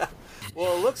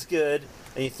 Well, it looks good,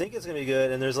 and you think it's gonna be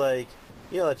good, and there's like,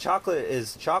 the chocolate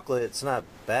is chocolate. It's not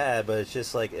bad, but it's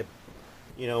just like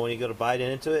when you go to bite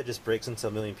into it, it just breaks into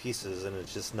a million pieces, and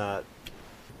it's just not.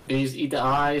 You just eat the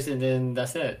eyes, and then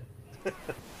that's it.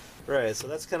 Right, so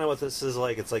that's kind of what this is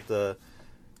like. It's like the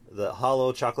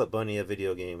hollow chocolate bunny of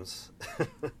video games.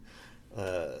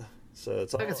 So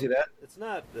it's I can see that. It's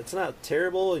not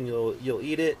terrible, and you'll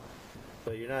eat it,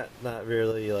 but you're not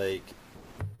really like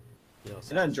you're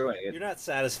not enjoying it. You're not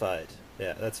satisfied.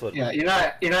 Yeah, that's what. Yeah, you're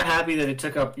not happy that it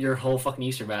took up your whole fucking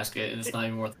Easter basket, and it's not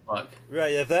even worth the fuck.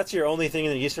 Right, if that's your only thing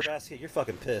in the Easter basket, you're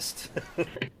fucking pissed.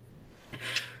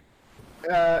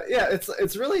 Yeah,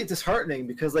 it's really disheartening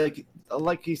because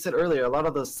like you said earlier, a lot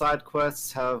of the side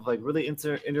quests have like really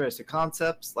interesting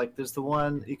concepts. Like there's the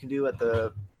one you can do at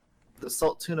the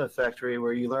salt tuna factory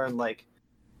where you learn like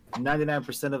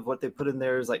 99% of what they put in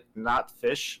there is like not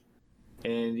fish,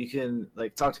 and you can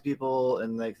like talk to people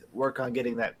and like work on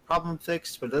getting that problem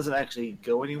fixed, but it doesn't actually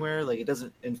go anywhere. Like it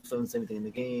doesn't influence anything in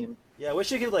the game. Yeah, I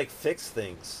wish you could like fix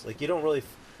things. Like you don't really.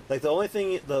 Like the only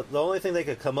thing they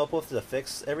could come up with to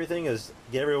fix everything is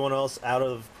get everyone else out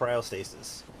of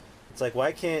cryostasis. It's like,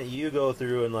 why can't you go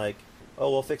through and like,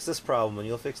 oh, we'll fix this problem and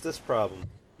you'll fix this problem.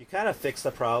 You kind of fix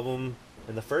the problem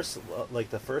in the first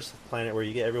planet where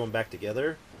you get everyone back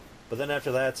together, but then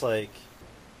after that, it's like,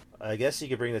 I guess you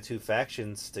could bring the two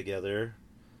factions together,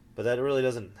 but that really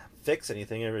doesn't fix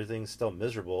anything. Everything's still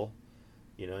miserable.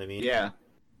 You know what I mean? Yeah.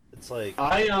 It's like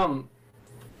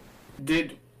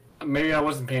Maybe I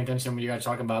wasn't paying attention when you guys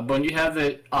were talking about, but when you have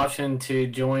the option to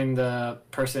join the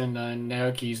person on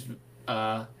Naoki's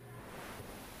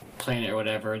planet or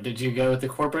whatever, did you go with the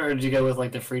corporate or did you go with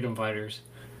like the freedom fighters?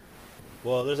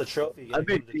 Well, there's a trophy. You I gotta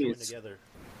come made to join these. together.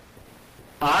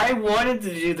 I wanted to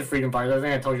do the Freedom Fighters. I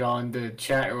think I told y'all in the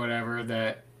chat or whatever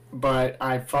that, but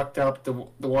I fucked up the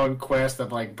one quest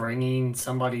of like bringing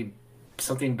something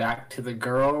back to the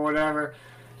girl or whatever,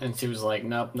 and she was like,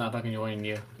 "Nope, not fucking joining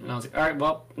you." And I was like, "All right,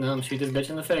 well, no, shoot this bitch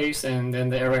in the face," and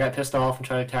then everybody got pissed off and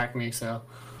tried to attack me. So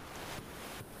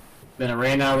then I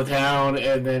ran out of town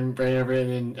and then ran over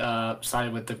and then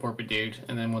sided with the corporate dude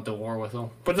and then went to war with him.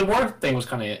 But the war thing was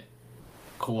kind of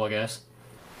cool, I guess.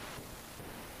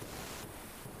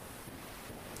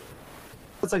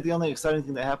 That's like the only exciting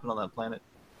thing that happened on that planet.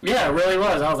 Yeah, it really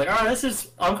was. I was like, all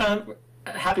right, I'm kind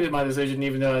of happy with my decision,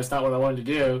 even though it's not what I wanted to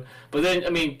do. But then,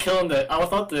 I mean, I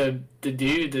thought the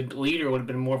dude, the leader, would have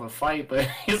been more of a fight, but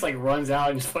he just like runs out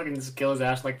and just fucking just kills his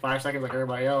ass in like 5 seconds, like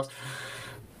everybody else.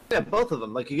 Yeah, both of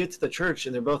them. Like you get to the church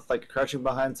and they're both like crouching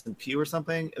behind some pew or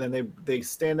something, and then they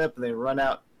stand up and they run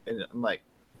out, and I'm like,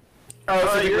 Oh,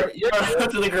 so you're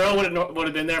so the girl would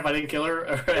have been there if I didn't kill her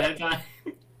ahead of time.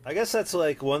 I guess that's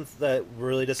like that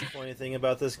really disappointing thing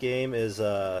about this game is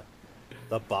the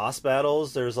boss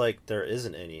battles. There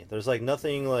isn't any. There's like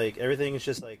nothing, like everything's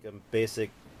just like a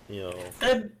basic, you know.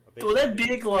 That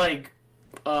big like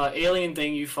alien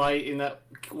thing you fight in that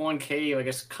one cave, I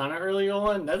guess, kind of early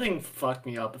on. That thing fucked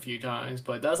me up a few times,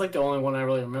 but that's like the only one I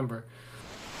really remember.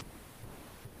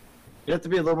 You have to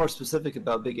be a little more specific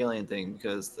about big alien thing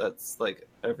because that's like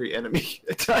every enemy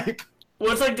type.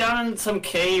 Well, it's like down in some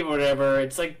cave or whatever.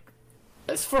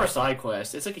 It's for a side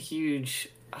quest. It's like a huge.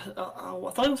 I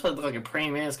thought it was supposed to look like a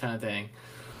praying mantis kind of thing.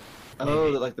 Oh,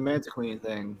 like the Manta Queen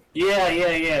thing. Yeah.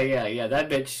 That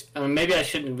bitch. I mean, maybe I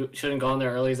shouldn't gone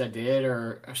there early as I did,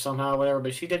 or somehow whatever.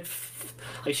 But she did.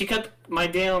 Like she kept my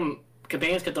damn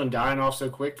campaigns kept on dying off so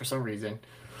quick for some reason.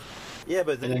 Yeah,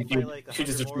 but then And you then fight like she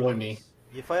just 100 more destroyed of me. those.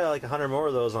 You fight like 100 more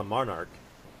of those on Monarch.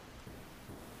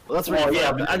 Well, that's Well, right. yeah,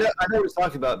 Yeah, but- I know what you're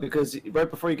talking about because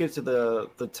right before you get to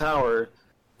the tower,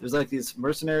 there's like these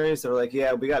mercenaries that are like,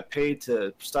 yeah, we got paid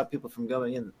to stop people from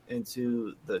going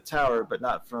into the tower, but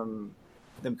not from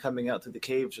them coming out through the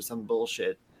caves or some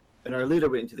bullshit. And our leader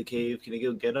went into the cave. Can you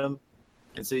go get him?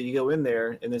 And so you go in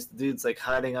there, and this dude's like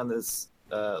hiding on this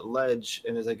ledge,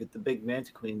 and there's like the big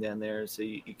Manta Queen down there. So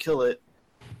you kill it,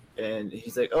 and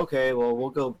he's like, okay, well, we'll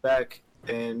go back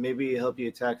and maybe help you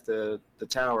attack the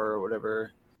tower or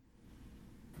whatever.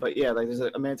 But yeah, like there's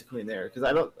a Manta Queen there because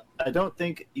I don't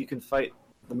think you can fight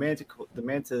the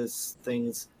mantis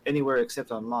things anywhere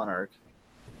except on Monarch,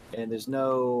 and there's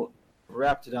no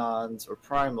Raptidons or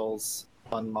Primals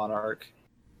on Monarch,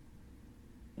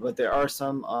 but there are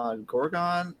some on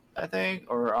Gorgon, I think,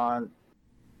 or on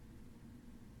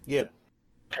Yeah.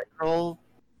 Peril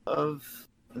of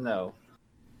no.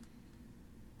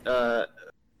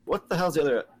 What the hell's the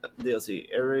other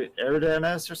DLC?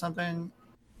 Eridanes or something?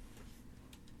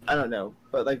 I don't know,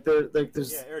 but like there's like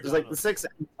the 6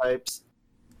 types,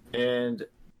 and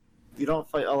you don't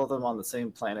fight all of them on the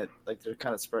same planet. Like they're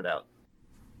kind of spread out,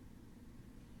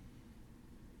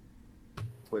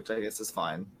 which I guess is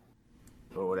fine,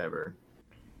 or whatever.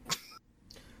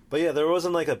 But yeah, there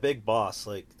wasn't like a big boss.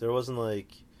 Like there wasn't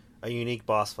like a unique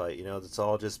boss fight. You know, it's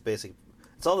all just basic.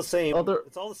 It's all the same. Oh,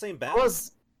 It's all the same battle.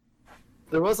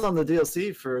 There was on the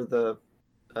DLC for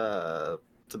the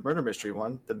murder mystery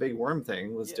one. The big worm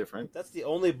thing was different. That's the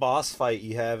only boss fight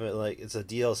you have. Like it's a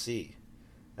DLC.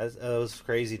 That was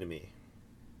crazy to me.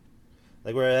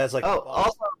 Like where it has like.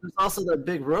 Also there's also the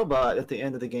big robot at the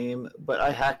end of the game, but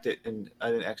I hacked it and I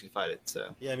didn't actually fight it.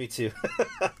 So Yeah, me too.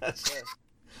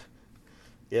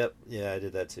 Yep. Yeah, I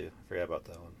did that too. I forgot about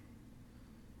that one.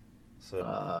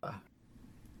 So.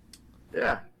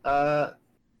 yeah.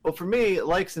 Well, for me,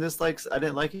 likes and dislikes, I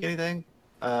didn't like anything.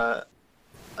 I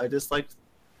disliked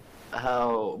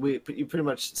how you pretty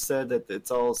much said that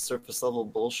it's all surface level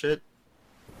bullshit.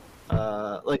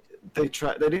 Like I feel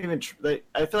like they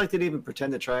didn't even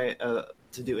pretend to try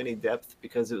to do any depth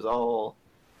because it was all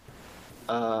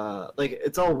like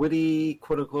it's all witty,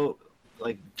 quote unquote,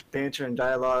 like banter and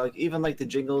dialogue. Even like the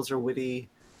jingles are witty,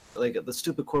 like the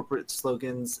stupid corporate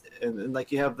slogans, and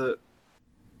like you have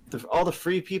all the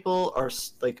free people are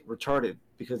like retarded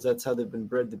because that's how they've been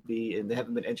bred to be, and they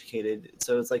haven't been educated.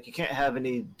 So it's like you can't have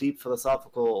any deep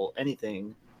philosophical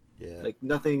anything. Yeah. Like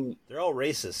nothing. They're all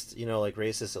racist, you know, like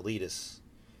racist elitists.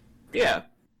 Yeah.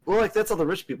 Well, like that's all the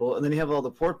rich people, and then you have all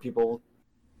the poor people.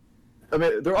 I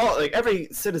mean, they're all like every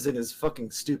citizen is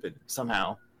fucking stupid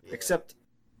somehow, except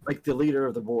like the leader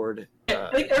of the board.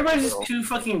 Like everybody's just too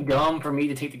fucking dumb for me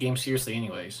to take the game seriously,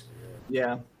 anyways.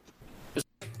 Yeah.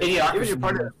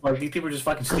 Idiocracy. Like these people are just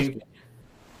fucking stupid.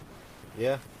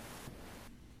 Yeah.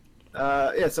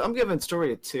 Yeah. So I'm giving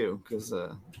story a 2 because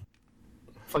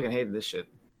fucking hated this shit.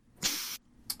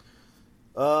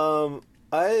 The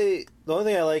only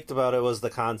thing I liked about it was the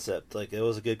concept. Like, it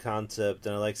was a good concept,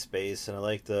 and I like space, and I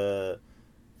like the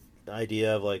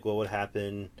idea of like what would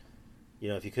happen,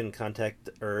 if you couldn't contact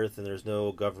Earth and there's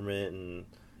no government, and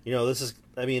this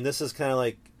is kind of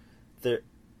like their,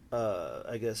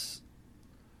 I guess,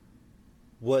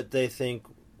 what they think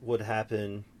would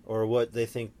happen, or what they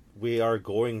think we are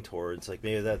going towards. Like,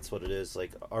 maybe that's what it is.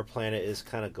 Like, our planet is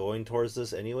kind of going towards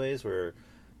this anyways, where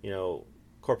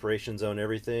corporations own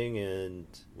everything and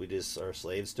we just are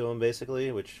slaves to them,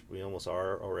 basically, which we almost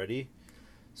are already.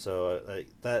 So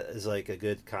that is like a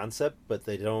good concept, but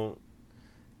they don't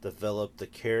develop the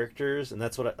characters, and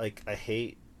that's what I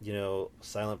hate,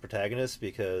 silent protagonists,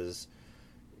 because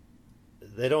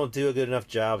they don't do a good enough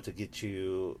job to get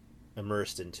you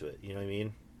immersed into it. You know what I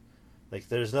mean? Like,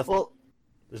 there's nothing. Well,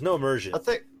 there's no immersion.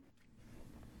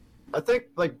 I think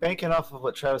like banking off of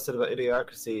what Travis said about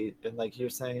Idiocracy, and like you're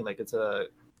saying, like it's a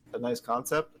nice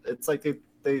concept. It's like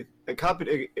they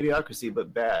copied Idiocracy,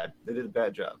 but bad. They did a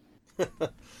bad job.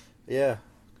 Yeah.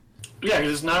 Yeah,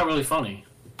 because it's not really funny,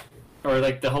 or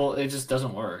like it just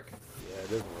doesn't work. Yeah, it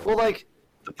doesn't work. Well, like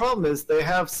the problem is they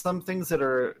have some things that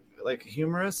are like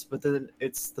humorous, but then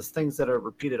it's the things that are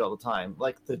repeated all the time.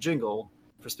 Like the jingle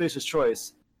for Spacious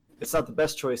Choice, it's not the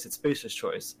best choice, it's Spacious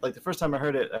Choice. Like the first time I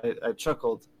heard it, I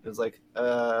chuckled. It was like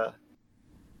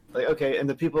okay, and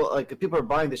the people are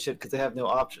buying the shit because they have no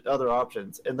other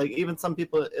options, and like even some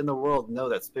people in the world know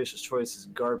that Spacious Choice is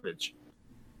garbage,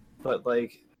 but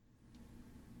like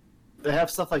they have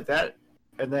stuff like that,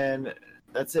 and then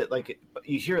that's it. Like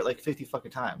you hear it like 50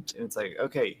 fucking times, and it's like,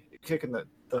 okay, you're kicking the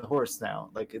horse now,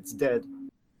 like it's dead.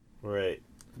 Right.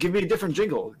 Give me a different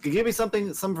jingle. Give me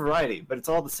some variety, but it's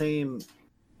all the same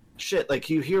shit. Like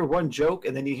you hear one joke,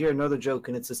 and then you hear another joke,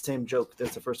 and it's the same joke.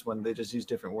 That's the first one. They just use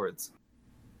different words.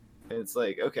 And it's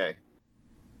like, okay,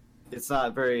 it's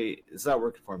not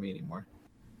working for me anymore.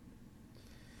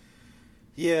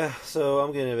 Yeah, so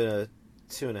I'm gonna give it a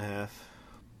 2.5.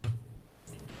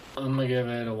 I'm gonna give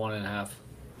it a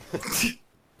 1.5.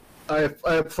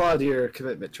 I applaud your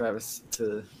commitment, Travis.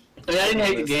 To I didn't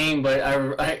hate the game, but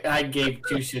I gave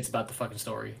two shits about the fucking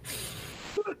story.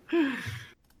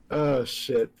 Oh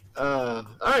shit! All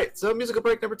right, so musical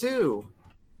break number 2.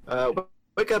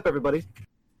 Wake up, everybody!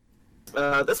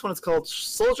 This one is called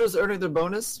 "Soldiers Earning Their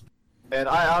Bonus," and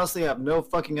I honestly have no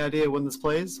fucking idea when this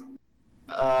plays.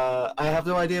 I have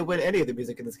no idea when any of the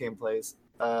music in this game plays,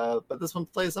 but this one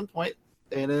plays at some point,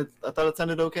 and I thought it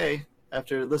sounded okay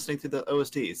after listening to the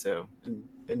OST. So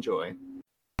enjoy.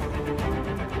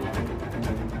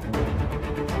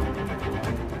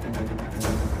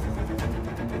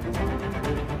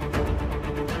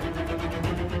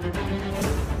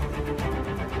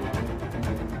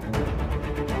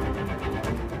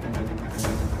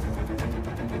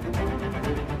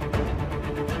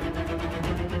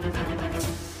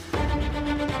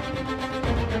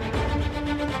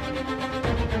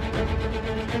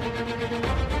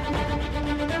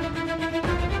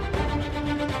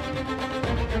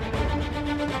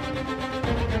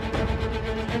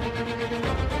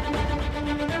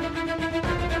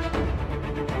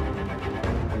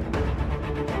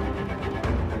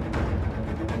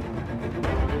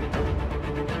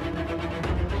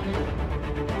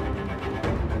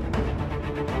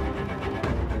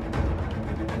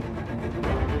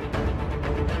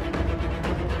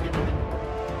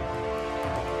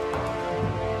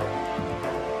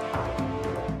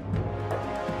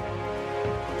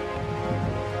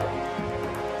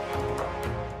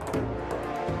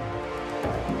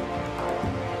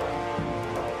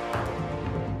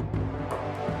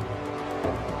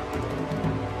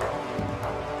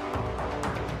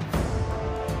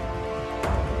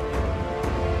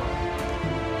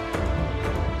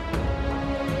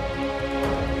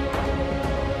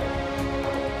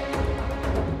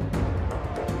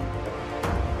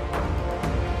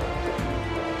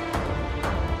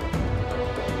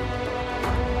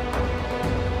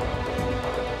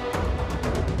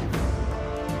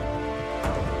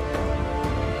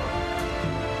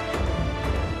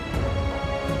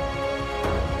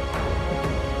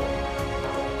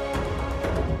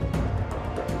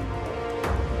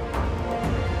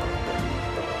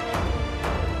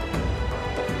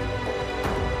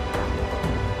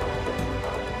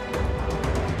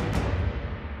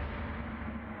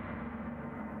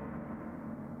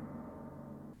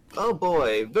 Oh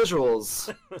boy,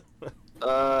 visuals.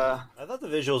 I thought the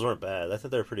visuals weren't bad. I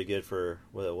thought they were pretty good for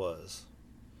what it was.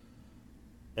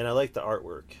 And I like the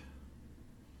artwork.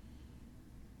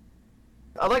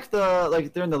 I like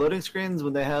during the loading screens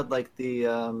when they had like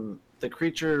the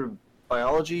creature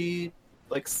biology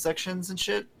like sections and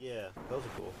shit. Yeah, those are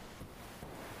cool.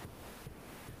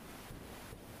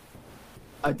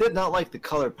 I did not like the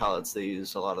color palettes they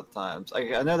used a lot of times.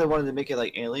 I know they wanted to make it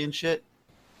like alien shit,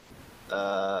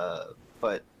 but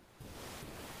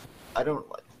I don't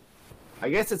like. I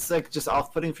guess it's like just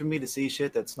off-putting for me to see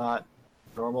shit that's not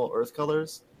normal Earth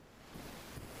colors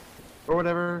or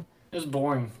whatever. It was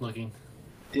boring looking.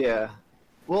 Yeah.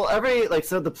 Well,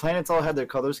 so the planets all had their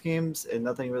color schemes and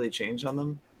nothing really changed on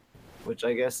them, which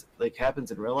I guess like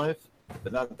happens in real life,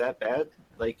 but not that bad.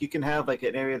 Like you can have like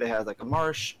an area that has like a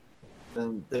marsh,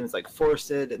 then it's like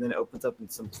forested, and then it opens up in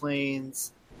some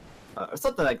plains, or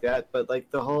something like that. But like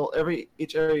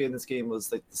each area in this game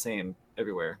was like the same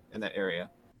everywhere in that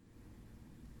area.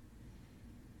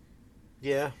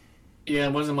 Yeah. Yeah,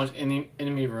 it wasn't much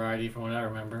enemy variety from what I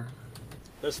remember.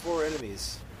 There's 4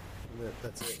 enemies.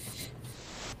 That's it.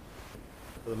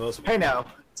 For the most part. Hey now,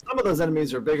 some of those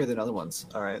enemies are bigger than other ones.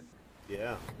 All right,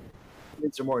 Yeah.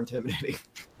 these are more intimidating.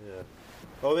 Yeah.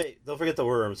 Oh wait, don't forget the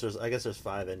worms. I guess there's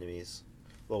 5 enemies.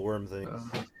 Little worm things.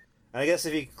 And I guess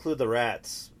if you include the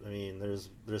rats, I mean, there's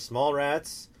small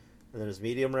rats, and then there's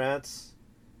medium rats,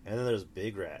 and then there's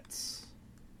big rats.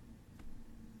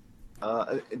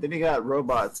 Then you got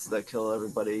robots that kill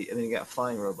everybody, and then you got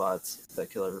flying robots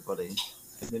that kill everybody,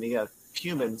 and then you got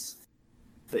humans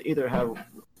that either have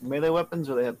melee weapons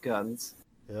or they have guns.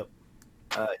 Yep.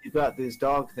 You've got these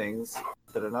dog things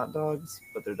that are not dogs,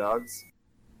 but they're dogs.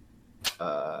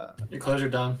 Your clothes are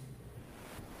done.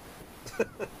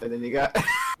 And then you got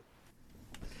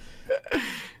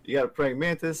you got a praying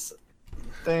mantis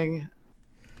thing.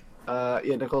 Yeah,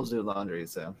 Nicole's doing laundry,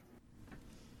 so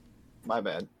my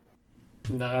bad.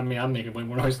 No, I mean I'm making way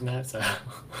more noise than that. So.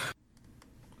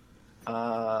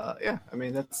 Yeah, I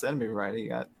mean that's enemy variety you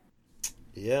got.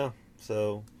 Yeah.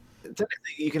 So.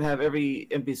 Technically, you can have every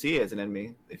NPC as an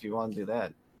enemy if you want to do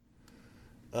that.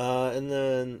 And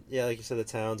then yeah, like you said, the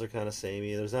towns are kind of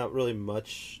samey. There's not really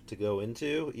much to go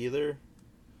into either.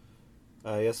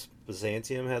 I guess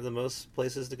Byzantium had the most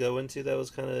places to go into that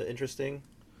was kind of interesting,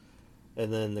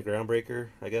 and then the Groundbreaker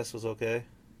I guess was okay.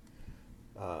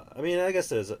 I mean, I guess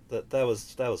that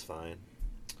was fine.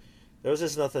 There was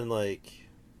just nothing like,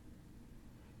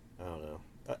 I don't know.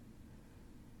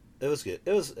 It was good.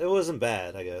 It wasn't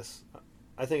bad, I guess.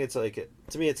 I think it's like,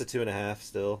 to me it's a 2.5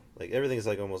 still. Like everything's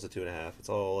like almost a 2.5. It's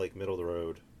all like middle of the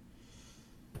road.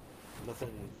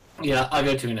 Nothing. Yeah, I'll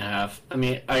go 2.5. I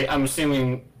mean, I'm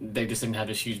assuming they just didn't have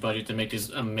this huge budget to make this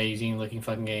amazing looking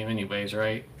fucking game anyways,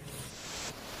 right?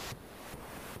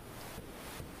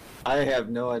 I have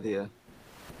no idea.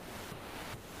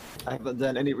 I haven't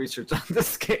done any research on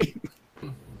this game.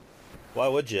 Why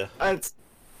would you? I mean,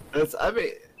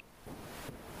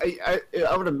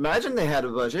 I would imagine they had a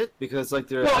budget because like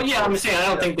they're. Well, yeah, I'm saying I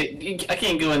don't think that I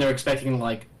can't go in there expecting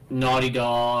like Naughty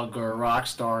Dog or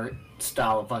Rockstar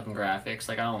style of fucking graphics.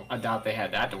 Like I doubt they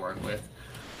had that to work with.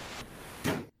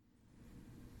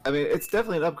 I mean, it's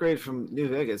definitely an upgrade from New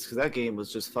Vegas because that game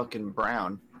was just fucking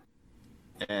brown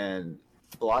and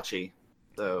blotchy.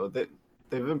 So they've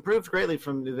improved greatly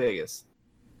from New Vegas,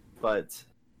 but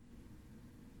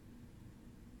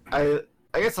I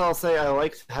guess I'll say I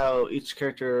liked how each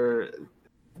character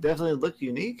definitely looked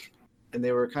unique, and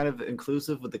they were kind of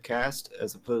inclusive with the cast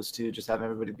as opposed to just having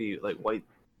everybody be like white,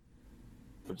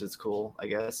 which is cool, I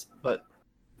guess. But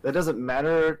that doesn't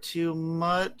matter too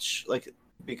much, like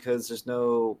because there's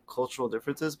no cultural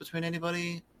differences between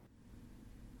anybody,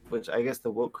 which I guess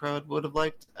the woke crowd would have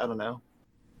liked. I don't know.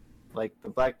 Like the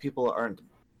black people aren't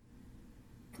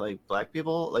like black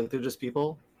people, like they're just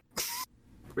people,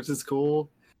 which is cool.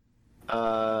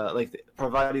 Like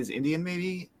Parvati's Indian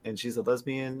maybe, and she's a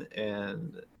lesbian,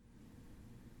 and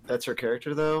that's her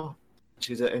character though.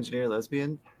 She's an engineer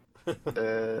lesbian.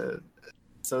 So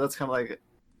that's kind of like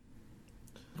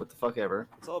what the fuck ever.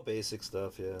 It's all basic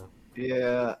stuff, yeah.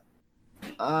 Yeah.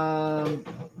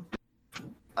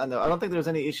 I know. I don't think there's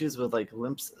any issues with like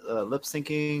lip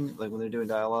syncing, like when they're doing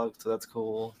dialogue, so that's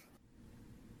cool.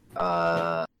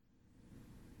 No,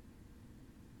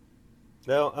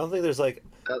 I don't think there's like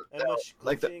that much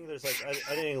glitching. There's like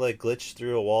I didn't like glitch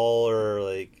through a wall or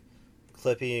like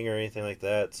clipping or anything like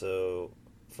that. So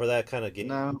for that kind of game,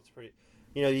 No. it's pretty.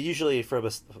 You know, usually if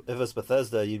it's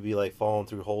Bethesda, you'd be like falling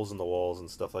through holes in the walls and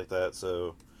stuff like that.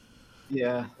 So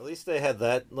Yeah. at least they had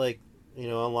that like, you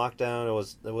know, on lockdown.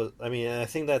 It was. I mean, I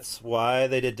think that's why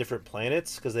they did different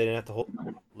planets, because they didn't have to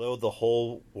load the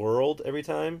whole world every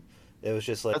time. It was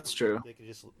just like That's true. They could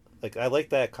just like, I like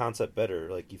that concept better.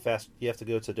 Like you have to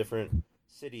go to different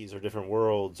cities or different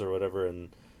worlds or whatever,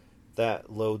 and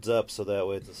that loads up so that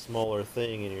way it's a smaller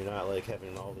thing, and you're not like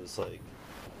having all this like.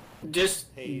 Just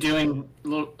Hey. doing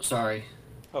little. Sorry.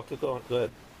 Oh, go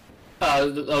ahead. I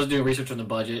was doing research on the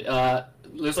budget.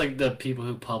 Looks like the people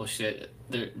who published it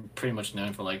they're pretty much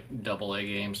known for like AA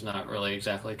games, not really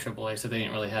exactly AAA. So they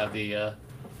didn't really have the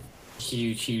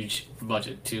huge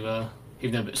budget to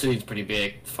even though City's pretty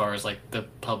big as far as like the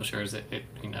publishers. It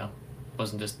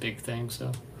wasn't this big thing.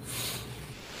 So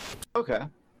Okay.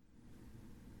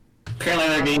 apparently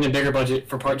they're getting a bigger budget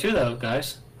for part 2 though,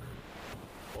 guys.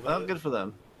 Well, good for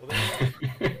them.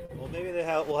 Well, maybe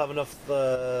we'll have enough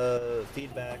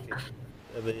feedback and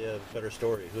it'll be a better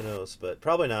story. Who knows? But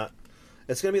probably not.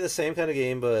 It's gonna be the same kind of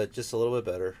game, but just a little bit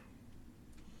better.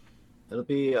 It'll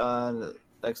be on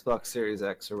Xbox Series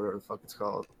X or whatever the fuck it's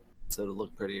called, so it'll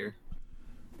look prettier.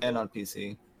 And on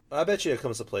PC. I bet you it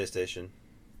comes to PlayStation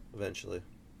eventually.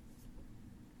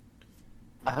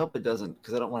 I hope it doesn't,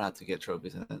 because I don't want to have to get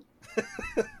trophies in it.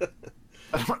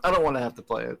 I don't want to have to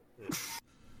play it.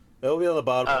 It'll be on the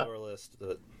bottom of our list.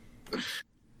 But...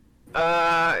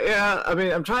 yeah. I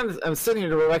mean, I'm sitting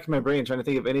here to rack my brain trying to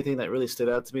think of anything that really stood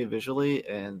out to me visually,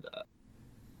 and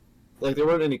like there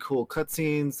weren't any cool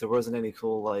cutscenes. There wasn't any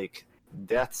cool like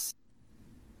deaths.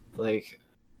 Like,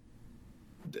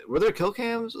 were there kill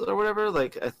cams or whatever?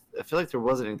 Like, I feel like there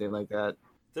wasn't anything like that.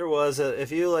 There was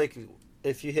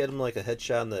if you hit him like a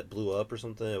headshot and that blew up or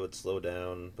something, it would slow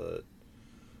down. But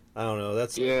I don't know.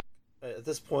 That's at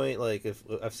this point, like if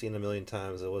I've seen it a million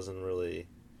times, it wasn't really.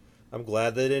 I'm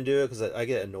glad they didn't do it because I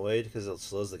get annoyed because it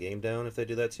slows the game down if they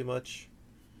do that too much.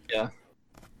 Yeah.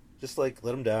 Just like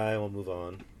let them die and we'll move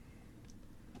on.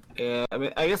 Yeah, I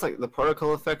mean, I guess like the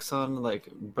particle effects on like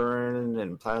burn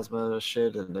and plasma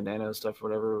shit and the nano stuff, or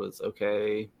whatever, was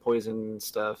okay. Poison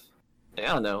stuff, I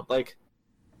don't know. Like,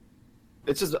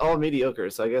 it's just all mediocre.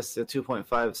 So I guess the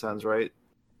 2.5 sounds right.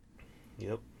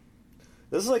 Yep.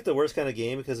 This is like the worst kind of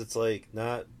game because it's like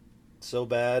not so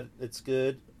bad it's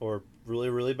good or really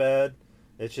really bad.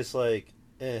 It's just like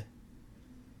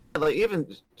Like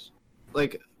even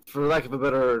like for lack of a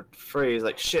better phrase,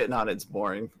 like shitting on it's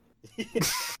boring.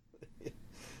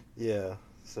 Yeah,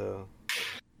 so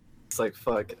it's like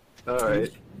fuck. All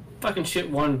right. Fucking shit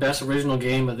won Best Original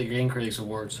Game at the Game Critics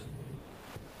Awards.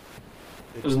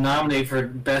 It was nominated for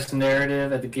Best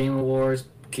Narrative at the Game Awards,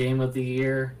 Game of the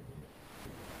Year,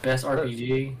 Best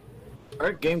RPG.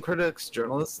 Aren't game critics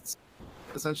journalists,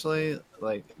 essentially?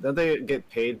 Like, don't they get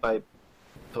paid by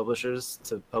publishers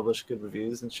to publish good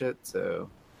reviews and shit? So,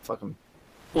 fuck them.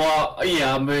 Well,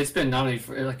 yeah, but it's been nominated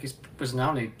for it was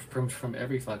nominated from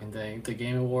every fucking thing. The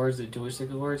Game Awards, the Joystick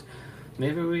Awards.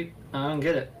 Maybe I don't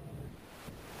get it.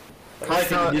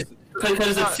 Probably because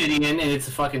it's Obsidian and it's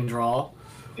a fucking draw.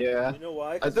 Yeah. You know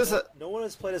why? 'Cause no one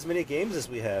has played as many games as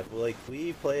we have. Like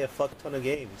we play a fuck ton of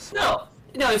games. No,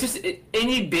 it's just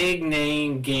any big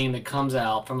name game that comes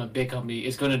out from a big company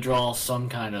is going to draw some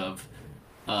kind of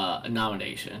a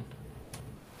nomination.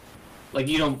 Like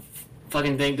you don't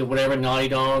fucking think that whatever Naughty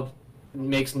Dog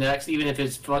makes next, even if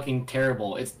it's fucking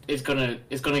terrible, it's gonna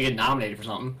get nominated for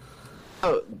something.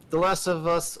 Oh, The Last of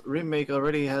Us remake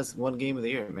already has one game of the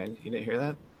year, man. You didn't hear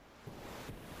that?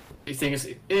 You think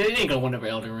it ain't gonna win over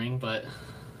Elden Ring, but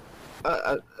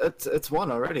it's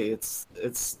won already. It's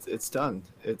done.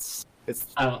 It's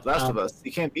Last of Us.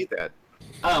 You can't beat that.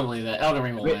 I don't believe that. Elden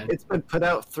Ring will win. It's been put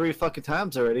out 3 fucking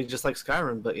times already, just like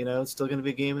Skyrim. But it's still gonna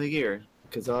be game of the year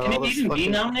because can it even be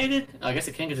nominated? I guess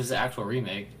it can because it's an actual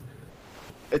remake.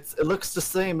 It looks the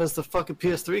same as the fucking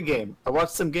PS3 game. I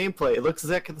watched some gameplay. It looks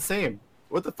exactly the same.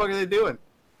 What the fuck are they doing?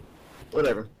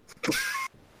 Whatever.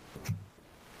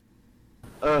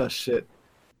 Oh shit.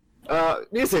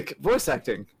 Music, voice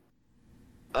acting.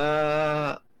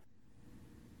 Apparently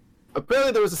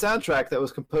there was a soundtrack that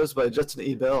was composed by Justin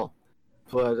E. Bell,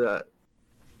 but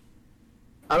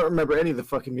I don't remember any of the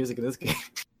fucking music in this game.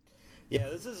 Yeah,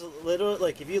 this is literally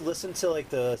like if you listen to like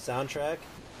the soundtrack,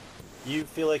 you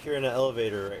feel like you're in an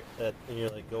elevator and you're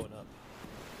like going up.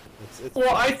 It's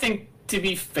well, I think to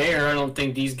be fair, I don't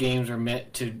think these games are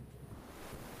meant to.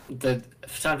 The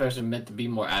soundtracks are meant to be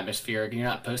more atmospheric. You're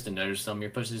not supposed to notice them.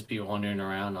 You're supposed to just be wandering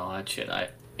around and all that shit.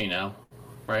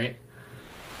 Right?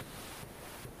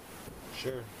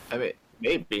 Sure. I mean,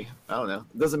 maybe. I don't know.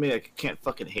 It doesn't mean I can't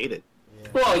fucking hate it. Yeah.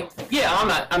 Well,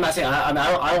 yeah, I'm not saying I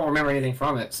don't remember anything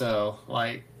from it. So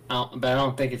like, but I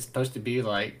don't think it's supposed to be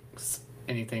like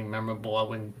anything memorable. I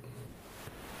wouldn't.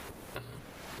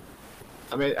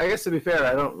 I mean, I guess to be fair,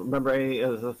 I don't remember any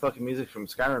of the fucking music from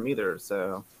Skyrim either.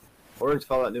 So, or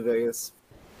Fallout New Vegas,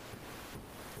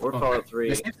 or Fallout 3.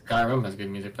 This Skyrim has good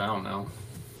music, but I don't know.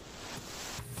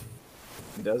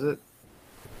 Does it?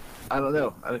 I don't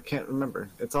know. I can't remember.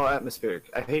 It's all atmospheric.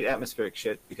 I hate atmospheric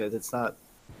shit because it's not.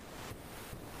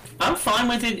 I'm fine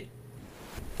with it.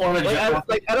 I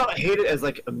don't hate it as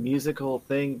like a musical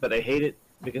thing, but I hate it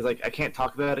because like I can't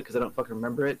talk about it because I don't fucking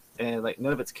remember it, and like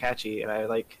none of it's catchy, and I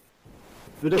like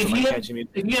It doesn't like catchy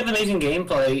music. if you have amazing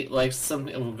gameplay, like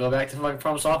we'll go back to fucking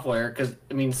From Software, because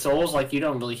I mean, Souls, like you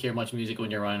don't really hear much music when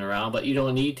you're running around, but you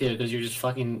don't need to because you're just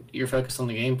you're focused on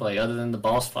the gameplay, other than the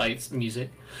boss fights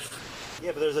music.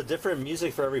 Yeah, but there's a different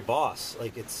music for every boss.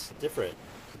 Like it's different.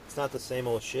 It's not the same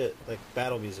old shit like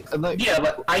battle music. Yeah,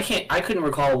 but I couldn't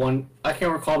recall one. I can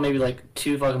recall maybe like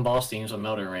 2 fucking boss themes on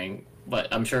Elden Ring, but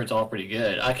I'm sure it's all pretty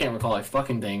good. I can't recall a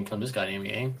fucking thing from this goddamn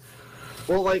game.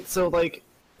 Well,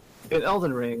 in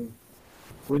Elden Ring,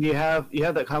 when you have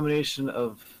that combination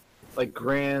of like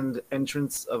grand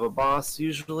entrance of a boss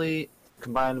usually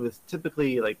combined with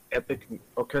typically like epic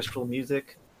orchestral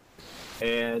music,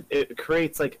 and it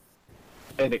creates like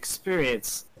an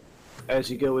experience as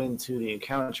you go into the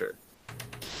encounter.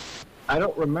 I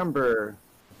don't remember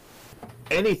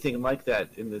anything like that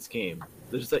in this game.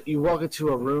 There's that you walk into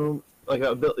a room like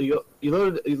you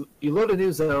load a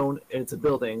new zone and it's a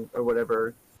building or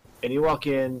whatever, and you walk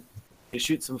in, you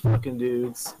shoot some fucking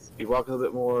dudes, you walk a little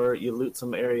bit more, you loot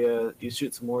some area, you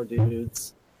shoot some more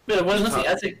dudes. Yeah, there's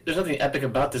nothing epic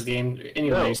about this game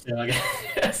anyway. No. So I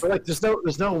guess. But like,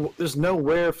 there's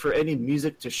nowhere for any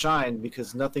music to shine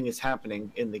because nothing is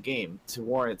happening in the game to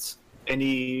warrant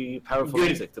any powerful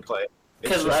music to play.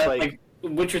 Because like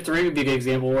Witcher 3 would be a good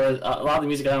example where a lot of the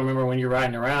music I don't remember when you're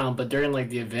riding around, but during like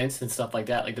the events and stuff like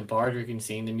that, like the bar drinking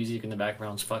scene, the music in the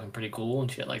background is fucking pretty cool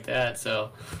and shit like that.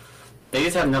 So they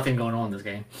just have nothing going on in this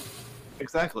game.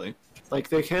 Exactly. Like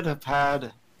they could have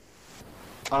had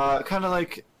kind of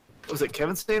like, was it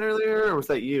Kevin saying earlier, or was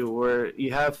that you, where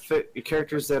you have your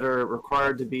characters that are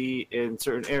required to be in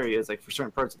certain areas, like for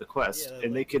certain parts of the quest,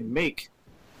 and they could make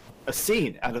a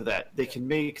scene out of that. They can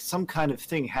make some kind of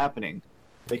thing happening.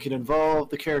 They can involve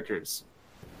the characters.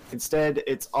 Instead,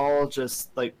 it's all just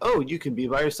like, oh, you can be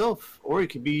by yourself, or you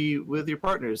can be with your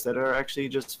partners that are actually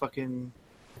just fucking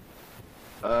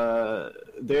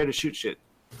there to shoot shit.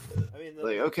 I mean,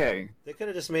 okay. They could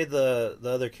have just made the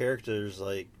other characters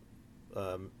like,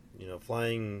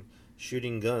 flying,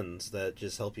 shooting guns that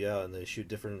just help you out, and they shoot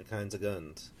different kinds of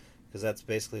guns, because that's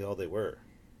basically all they were.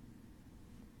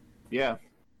 Yeah.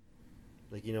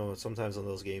 Like, sometimes in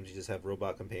those games you just have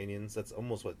robot companions. That's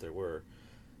almost what there were.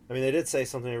 I mean, they did say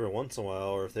something every once in a while,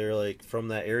 or if they're like from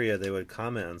that area, they would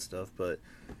comment on stuff, but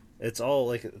it's all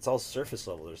surface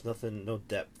level. There's nothing, no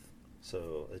depth.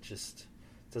 So it's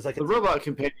like the robot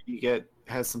companion you get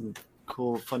has some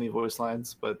cool, funny voice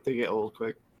lines, but they get old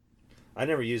quick. I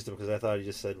never used him because I thought he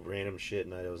just said random shit,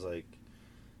 and I was like,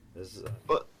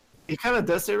 Well, he kind of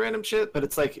does say random shit, but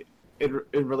it's like in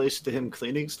relation to him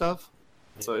cleaning stuff.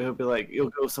 Yeah. So he'll be like, you'll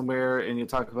go somewhere and you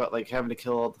talk about like having to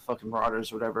kill all the fucking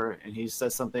marauders or whatever, and he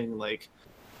says something like,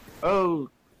 "Oh,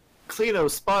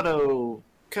 Cleano, Spotto,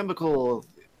 chemical,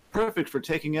 perfect for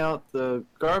taking out the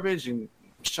garbage and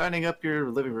shining up your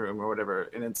living room or whatever,"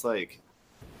 and it's like,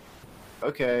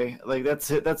 okay, like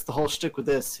that's it. That's the whole shtick with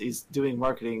this. He's doing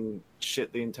marketing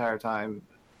shit the entire time,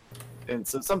 and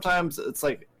so sometimes it's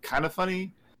like kind of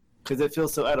funny because it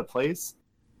feels so out of place.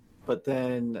 But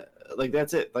then, like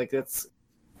that's it. Like that's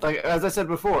like as I said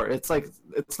before, it's like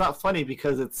it's not funny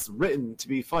because it's written to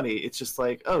be funny. It's just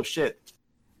like, oh shit,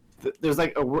 there's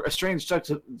like a strange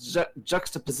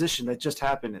juxtaposition that just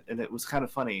happened, and it was kind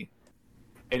of funny,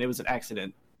 and it was an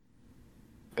accident,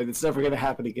 and it's never gonna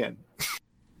happen again.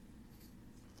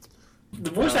 The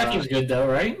voice acting is good, though,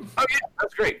 right? Oh yeah,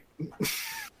 that's great.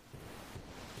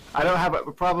 I don't have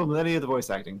a problem with any of the voice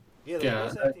acting. Yeah,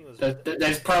 voice acting was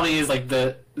that probably is like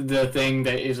the thing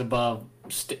that is above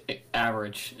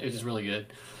average. It is really good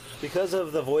because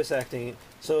of the voice acting.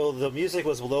 So the music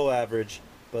was below average,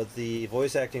 but the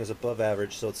voice acting is above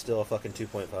average, so it's still a fucking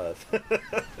 2.5.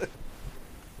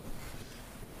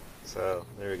 So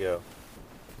there we go.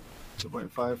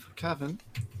 2.5 for Kevin.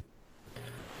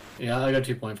 Yeah, I got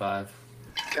 2.5.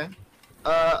 Okay.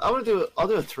 I'll do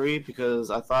a 3 because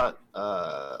I thought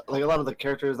like a lot of the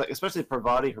characters, like especially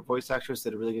Parvati, her voice actress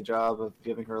did a really good job of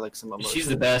giving her like some emotion. She's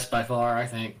the best by far, I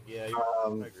think. Yeah, I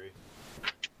agree.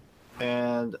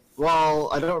 And while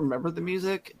I don't remember the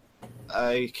music,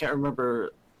 I can't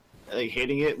remember like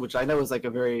hating it, which I know is like a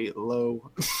very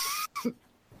low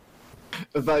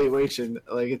evaluation.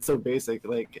 Like it's so basic.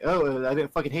 Like, oh, I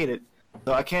didn't fucking hate it.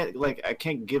 So I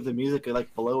can't give the music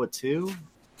like below a 2,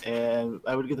 and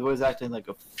I would give the voice acting like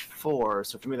a 4.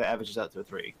 So for me, that averages out to a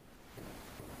 3.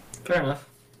 Fair enough.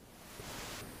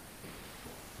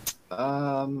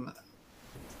 All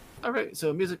right.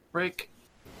 So music break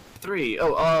 3.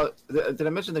 Oh, did I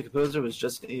mention the composer was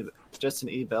Justin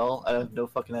E. Bell? I have no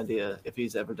fucking idea if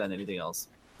he's ever done anything else.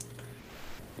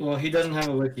 Well, he doesn't have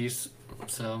a wikis,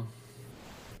 so.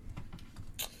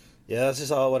 Yeah, that's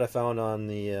just all what I found on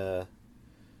the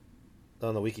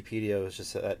on the Wikipedia it was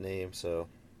just that name. So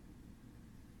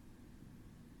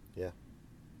yeah.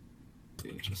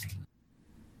 Interesting.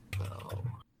 Well,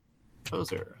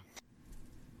 Poser.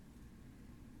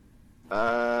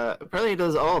 Apparently he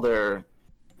does all their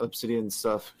Obsidian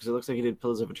stuff because it looks like he did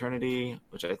Pillars of Eternity,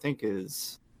 which I think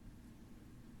is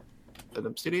an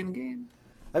Obsidian game.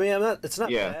 I mean, it's not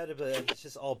Yeah. bad, but it's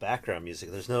just all background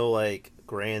music. There's no like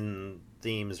grand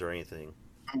themes or anything.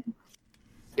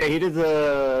 Yeah, he did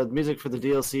the music for the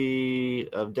DLC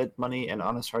of Dead Money and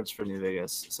Honest Hearts for New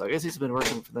Vegas. So I guess he's been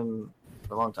working for them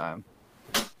for a long time.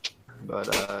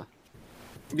 But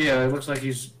Yeah, it looks like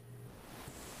he's.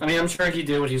 I mean, I'm sure he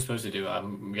did what he's supposed to do.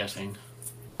 I'm guessing.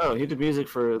 oh, he did music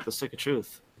for The Stick of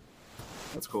Truth.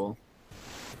 That's cool.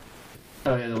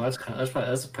 Oh yeah, well, that's probably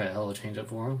a hell of a change up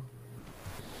for him.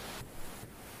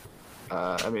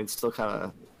 I mean, it's still kind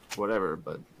of whatever,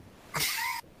 but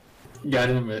Yeah, I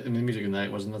didn't. The music of the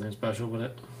night wasn't nothing special with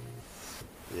it.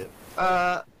 Yep.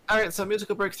 all right. So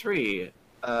Musical Break 3.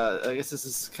 I guess this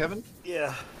is Kevin.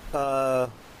 Yeah. I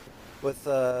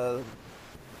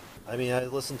mean, I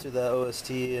listened to the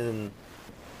OST, and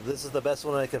this is the best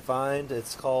one I could find.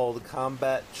 It's called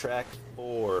Combat Track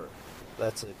 4.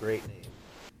 That's a great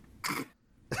name.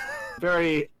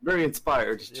 Very, very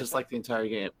inspired, just like the entire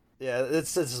game. Yeah,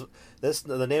 it's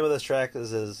the name of this track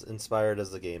is as inspired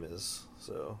as the game is.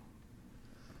 So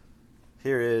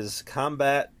here is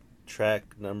Combat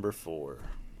Track number 4.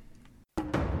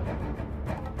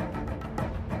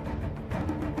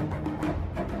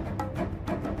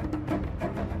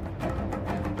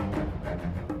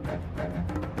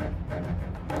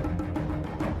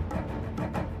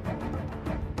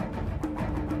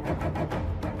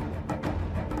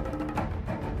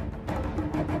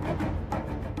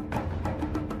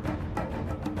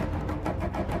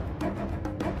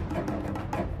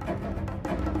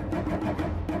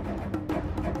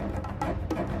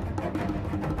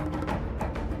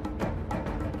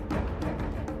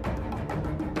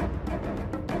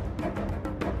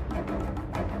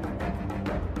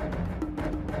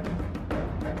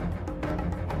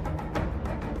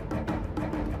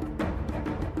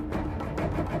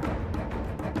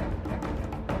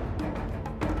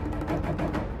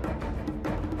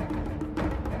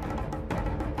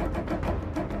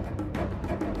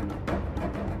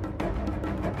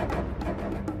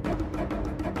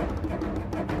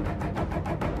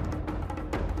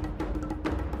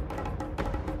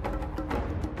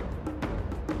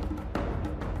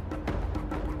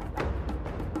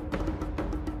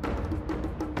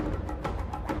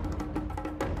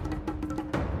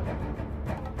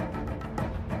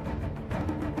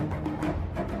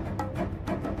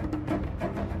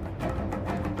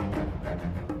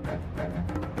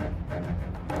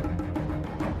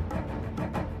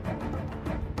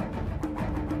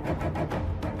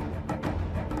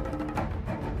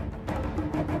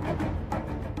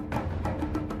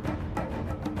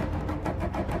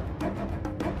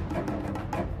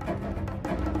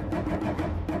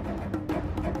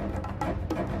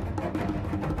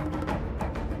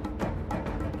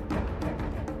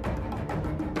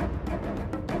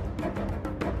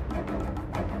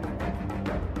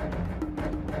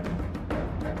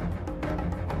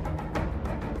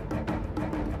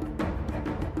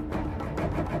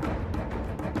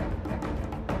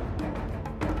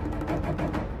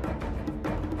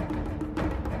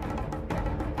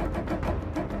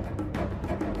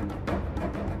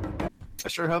 I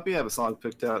sure hope you have a song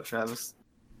picked out, Travis.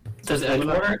 Does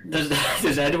Edward?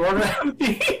 Does Edward have a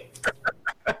theme?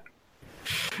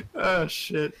 Oh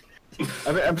shit!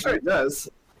 I mean, I'm sure it does.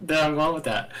 Then I'm going with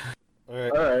that. All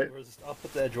right. All right. I'll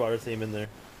put the Edgewater theme in there.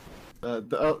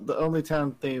 The only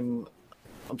town theme,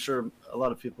 I'm sure a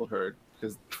lot of people heard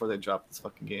because before they dropped this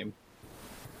fucking game.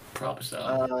 Probably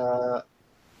so.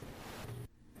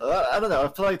 I don't know. I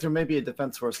feel like there may be a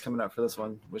Defense Force coming out for this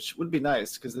one, which would be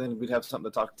nice because then we'd have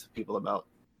something to talk to people about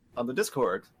on the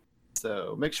Discord.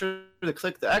 So make sure to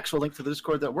click the actual link to the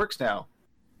Discord that works now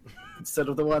instead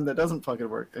of the one that doesn't fucking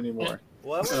work anymore.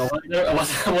 Well, I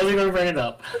wasn't going to bring it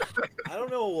up. I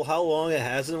don't know how long it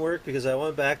hasn't worked because I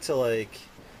went back to like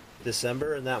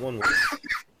December and that one worked.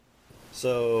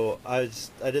 So I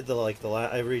did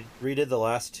redid the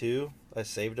last two. I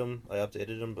saved them. I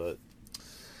updated them, but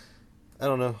I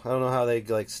don't know. I don't know how they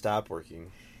like stopped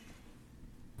working.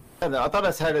 I don't know. I thought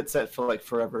I had it set for like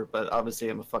forever, but obviously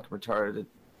I'm a fucking retarded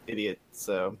idiot.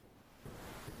 So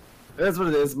that's what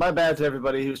it is. My bad to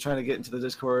everybody who's trying to get into the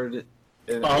Discord.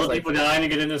 And All the like, people dying to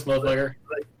get in this motherfucker.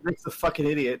 like, Rick's a fucking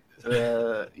idiot.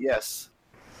 Yes.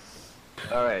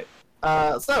 All right.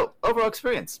 So overall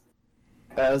experience,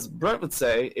 as Brent would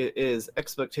say, it is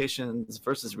expectations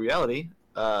versus reality.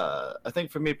 I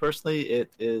think for me personally,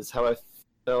 it is how I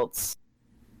felt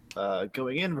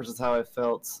going in versus how I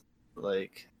felt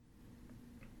like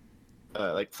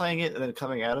playing it and then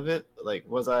coming out of it. Like,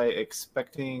 was I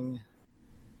expecting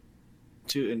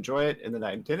to enjoy it and then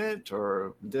I didn't,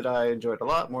 or did I enjoy it a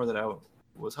lot more than I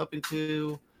was hoping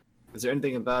to? Is there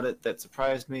anything about it that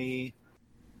surprised me?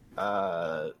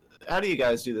 How do you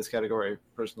guys do this category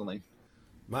personally?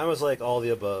 Mine was like all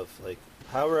the above. Like,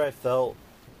 however I felt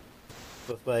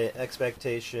with my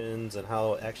expectations and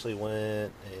how it actually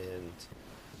went and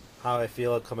how I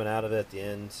feel coming out of it at the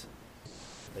end.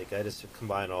 Like, I just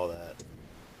combine all that.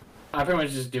 I pretty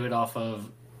much just do it off of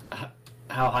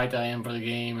how hyped I am for the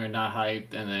game or not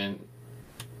hyped, and then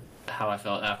how I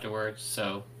felt afterwards.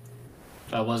 So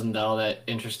if I wasn't all that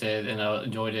interested and I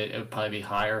enjoyed it, it would probably be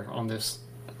higher on this.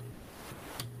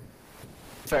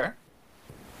 Fair.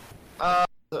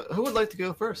 Who would like to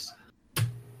go first?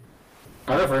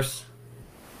 I'll go first.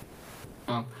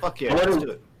 Fuck yeah, let's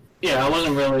do it. Yeah, I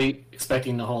wasn't really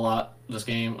expecting a whole lot of this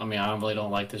game. I mean, I really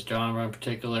don't like this genre in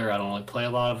particular. I don't really play a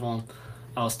lot of them.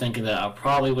 I was thinking that I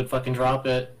probably would fucking drop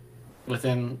it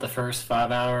within the first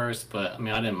 5 hours, but I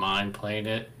mean, I didn't mind playing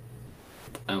it.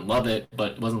 I love it,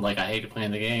 but it wasn't like I hated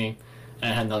playing the game.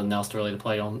 And I had nothing else really to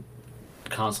play on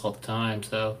console at the time,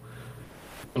 so...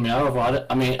 I mean, overall,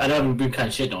 I know I've been kind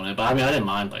of shitting on it, but I mean, I didn't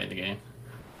mind playing the game.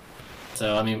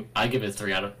 So, I mean, I give it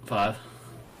 3 out of 5.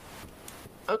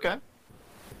 Okay.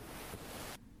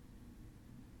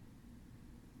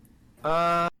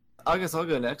 I guess I'll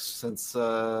go next since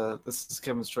this is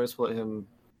Kevin's choice. We'll let him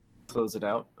close it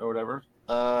out or whatever.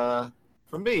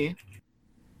 For me,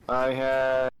 I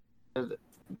had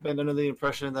been under the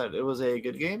impression that it was a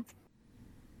good game,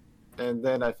 and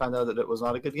then I found out that it was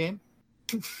not a good game.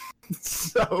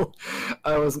 So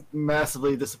I was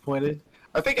massively disappointed.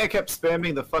 I think I kept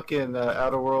spamming the fucking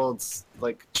Outer Worlds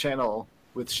like channel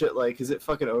with shit like, "Is it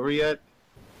fucking over yet?"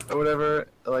 or whatever.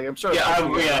 Like, I'm sure.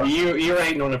 Yeah, you were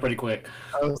hating on it pretty quick.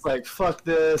 I was like, "Fuck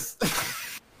this,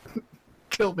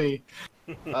 kill me."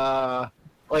 And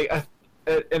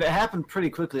it happened pretty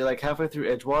quickly. Like halfway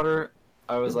through Edgewater,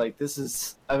 I was like, "This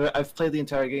is." I've played the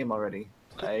entire game already.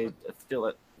 I feel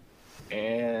it,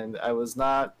 and I was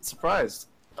not surprised.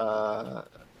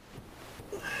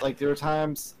 Like there were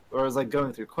times where I was like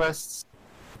going through quests,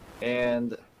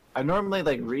 and I normally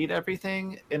like read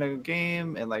everything in a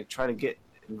game and like try to get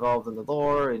involved in the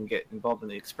lore and get involved in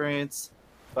the experience.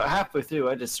 But halfway through,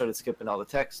 I just started skipping all the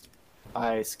text.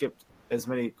 I skipped as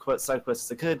many side quests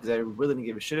as I could because I really didn't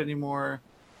give a shit anymore.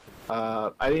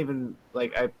 I didn't even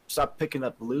I stopped picking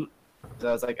up loot because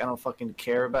I was like, I don't fucking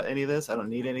care about any of this. I don't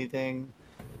need anything.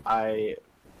 I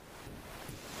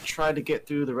tried to get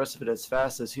through the rest of it as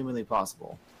fast as humanly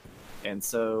possible, and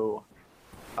so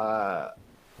I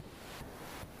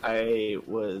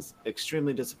was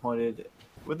extremely disappointed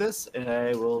with this, and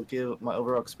I will give my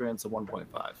overall experience a 1.5.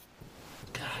 God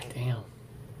damn. All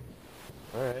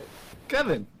right.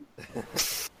 Kevin.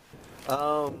 Is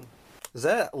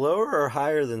that lower or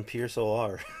higher than Pure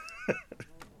Solar?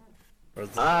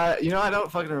 I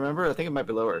don't fucking remember. I think it might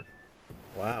be lower.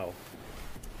 Wow.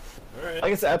 All right.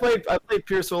 Like I said, I played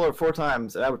Pure Solar 4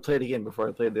 times, and I would play it again before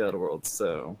I played the Outer Worlds.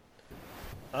 So,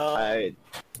 I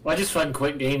just fucking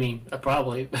quit gaming.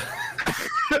 Probably.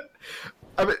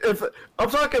 I mean, if I'm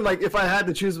talking if I had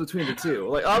to choose between the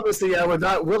two, obviously I would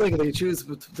not willingly choose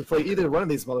to play either one of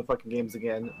these motherfucking games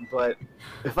again. But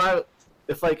if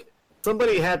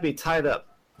somebody had me tied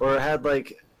up, or had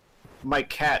my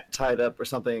cat tied up or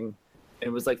something,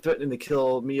 and was threatening to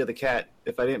kill me or the cat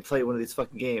if I didn't play one of these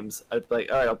fucking games, I'd be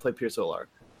like, all right, I'll play Pure Solar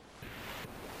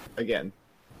again.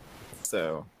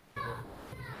 So,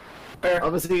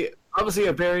 obviously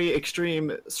a very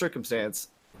extreme circumstance.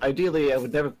 Ideally, I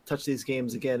would never touch these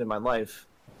games again in my life.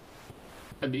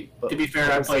 To be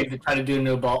fair, I tried to do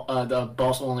the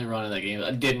boss only run in that game.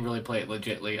 I didn't really play it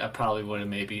legitly. I probably would have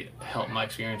maybe helped my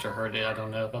experience or hurt it. I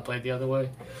don't know if I played the other way.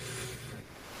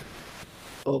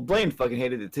 Well, Blaine fucking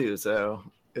hated it too, so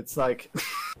it's like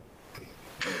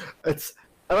it's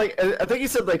I think he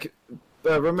said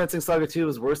Romancing Saga 2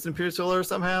 was worse than Pure Solar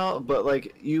somehow, but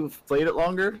you've played it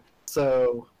longer,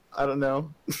 so I don't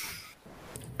know.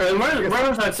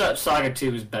 Romancing Saga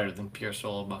 2 is better than Pure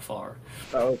Solar by far.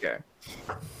 Oh, okay.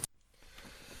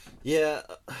 Yeah,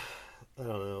 I don't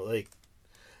know.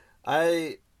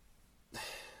 I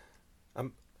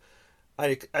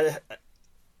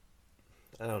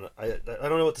don't know. I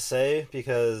don't know what to say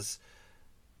because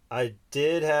I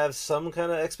did have some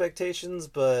kind of expectations,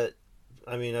 but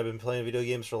I mean, I've been playing video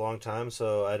games for a long time,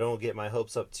 so I don't get my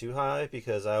hopes up too high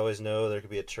because I always know there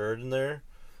could be a turd in there.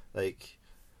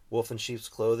 wolf in sheep's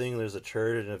clothing. There's a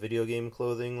turd in a video game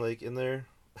clothing like in there,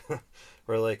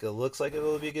 where like it looks like it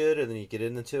will be good, and then you get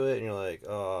into it and you're like,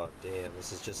 oh damn,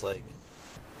 this is just like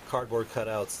cardboard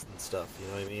cutouts and stuff. You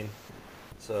know what I mean?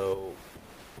 So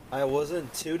I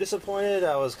wasn't too disappointed.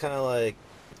 I was kind of like,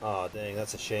 oh dang,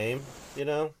 that's a shame, you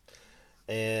know.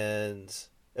 And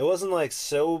it wasn't like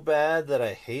so bad that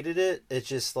I hated it. It's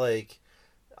just like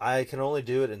I can only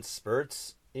do it in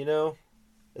spurts, you know?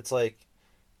 It's like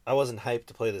I wasn't hyped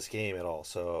to play this game at all.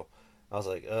 So I was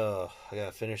like, oh, I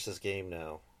gotta finish this game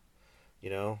now.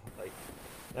 You know? Like,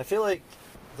 I feel like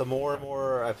the more and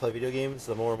more I play video games,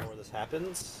 the more and more this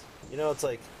happens. You know, it's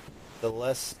like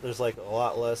there's like a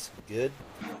lot less good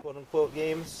quote unquote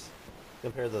games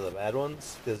compared to the bad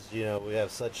ones, because you know we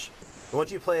have such.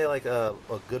 Once you play like a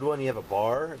good one, you have a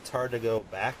bar. It's hard to go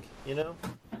back, you know.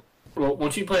 Well,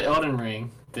 once you play Elden Ring,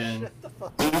 then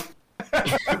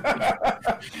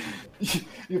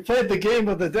you played the game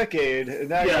of the decade, and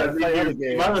now you gotta play other you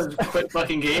games. might as well quit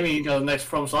fucking gaming and go to the next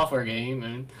From Software game.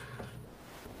 And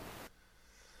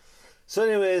So,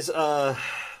 anyways,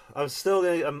 I'm still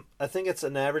gonna. I think it's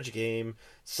an average game.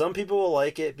 Some people will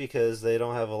like it because they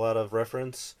don't have a lot of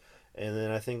reference, and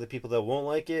then I think the people that won't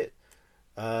like it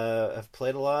have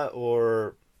played a lot,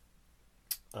 or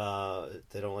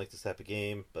they don't like this type of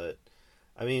game. But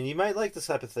I mean, you might like this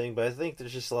type of thing, but I think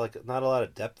there's just like not a lot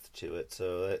of depth to it.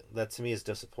 So that to me is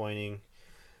disappointing.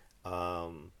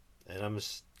 And I'm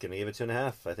just gonna give it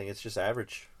 2.5. I think it's just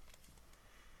average.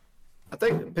 I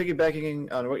think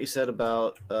piggybacking on what you said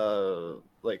about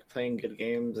like playing good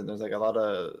games, and there's like a lot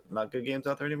of not good games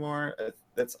out there anymore.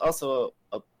 That's also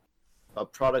a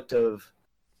product of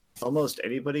almost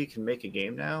anybody can make a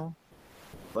game now.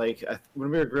 Like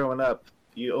when we were growing up,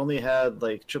 you only had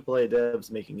like AAA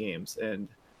devs making games, and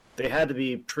they had to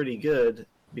be pretty good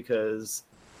because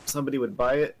somebody would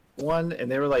buy it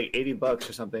and they were like $80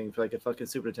 or something for like a fucking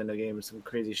Super Nintendo game or some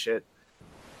crazy shit.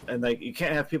 And like you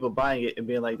can't have people buying it and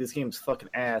being like, this game's fucking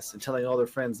ass, and telling all their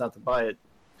friends not to buy it,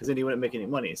 because then you wouldn't make any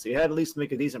money. So you had to at least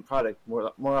make a decent product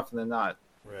more often than not.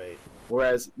 Right.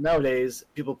 Whereas nowadays,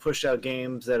 people push out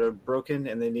games that are broken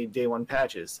and they need day 1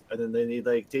 patches, and then they need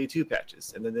like day 2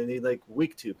 patches, and then they need like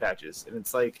week 2 patches. And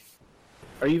it's like,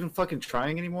 are you even fucking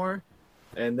trying anymore?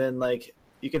 And then like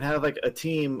you can have like a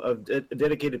team of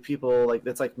dedicated people, like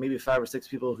that's like maybe 5 or 6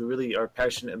 people who really are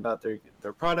passionate about their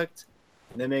product.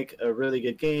 And they make a really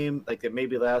good game, like it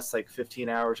maybe lasts like 15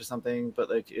 hours or something, but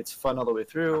like it's fun all the way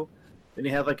through. Then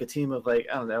you have like a team of like,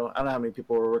 I don't know how many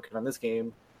people were working on this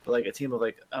game, but like a team of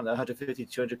like, I don't know, 150,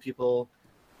 200 people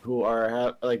who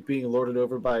are like being lorded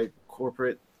over by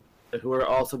corporate, who are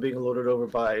also being lorded over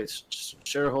by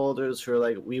shareholders who are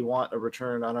like, we want a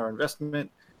return on our investment.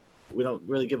 We don't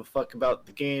really give a fuck about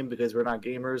the game because we're not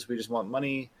gamers. We just want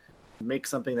money, make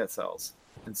something that sells.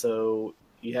 And so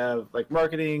you have like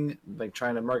marketing, like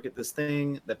trying to market this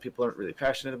thing that people aren't really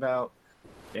passionate about,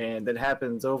 and that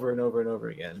happens over and over and over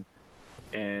again.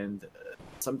 And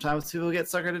sometimes people get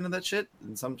suckered into that shit,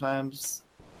 and sometimes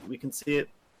we can see it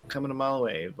coming a mile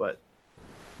away. But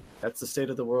that's the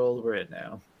state of the world we're in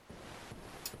now.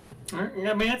 I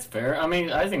mean, that's fair. I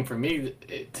mean, I think for me,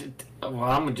 what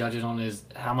I'm gonna judge it on is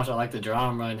how much I like the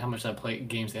drama and how much I play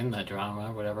games in that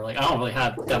drama or whatever. Like, I don't really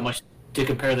have that much to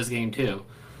compare this game to.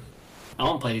 I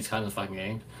don't play these kinds of fucking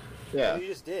games. Yeah. You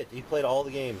just did. You played all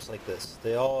the games like this.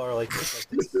 They all are like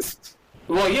this.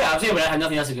 Well, yeah, I'm saying, but I have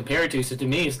nothing else to compare it to. So to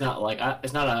me, it's not like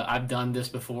I've done this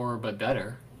before, but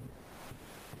better.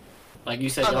 Like you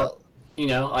said, you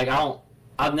know, like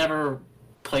I've never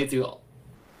played through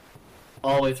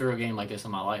all the way through a game like this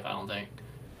in my life. I don't think.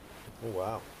 Oh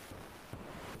wow.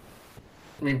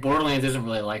 I mean, Borderlands isn't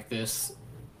really like this.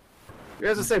 You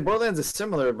guys would say Borderlands is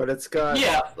similar, but it's got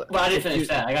but I didn't finish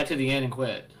that. I got to the end and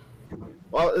quit.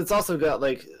 Well, it's also got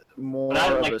like more But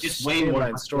I of like a this way more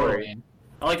than streamlined story.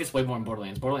 I like this way more than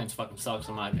Borderlands. Borderlands fucking sucks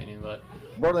in my opinion, but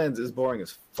Borderlands is boring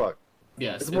as fuck.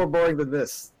 yes, It's more boring than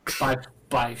this.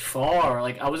 by far.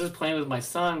 Like I was just playing with my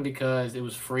son because it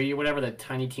was free or whatever. That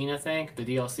Tiny Tina thing, the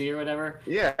DLC or whatever.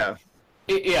 Yeah.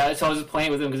 Yeah, so I was just playing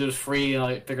with him because it was free, and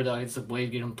I figured out it's a way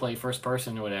to get him to play first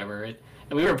person or whatever. And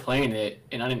we were playing it,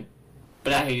 and I didn't.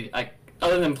 But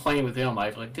other than playing with him, I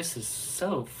was like, this is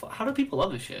so. How do people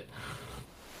love this shit?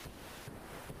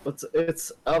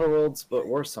 It's Outer Worlds, but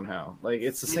worse somehow. Like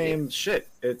it's the same shit.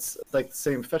 It's like the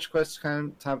same fetch quest kind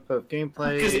of type of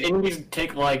gameplay. Because enemies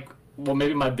take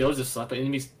maybe my builds just suck, but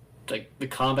enemies the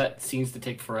combat seems to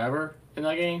take forever in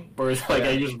that game. Whereas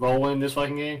I just roll in this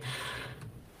fucking game.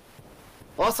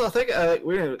 Also, I think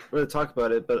we didn't really talk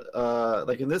about it, but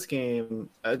like in this game,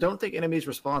 I don't think enemies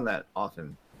respawn that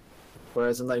often.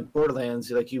 Whereas in like Borderlands,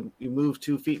 you move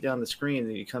 2 feet down the screen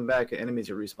and you come back and enemies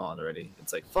are respawned already.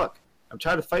 It's like fuck. I'm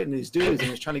tired of fighting these dudes and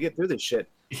just trying to get through this shit.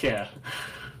 Yeah.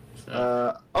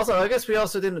 So. Also, I guess we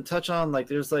also didn't touch on like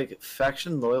there's like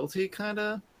faction loyalty kind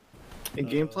of in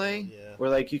gameplay, yeah. where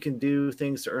like you can do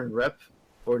things to earn rep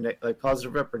or like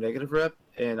positive rep or negative rep,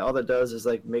 and all that does is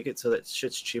like make it so that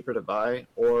shit's cheaper to buy.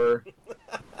 Or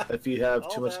if you have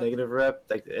too much negative rep,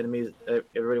 like the enemies,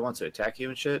 everybody wants to attack you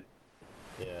and shit.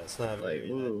 Yeah, it's not Like, very.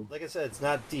 ooh. Like I said, it's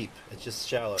not deep. It's just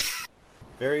shallow.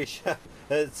 Very shallow.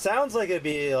 It sounds like it'd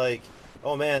be like,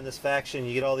 oh man, this faction,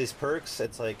 you get all these perks.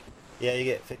 It's like, yeah, you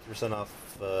get 50% off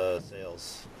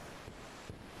sales.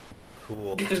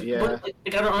 Cool. Because Yeah. like, I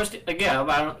don't understand. Like, yeah,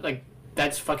 but I don't, like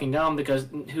that's fucking dumb. Because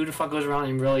who the fuck goes around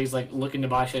and really is like looking to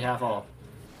buy shit half off?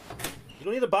 You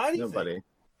don't need to buy anything. Nobody.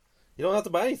 You don't have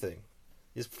to buy anything.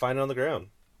 You just find it on the ground.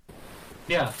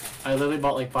 Yeah, I literally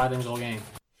bought like 5 things the whole game.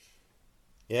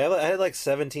 Yeah, I had like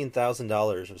 $17,000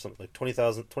 or something, like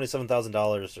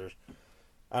 $27,000 or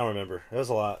I don't remember. It was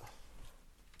a lot.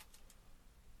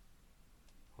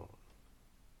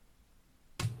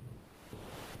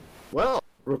 Well,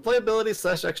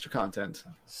 replayability / extra content.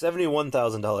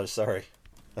 $71,000. Sorry,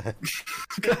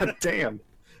 God damn.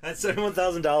 I had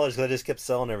 $71,000 because I just kept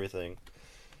selling everything,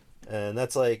 and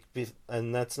that's like,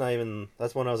 and that's not even.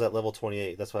 That's when I was at level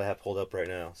 28. That's what I have pulled up right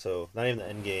now. So not even the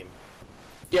end game.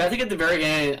 Yeah, I think at the very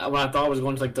end, when I thought I was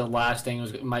going to like the last thing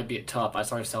it might be tough, I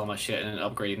started selling my shit and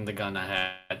upgrading the gun I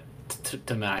had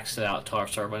to max it out to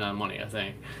start running out of money. I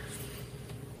think,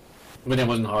 but it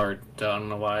wasn't hard. So I don't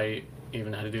know why I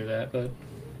even had to do that, but.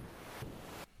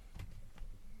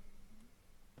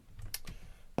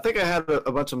 I think I had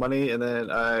a bunch of money, and then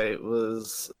I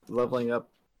was leveling up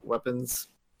weapons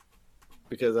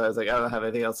because I was like, I don't have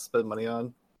anything else to spend money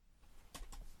on.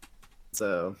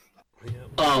 So,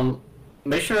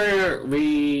 Make sure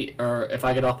or if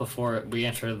I get off before we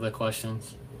answer the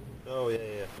questions. Oh yeah.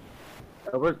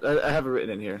 I have it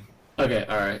written in here. Okay,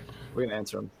 all right. We're gonna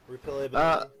answer them.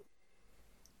 Replayability.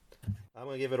 I'm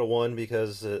gonna give it a 1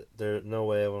 because there's no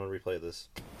way I want to replay this.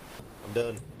 I'm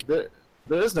done.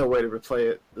 There is no way to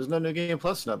replay it. There's no new game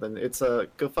plus nothing. It's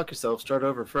go fuck yourself, start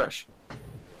over fresh.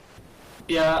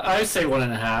 Yeah, I'd say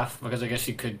 1.5 because I guess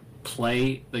you could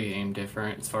play the game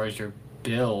different as far as your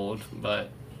build, but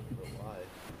Why?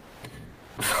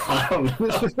 I don't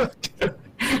know.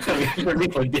 I mean,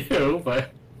 people do, but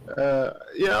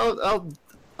Yeah,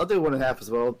 I'll do 1.5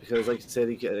 as well because, like you said,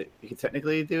 you can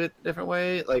technically do it a different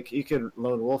way. Like you could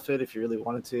lone wolf it if you really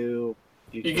wanted to.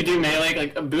 you could do melee.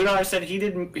 Like Budar said, he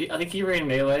didn't. I think he ran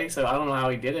melee, so I don't know how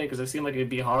he did it because it seemed like it'd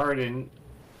be hard. And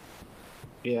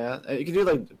Yeah, you can do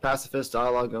like pacifist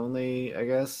dialogue only, I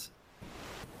guess.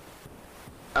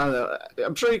 I don't know.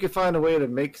 I'm sure you could find a way to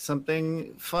make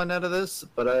something fun out of this,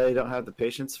 but I don't have the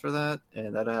patience for that,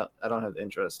 and I don't have the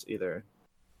interest either.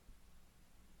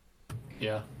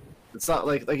 yeah, It's not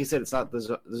like you said. It's not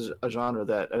a genre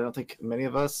that I don't think many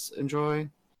of us enjoy.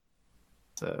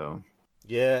 So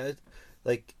Yeah,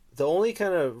 like the only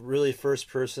kind of really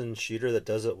first-person shooter that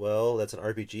does it well, that's an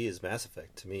RPG, is Mass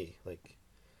Effect to me. Like,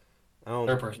 I don't.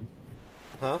 third person.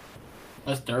 Huh?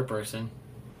 That's third person,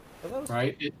 I thought it was-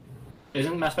 right?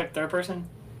 Isn't Mass Effect third person?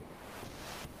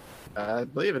 I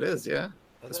believe it is. Yeah,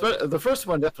 I thought- the first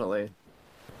one definitely.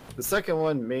 The second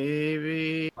one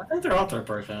maybe. I think they're all third I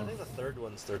person. think the third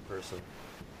one's third person.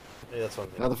 Maybe that's one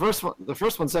thing. Now the first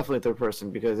one's definitely third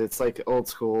person because it's like old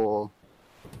school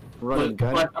run and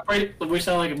gun. But we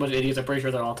sound like a bunch of idiots. I'm pretty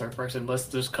sure they're all third person. Let's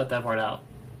just cut that part out.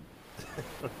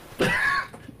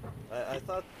 I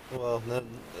thought. Well, no,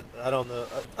 I don't know.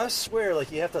 I swear,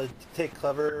 like you have to take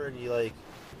cover and you like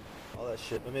all that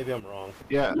shit. But maybe I'm wrong.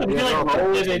 Yeah, You they're all like third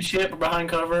rolling person. and shit behind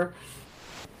cover.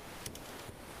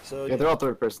 So Yeah, they're all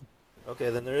third person. okay,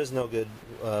 then there is no good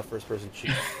first-person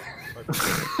shooter.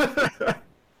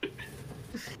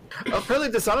 Apparently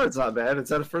Dishonored's not bad. Is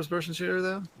that a first person shooter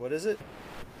though? What is it?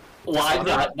 Well,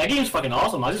 that game's fucking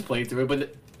awesome. I just played through it,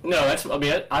 but no, that's. I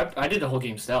mean, I did the whole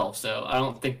game stealth, so I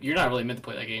don't think you're not really meant to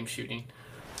play that game shooting.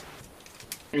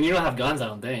 And you don't have guns, I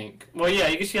don't think. Well, yeah,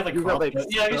 I guess you have like. You got like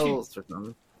yeah, I guess you. spells or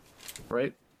something,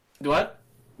 right? What?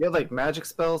 You have like magic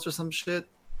spells or some shit.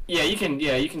 Yeah, you can.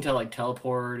 Yeah, you can tell like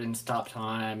teleport and stop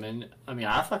time, and I mean,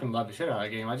 I fucking love the shit out of that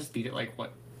game. I just beat it like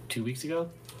what 2 weeks ago.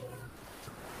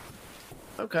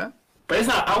 Okay, But it's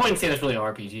not. I wouldn't say that's really an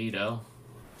RPG though.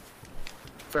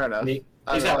 fair enough. I mean,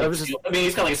 I he's don't got know, like, it was just-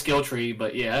 he's got like a skill tree,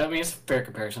 but yeah, I mean, it's a fair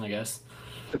comparison, I guess.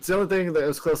 It's the only thing that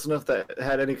was close enough that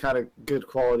had any kind of good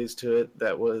qualities to it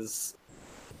that was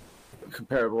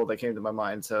comparable that came to my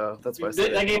mind, so that's why I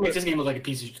said That it. game makes this game look like a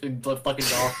piece of fucking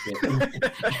dog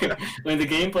shit. When the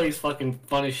gameplay is fucking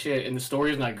fun as shit, and the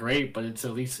story is not great, but it's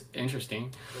at least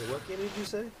interesting. Wait, what game did you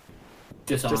say?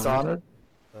 Dishonored.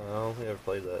 I don't think I ever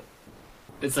played that.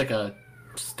 It's like a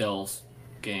stealth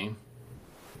game,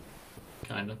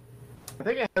 kind of. I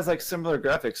think it has like similar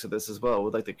graphics to this as well,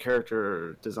 with like the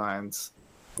character designs.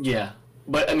 Yeah,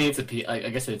 but I mean, I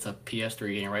guess it's a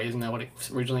PS3 game, right? Isn't that what it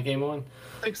originally came on?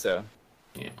 I think so.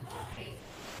 Yeah.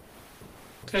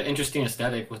 It's got an interesting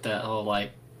aesthetic with that whole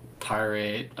like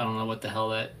pirate. I don't know what the hell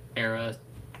that era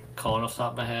called off the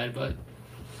top of my head, but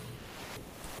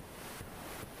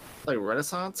Like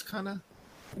Renaissance, kind of.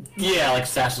 yeah, like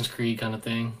Assassin's Creed kind of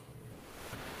thing.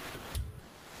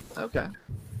 Okay.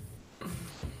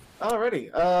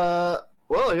 Alrighty.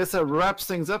 Well, I guess that wraps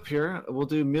things up here. We'll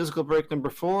do musical break number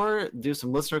 4, do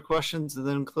some listener questions, and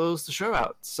then close the show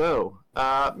out. So,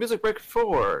 music break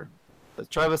 4.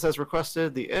 Travis has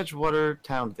requested the Edgewater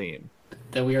town theme.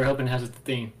 That we are hoping has a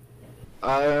theme.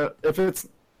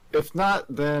 If not,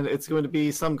 then it's going to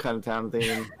be some kind of town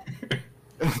theme.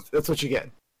 That's what you get.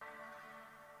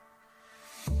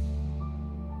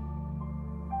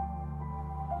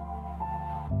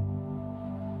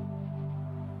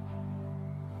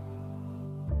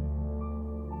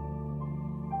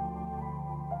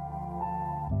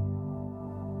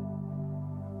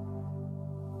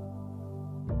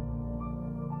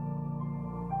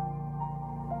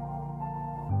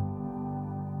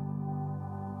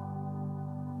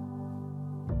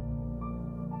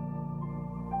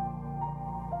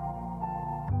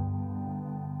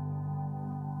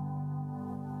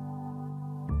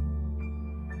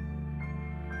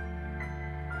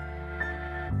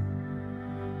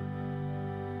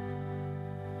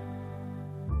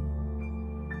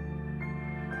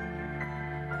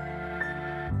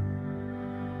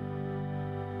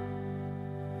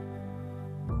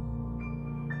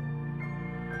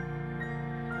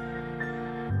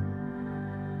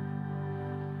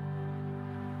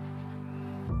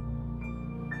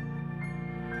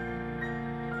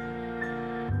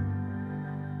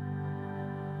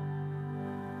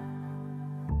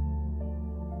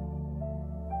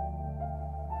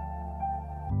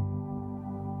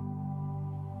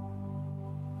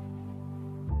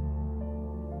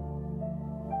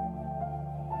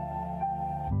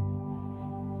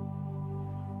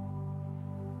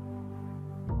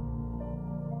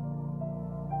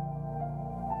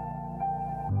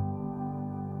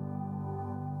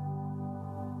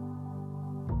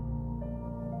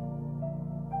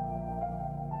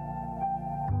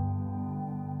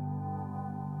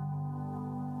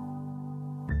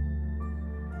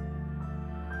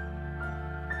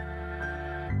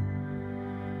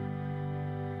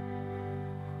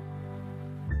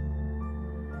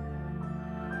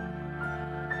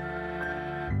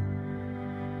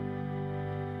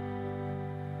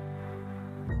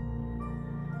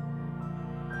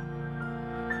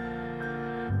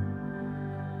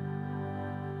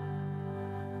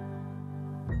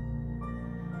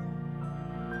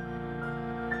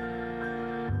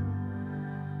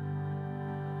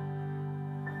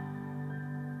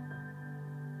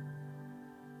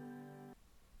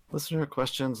 Listener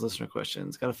questions, listener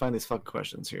questions. Gotta find these fucking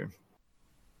questions here.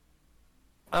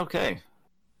 Okay.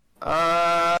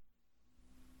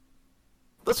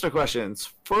 Listener questions.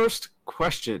 First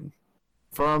question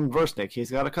from Versnick. He's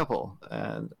got a couple,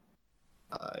 and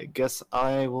I guess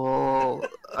I will.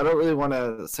 I don't really want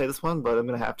to say this one, but I'm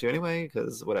gonna have to anyway,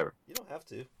 because whatever. You don't have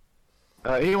to.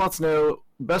 He wants to know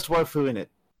best waifu in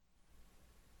it.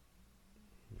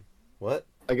 What?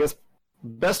 I guess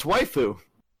best waifu.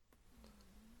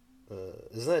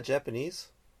 Isn't that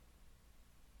Japanese?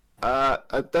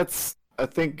 That's I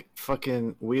think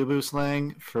fucking weeaboo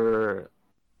slang for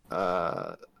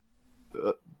the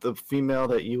female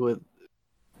that you would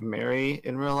marry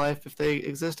in real life if they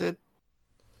existed.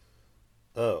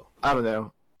 Oh. I don't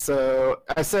know. So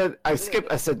I said I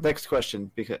said next question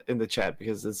because in the chat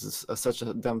because this is such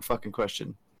a dumb fucking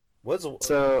question. What's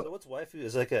waifu?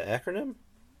 Is it like an acronym?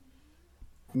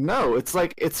 No, it's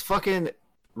like it's fucking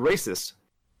racist.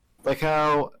 Like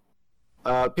how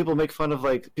people make fun of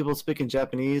like people speaking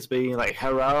Japanese being like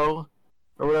 "hello"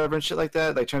 or whatever and shit like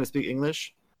that, like trying to speak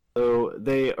English. So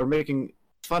they are making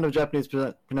fun of Japanese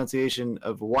pronunciation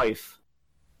of wife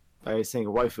by saying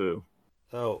waifu.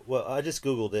 Oh, well, I just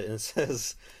Googled it and it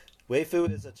says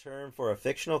waifu is a term for a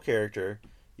fictional character,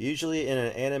 usually in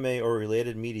an anime or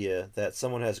related media, that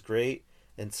someone has great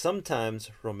and sometimes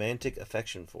romantic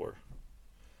affection for.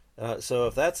 So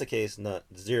if that's the case, not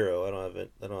zero. I don't have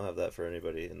it. I don't have that for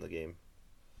anybody in the game.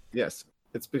 Yes.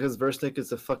 it's because Versnick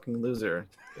is a fucking loser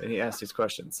and he asks these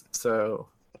questions. So,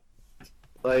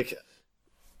 like,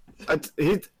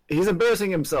 he's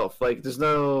embarrassing himself. Like, there's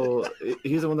no.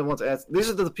 He's the one that wants to ask. These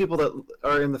are the people that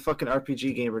are in the fucking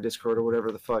RPG Gamer Discord or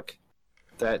whatever the fuck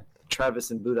that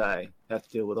Travis and Budai have to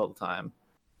deal with all the time.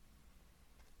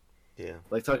 Yeah.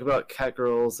 Like, talk about cat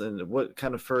girls and what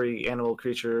kind of furry animal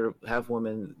creature, half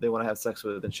woman, they want to have sex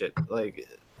with and shit. Like,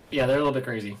 Yeah, they're a little bit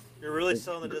crazy. You're really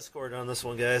selling the Discord on this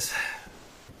one, guys.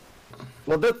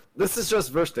 well, this is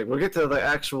just Versnick. We'll get to the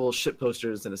actual shit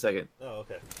posters in a second. Oh,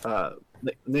 okay.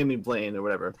 Name me Blaine or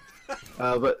whatever.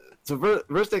 But so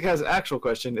Versnick has an actual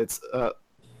question. It's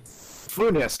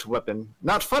funest weapon,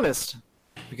 not funnest,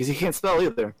 because he can't spell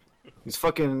either. He's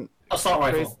fucking Assault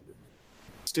crazy, rifle.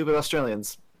 stupid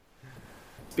Australians.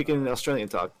 Speaking in Australian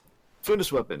talk,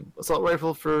 funest weapon, assault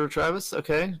rifle for Travis.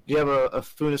 Okay, do you have a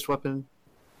funest weapon,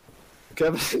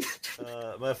 Kevin?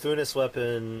 My funest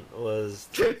weapon was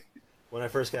when I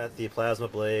first got the plasma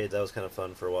blade. That was kind of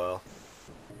fun for a while.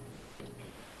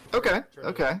 Okay, Turn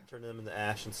okay. Turn them into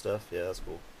ash and stuff. Yeah, that's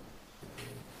cool.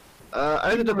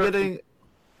 I ended up getting.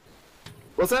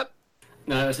 What's that?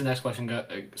 No, that's the next question. Go.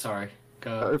 Sorry.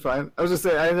 Go. You're fine. I was just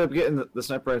saying, I ended up getting the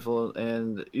sniper rifle,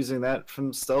 and using that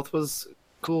from stealth was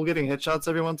cool. Getting headshots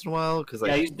every once in a while, because Yeah,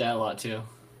 I like used that a lot too.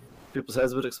 people's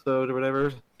heads would explode or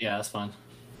whatever. Yeah, that's fun.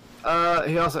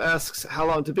 He also asks how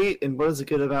long to beat, and what is a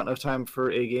good amount of time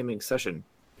for a gaming session.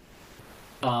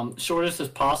 Shortest as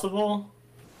possible,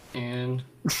 and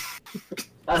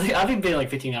I think did like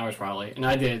 15 hours probably, and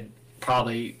I did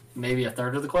probably maybe a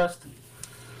third of the quest.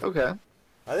 Okay.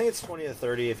 I think it's 20 to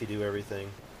 30 if you do everything.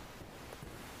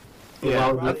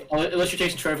 Yeah. Why- unless you're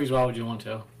chasing trophies, why would you want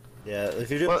to? Yeah, if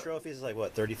you're doing Well- trophies, it's like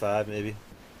what, 35 maybe?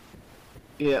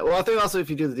 Yeah. Well, I think also if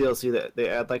you do the DLC, that they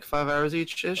add like 5 hours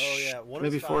each ish. Oh, yeah, one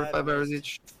Maybe was 4 to 5, 5 one hours was-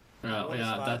 each. Oh, One was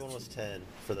yeah, 5, that's one was 10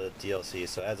 for the DLC,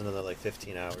 so it adds another like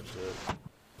 15 hours to it.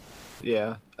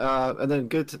 Yeah. And then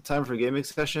good time for a gaming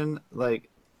session. Like,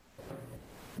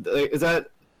 is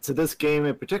that to this game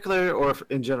in particular or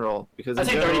in general? Because I in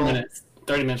think general, 30 minutes.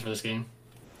 30 minutes for this game.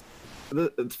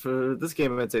 For this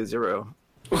game, I'd say 0.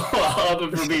 Well,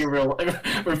 if we're being real,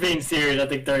 if we're being serious. I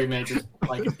think 30 minutes is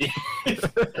like.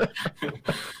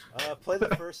 Play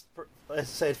the first, let's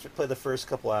say play the first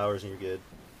couple hours and you're good.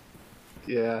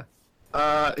 Yeah.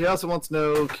 He also wants to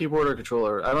know keyboard or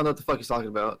controller. I don't know what the fuck he's talking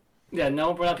about. Yeah,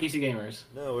 no, we're not PC gamers.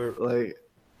 No, we're Like,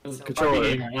 It's Controller.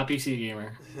 RP gamer, not PC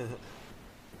gamer.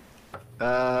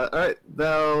 alright.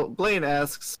 Now, Blaine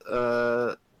asks,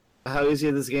 how easy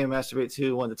is this game masturbate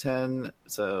to 1 to 10?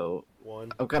 So,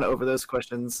 1. I'm kind of over those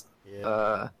questions.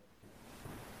 Yeah.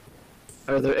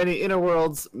 Are there any inner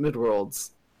worlds, mid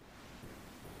worlds?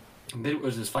 Mid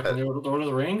was this fucking Lord of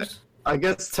the Rings? I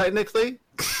guess technically.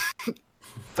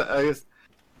 I guess.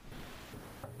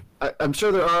 I'm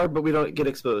sure there are, but we don't get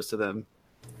exposed to them.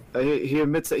 He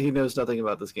admits that he knows nothing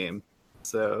about this game,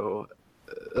 so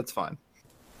that's fine.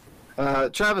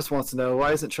 Travis wants to know,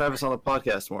 why isn't Travis on the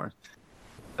podcast more?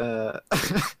 Yeah,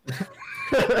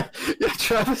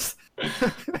 Travis.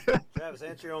 Travis,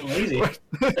 answer your own Lazy.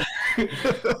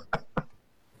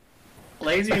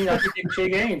 Lazy and not taking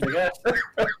shit games, I guess.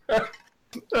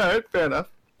 Alright, fair enough.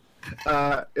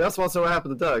 He also wants to know what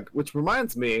happened to Doug, which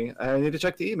reminds me, I need to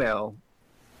check the email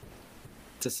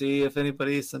to see if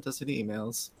anybody sent us any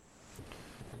emails.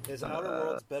 Is Outer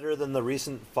Worlds better than the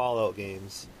recent Fallout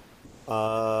games?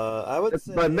 I would It's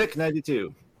say by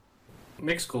Mick92.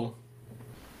 Mixed cool.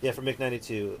 yeah, for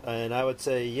Mick92, and I would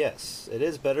say yes, it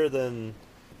is better than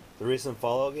the recent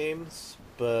Fallout games,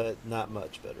 but not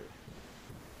much better.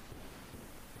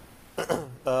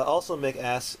 Also, Mick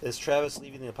asks, is Travis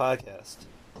leaving the podcast?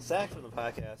 Sacked from the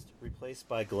podcast, replaced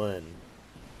by Glenn.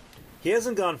 He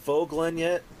hasn't gone full Glenn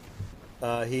yet.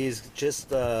 He's just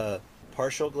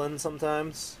partial Glenn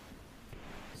sometimes.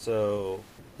 So,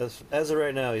 as of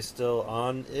right now, he's still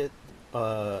on it.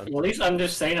 Well, at least I'm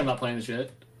just saying I'm not playing the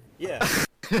shit. Yeah.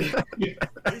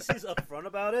 At least he's upfront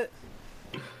about it.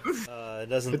 It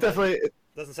doesn't It definitely.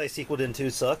 doesn't say Sequel Din 2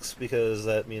 sucks, because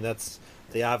I mean that's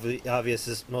the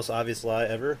most obvious lie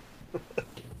ever.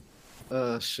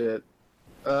 Shit.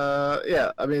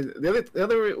 Yeah, I mean, the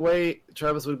other way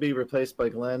Travis would be replaced by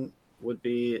Glenn would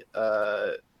be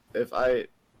if I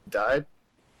died,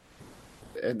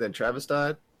 and then Travis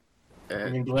died,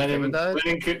 and And Glenn Kevin and died.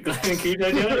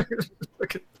 Kudo do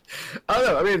it? I don't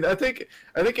know. I mean, I think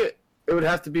it would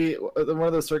have to be one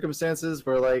of those circumstances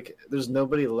where like there's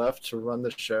nobody left to run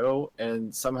the show,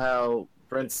 and somehow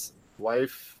Brent's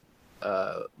wife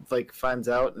like finds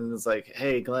out and is like,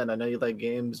 "Hey, Glenn, I know you like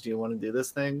games. Do you want to do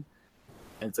this thing?"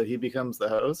 And so he becomes the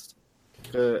host,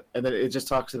 and then it just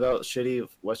talks about shitty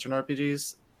Western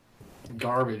RPGs,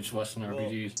 garbage Western Well,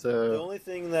 RPGs. The So only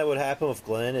thing that would happen with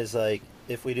Glenn is like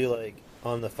if we do like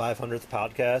on the 500th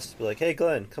podcast, be like, "Hey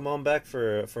Glenn, come on back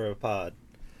for a pod."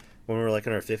 When we're like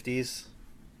in our 50s.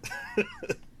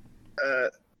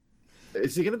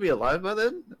 is he gonna be alive by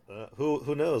then?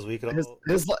 Who knows? We could all.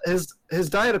 His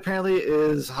diet apparently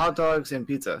is hot dogs and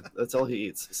pizza. That's all he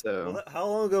eats. So Well, how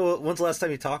long ago? When's the last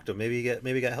time you talked to him? Maybe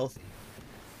he got healthy.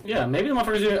 Yeah, maybe the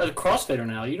motherfucker's doing a CrossFitter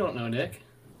now. You don't know, Nick.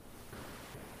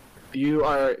 you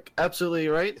are absolutely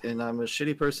right, and I'm a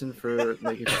shitty person for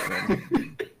making fun of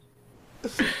him.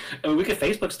 I mean, we could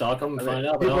Facebook stalk him and I mean, find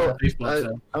out. But I don't have Facebook,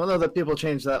 so. I don't know that people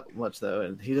change that much though,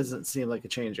 and he doesn't seem like a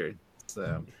changer.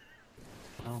 So,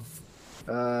 Oh,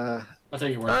 I'll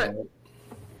take your word Alright. for it.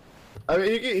 I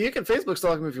mean, you can Facebook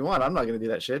stalk him if you want. I'm not going to do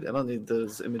that shit. I don't need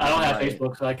those images. I don't have on my-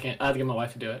 Facebook, so I can't. I have to get my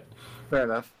wife to do it. Fair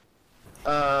enough.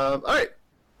 All right.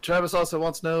 Travis also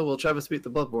wants to know: will Travis beat the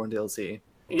Bloodborne DLC?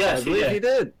 Yes, I believe he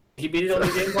did. He beat it on the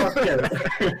Game Pass.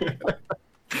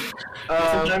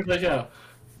 Yeah. Time for the show.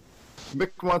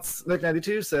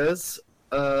 Mick92 says,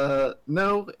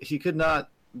 no, he could not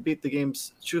beat the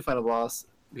game's true final boss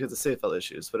because of save file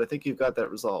issues, but I think you've got that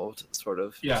resolved, sort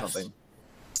of, or Yes. something.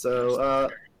 So,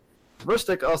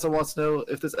 Rustic also wants to know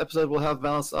if this episode will have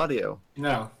balanced audio.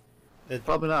 No,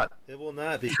 Probably not. It will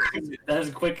not because that is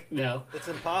a quick no. it's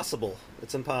impossible.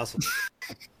 It's impossible.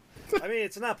 I mean,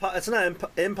 it's not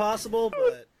impossible,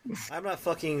 but I'm not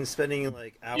fucking spending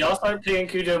like hours. Y'all start paying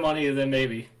Cujo money, then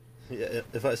maybe. Yeah,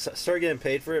 if I start getting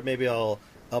paid for it, maybe I'll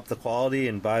up the quality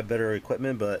and buy better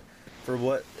equipment. But for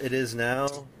what it is now,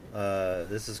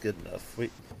 this is good enough.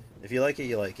 If you like it,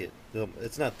 you like it.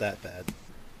 It's not that bad.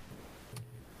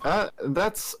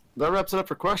 That wraps it up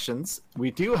for questions.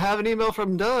 We do have an email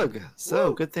from Doug, so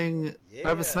Woo! good thing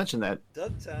Travis Yeah. mentioned that.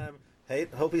 Doug time.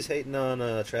 Hope he's hating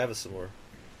on Travis some more.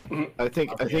 I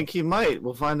think he might.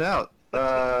 We'll find out.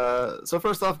 So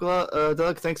first off,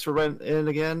 Doug, thanks for writing in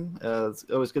again. It's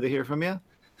always good to hear from you.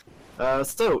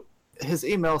 So his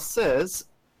email says,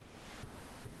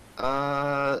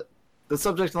 the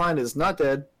subject line is not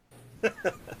dead.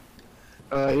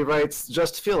 He writes,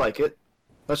 just feel like it.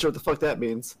 Not sure what the fuck that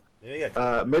means.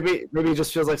 Maybe he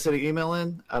just feels like sending email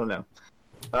in. I don't know.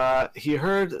 He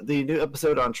heard the new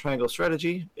episode on Triangle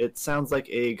Strategy. It sounds like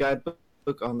a guidebook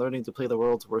on learning to play the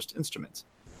world's worst instrument.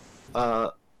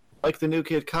 Like the new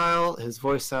kid Kyle, his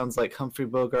voice sounds like Humphrey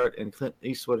Bogart and Clint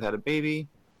Eastwood had a baby.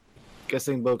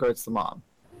 Guessing Bogart's the mom.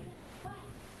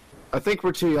 I think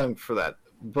we're too young for that,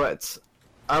 but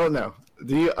I don't know.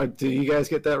 Do you guys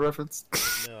get that reference?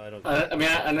 No, I don't. I mean,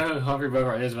 I know who Humphrey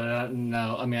Bogart is, but I don't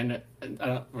know. I mean, I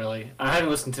don't really. I haven't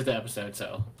listened to the episode,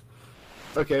 so.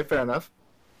 Okay, fair enough.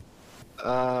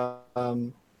 Not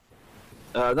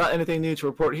anything new to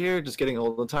report here. Just getting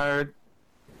old and tired.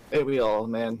 Hey, we all,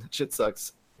 man. Shit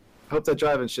sucks. Hope that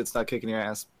driving shit's not kicking your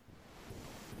ass.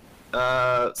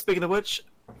 Speaking of which,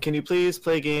 can you please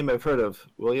play a game I've heard of,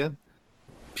 will ya?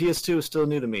 PS2 is still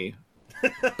new to me.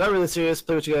 Not really serious.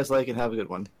 Play what you guys like and have a good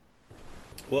one.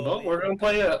 Well, we're gonna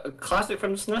play a classic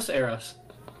from the SNES era.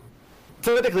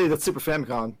 Technically, that's Super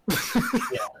Famicom,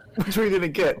 which we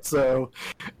didn't get. So,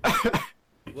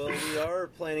 Well, we are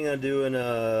planning on doing.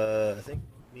 I think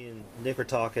me and Nick are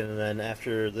talking, and then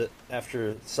after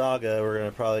Saga, we're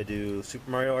gonna probably do Super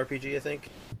Mario RPG. I think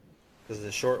because it's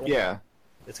a short one. yeah.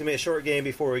 It's gonna be a short game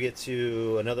before we get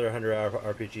to another 100-hour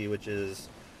RPG, which is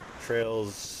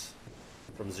Trails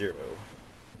from Zero.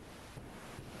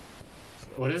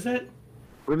 What is it?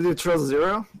 We're gonna do Trails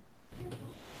Zero.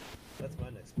 That's my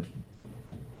next pick.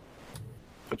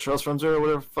 Or Trails from Zero,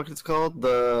 whatever the fuck it's called.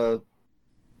 The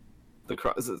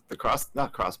cross is it the cross?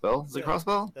 Not Crossbell. Is it Yeah.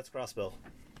 Crossbell? That's Crossbell.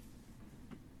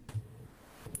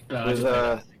 I There's, just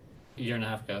played it a year and a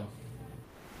half ago.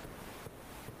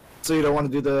 So you don't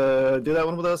want to do that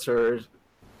one with us, or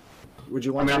would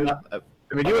you want I mean, to? I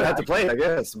mean, you would have to play it, I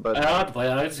guess. But I don't have to play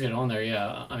it. I just get on there.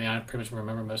 Yeah. I mean, I pretty much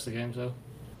remember most of the game, so.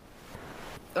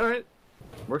 all right,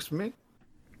 works for me.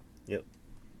 Yep.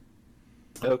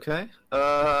 Okay.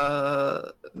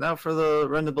 Now for the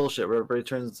random bullshit where everybody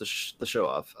turns the show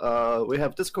off. We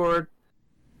have Discord.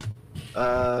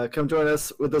 Come join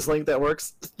us with this link that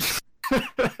works.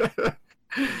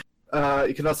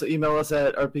 You can also email us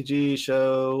at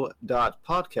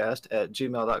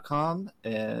rpgshow.podcast@gmail.com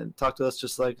and talk to us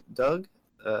just like Doug.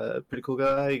 Pretty cool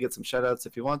guy. You get some shout outs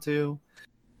if you want to.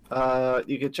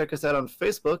 You can check us out on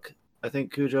Facebook. I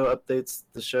think Cujo updates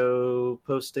the show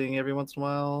posting every once in a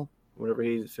while whenever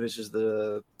he finishes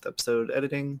the episode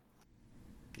editing.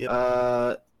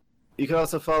 Yep. You can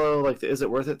also follow like the Is It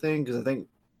Worth It thing, because I think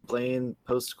Blaine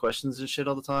posts questions and shit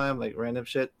all the time, like random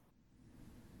shit.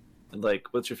 And like,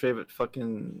 what's your favorite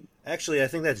fucking... Actually, I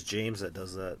think that's James that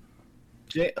does that.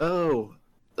 Oh,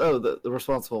 the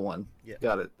responsible one. Yeah.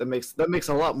 Got it. That makes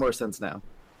a lot more sense now.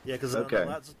 Yeah, because Okay.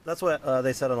 that's what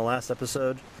they said on the last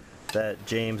episode, that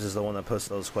James is the one that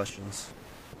posted those questions.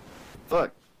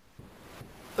 Fuck.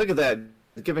 Look at that.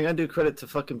 Giving undue credit to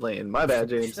fucking Blaine. My bad,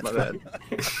 James. My bad.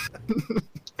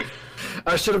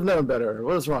 I should have known better.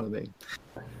 What is wrong with me?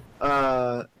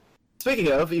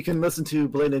 Speaking of, you can listen to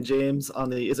Blaine and James on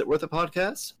the Is It Worth It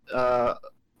podcast.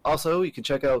 Also, you can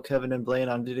check out Kevin and Blaine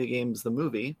on Video Games the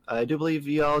Movie. I do believe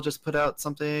y'all just put out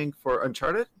something for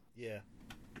Uncharted. Yeah.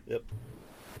 Yep.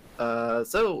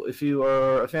 So if you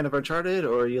are a fan of Uncharted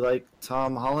or you like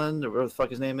Tom Holland or whatever the fuck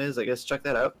his name is, I guess check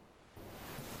that out.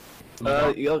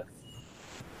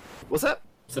 What's that?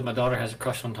 So my daughter has a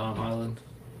crush on Tom Holland.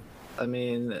 I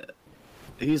mean,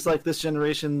 he's like this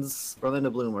generation's Orlando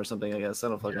Bloom or something, I guess. I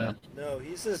don't fucking know. No,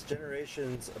 he's this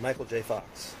generation's Michael J.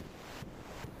 Fox.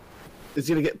 Is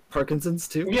he gonna get Parkinson's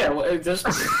too? Yeah, well, it just.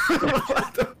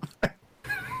 What the fuck?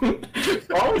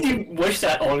 Why would you wish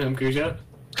that on him, Kuja?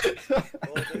 Well,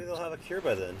 maybe they'll have a cure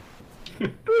by then.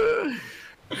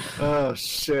 Oh,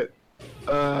 shit.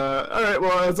 Alright,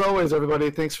 well, as always, everybody,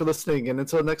 thanks for listening, and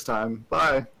until next time,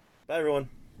 bye. Bye, everyone.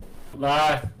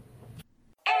 Bye.